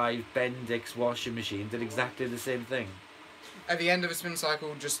 1985 Bendix washing machine did exactly the same thing. At the end of a spin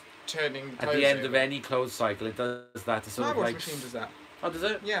cycle, just turning the At clothes the end of over. any clothes cycle, it does that. It's sort My of washing like... machine does that. Oh, does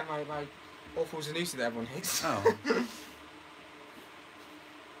it? Yeah, my awful Zanussi that everyone hates. Oh.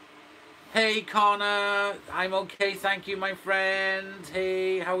 Hey, Connor. I'm okay, thank you, my friend.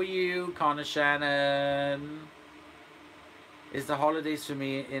 Hey, how are you? Connor Shannon. Is the holidays for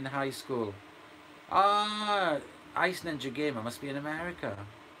me in high school? Ah, Ice Ninja Gamer must be in America.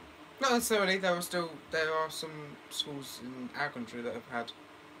 Not necessarily. There are some schools in our country that have had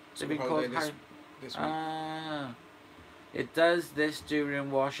They've school been holiday called this week. Ah. It does this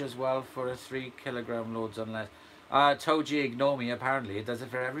during wash as well for a 3 kilogram loads unless... Toji, ignore me, apparently. It does it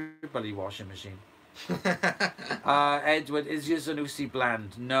for everybody washing machine. Edward, is your Zanussi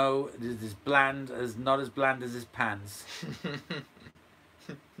bland? No, it is bland, not as bland as his pants.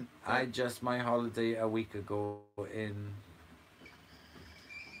 I just my holiday a week ago in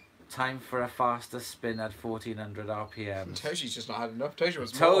time for a faster spin at 1400 RPM. Toji's just not had enough. Toji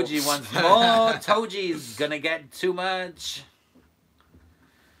wants Toji more. wants more. Toji's gonna get too much.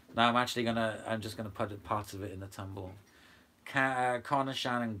 No, I'm just gonna put parts of it in the tumble. Connor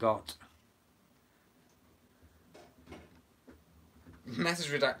Shannon got.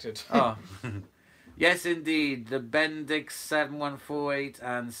 Message redacted. Oh. Yes, indeed. The Bendix 7148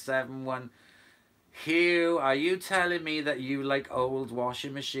 and 71. Hugh, are you telling me that you like old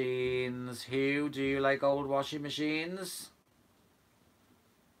washing machines? Hugh, do you like old washing machines?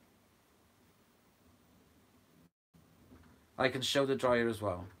 I can show the dryer as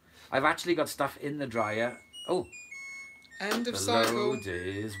well. I've actually got stuff in the dryer. Oh, End of the cycle. load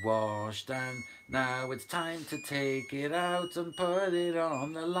is washed and now it's time to take it out and put it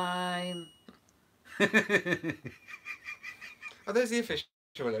on the line. Are those the official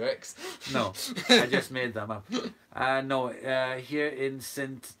lyrics? No, I just made them up. No, here in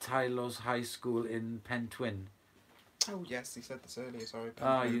St. Tylo's High School in Pentwyn. Oh yes, you said this earlier. Sorry.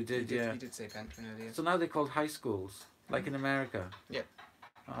 Oh, you did, yeah. You did say Pentwyn earlier. So now they're called high schools, like in America. Yeah.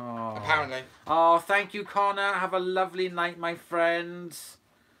 Oh. Apparently. Oh, thank you, Connor. Have a lovely night, my friends.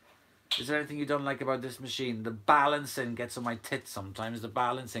 Is there anything you don't like about this machine? The balancing gets on my tits sometimes. The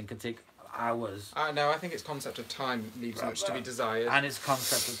balancing can take hours. No, I think its concept of time leaves much to be desired. And its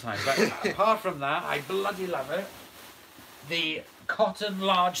concept of time. But apart from that, I bloody love it. The cotton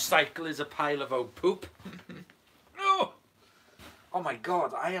large cycle is a pile of old poop. Oh! Oh my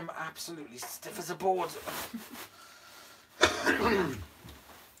god, I am absolutely stiff as a board.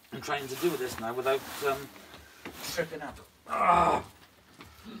 I'm trying to do this now without tripping up. Oh.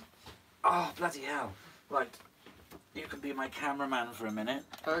 Oh, bloody hell. Right, you can be my cameraman for a minute.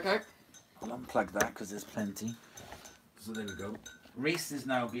 Okay. I'll unplug that because there's plenty. So there we go. Reese is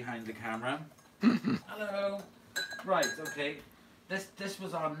now behind the camera. Hello. Right, okay. This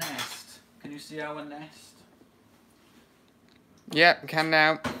was our nest. Can you see our nest? Yep, can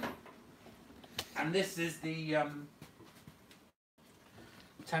now. And this is the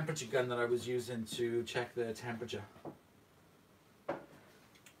temperature gun that I was using to check the temperature.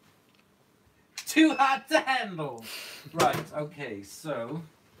 Too hot to handle. Right, okay, so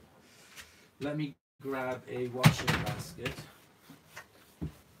let me grab a washing basket.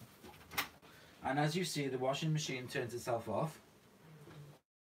 And as you see, the washing machine turns itself off.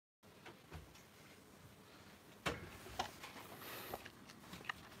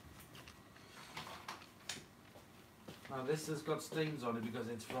 Now this has got stains on it because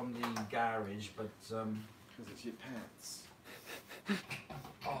it's from the garage, but Because it's your pants.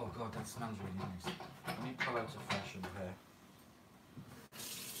 oh god, that smells really nice. Let me pull out a freshen pair.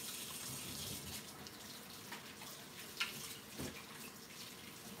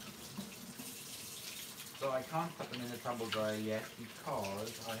 So I can't put them in the tumble dryer yet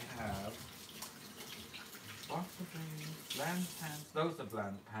because I have what's the thing? Bland pants. Those are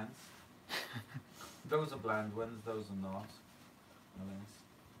bland pants. Those are bland ones, those are not. Nice.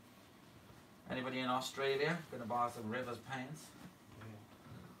 Anybody in Australia gonna buy some Rivers pants?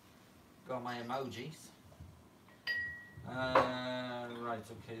 Got my emojis. Right,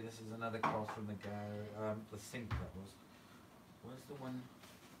 okay, this is another cloth from the the sink that was. Where's the one?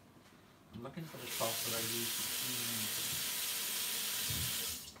 I'm looking for the cloth that I used to clean.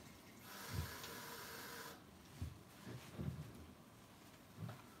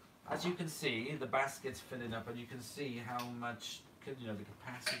 As you can see, the basket's filling up and you can see how much, you know, the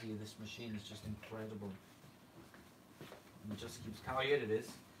capacity of this machine is just incredible. And it just keeps, oh here it is.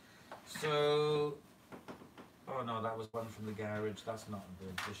 So, oh no, that was one from the garage. That's not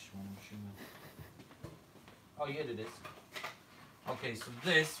the dishwashing. Oh, here it is. Okay, so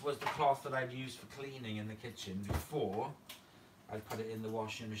this was the cloth that I'd used for cleaning in the kitchen before I put it in the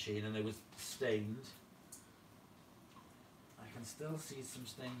washing machine, and it was stained. I can still see some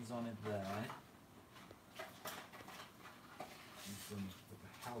stains on it there. And some, what the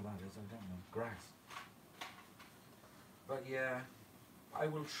hell that is, I don't know, grass. But yeah. I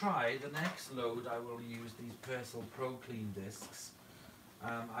will try the next load. I will use these Persil Pro Clean discs.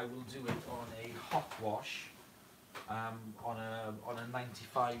 I will do it on a hot wash, on a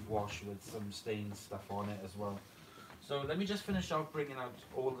 95 wash with some stained stuff on it as well. So let me just finish off bringing out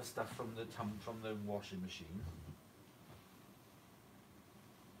all the stuff from the washing machine.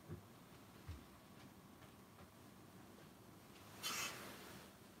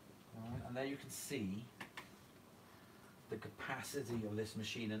 Alright, and there you can see the capacity of this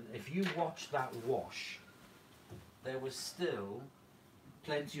machine, and if you watch that wash, there was still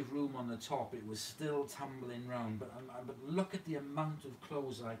plenty of room on the top. It was still tumbling round, but look at the amount of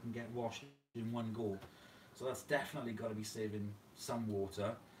clothes that I can get washed in one go. So that's definitely got to be saving some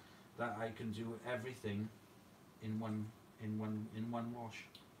water, that I can do everything in one wash.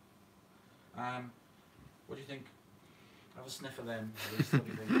 What do you think? Have a sniff of them. What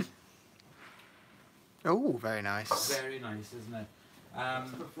do you think? Oh, very nice. Very nice, isn't it?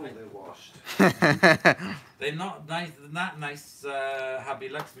 Before they're washed. They're not nice. Not nice. Happy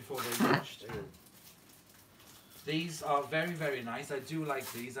Lux before they're washed. These are very, very nice. I do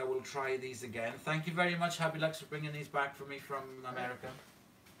like these. I will try these again. Thank you very much, Happy Lux, for bringing these back for me from America.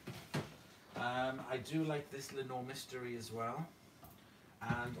 I do like this Lenore Mystery as well.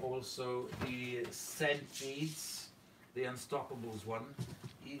 And also the scent beads, the Unstoppables one.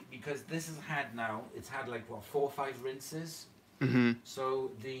 Because this has had now, it's had like, what, 4 or 5 rinses? Mm-hmm. So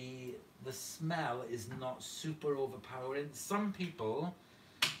the smell is not super overpowering. Some people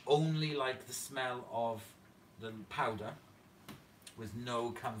only like the smell of the powder with no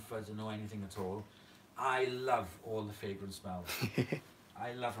comfort and no anything at all. I love all the fragrance smells.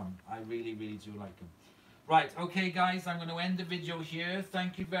 I love them. I really, really do like them. Right, okay guys, I'm going to end the video here.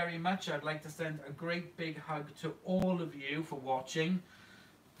 Thank you very much. I'd like to send a great big hug to all of you for watching.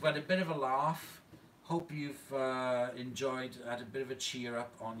 We've had a bit of a laugh. Hope you've enjoyed, had a bit of a cheer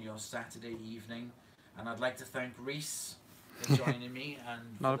up on your Saturday evening. And I'd like to thank Reese for joining me and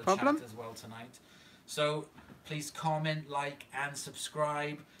Not for a the problem. chat as well tonight. So please comment, like and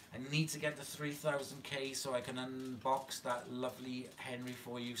subscribe. I need to get to 3,000k so I can unbox that lovely Henry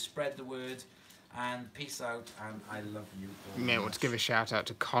for you. Spread the word and peace out, and I love you all. You may want to give a shout out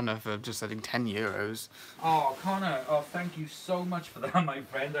to Connor for just sending €10. Oh, Connor, oh, thank you so much for that, my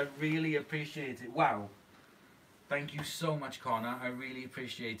friend. I really appreciate it. Wow. Thank you so much, Connor. I really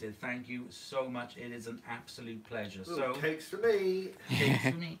appreciate it. Thank you so much. It is an absolute pleasure. So, Cakes for me. cakes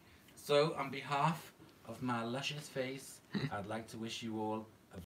for me. So, on behalf of my luscious face, I'd like to wish you all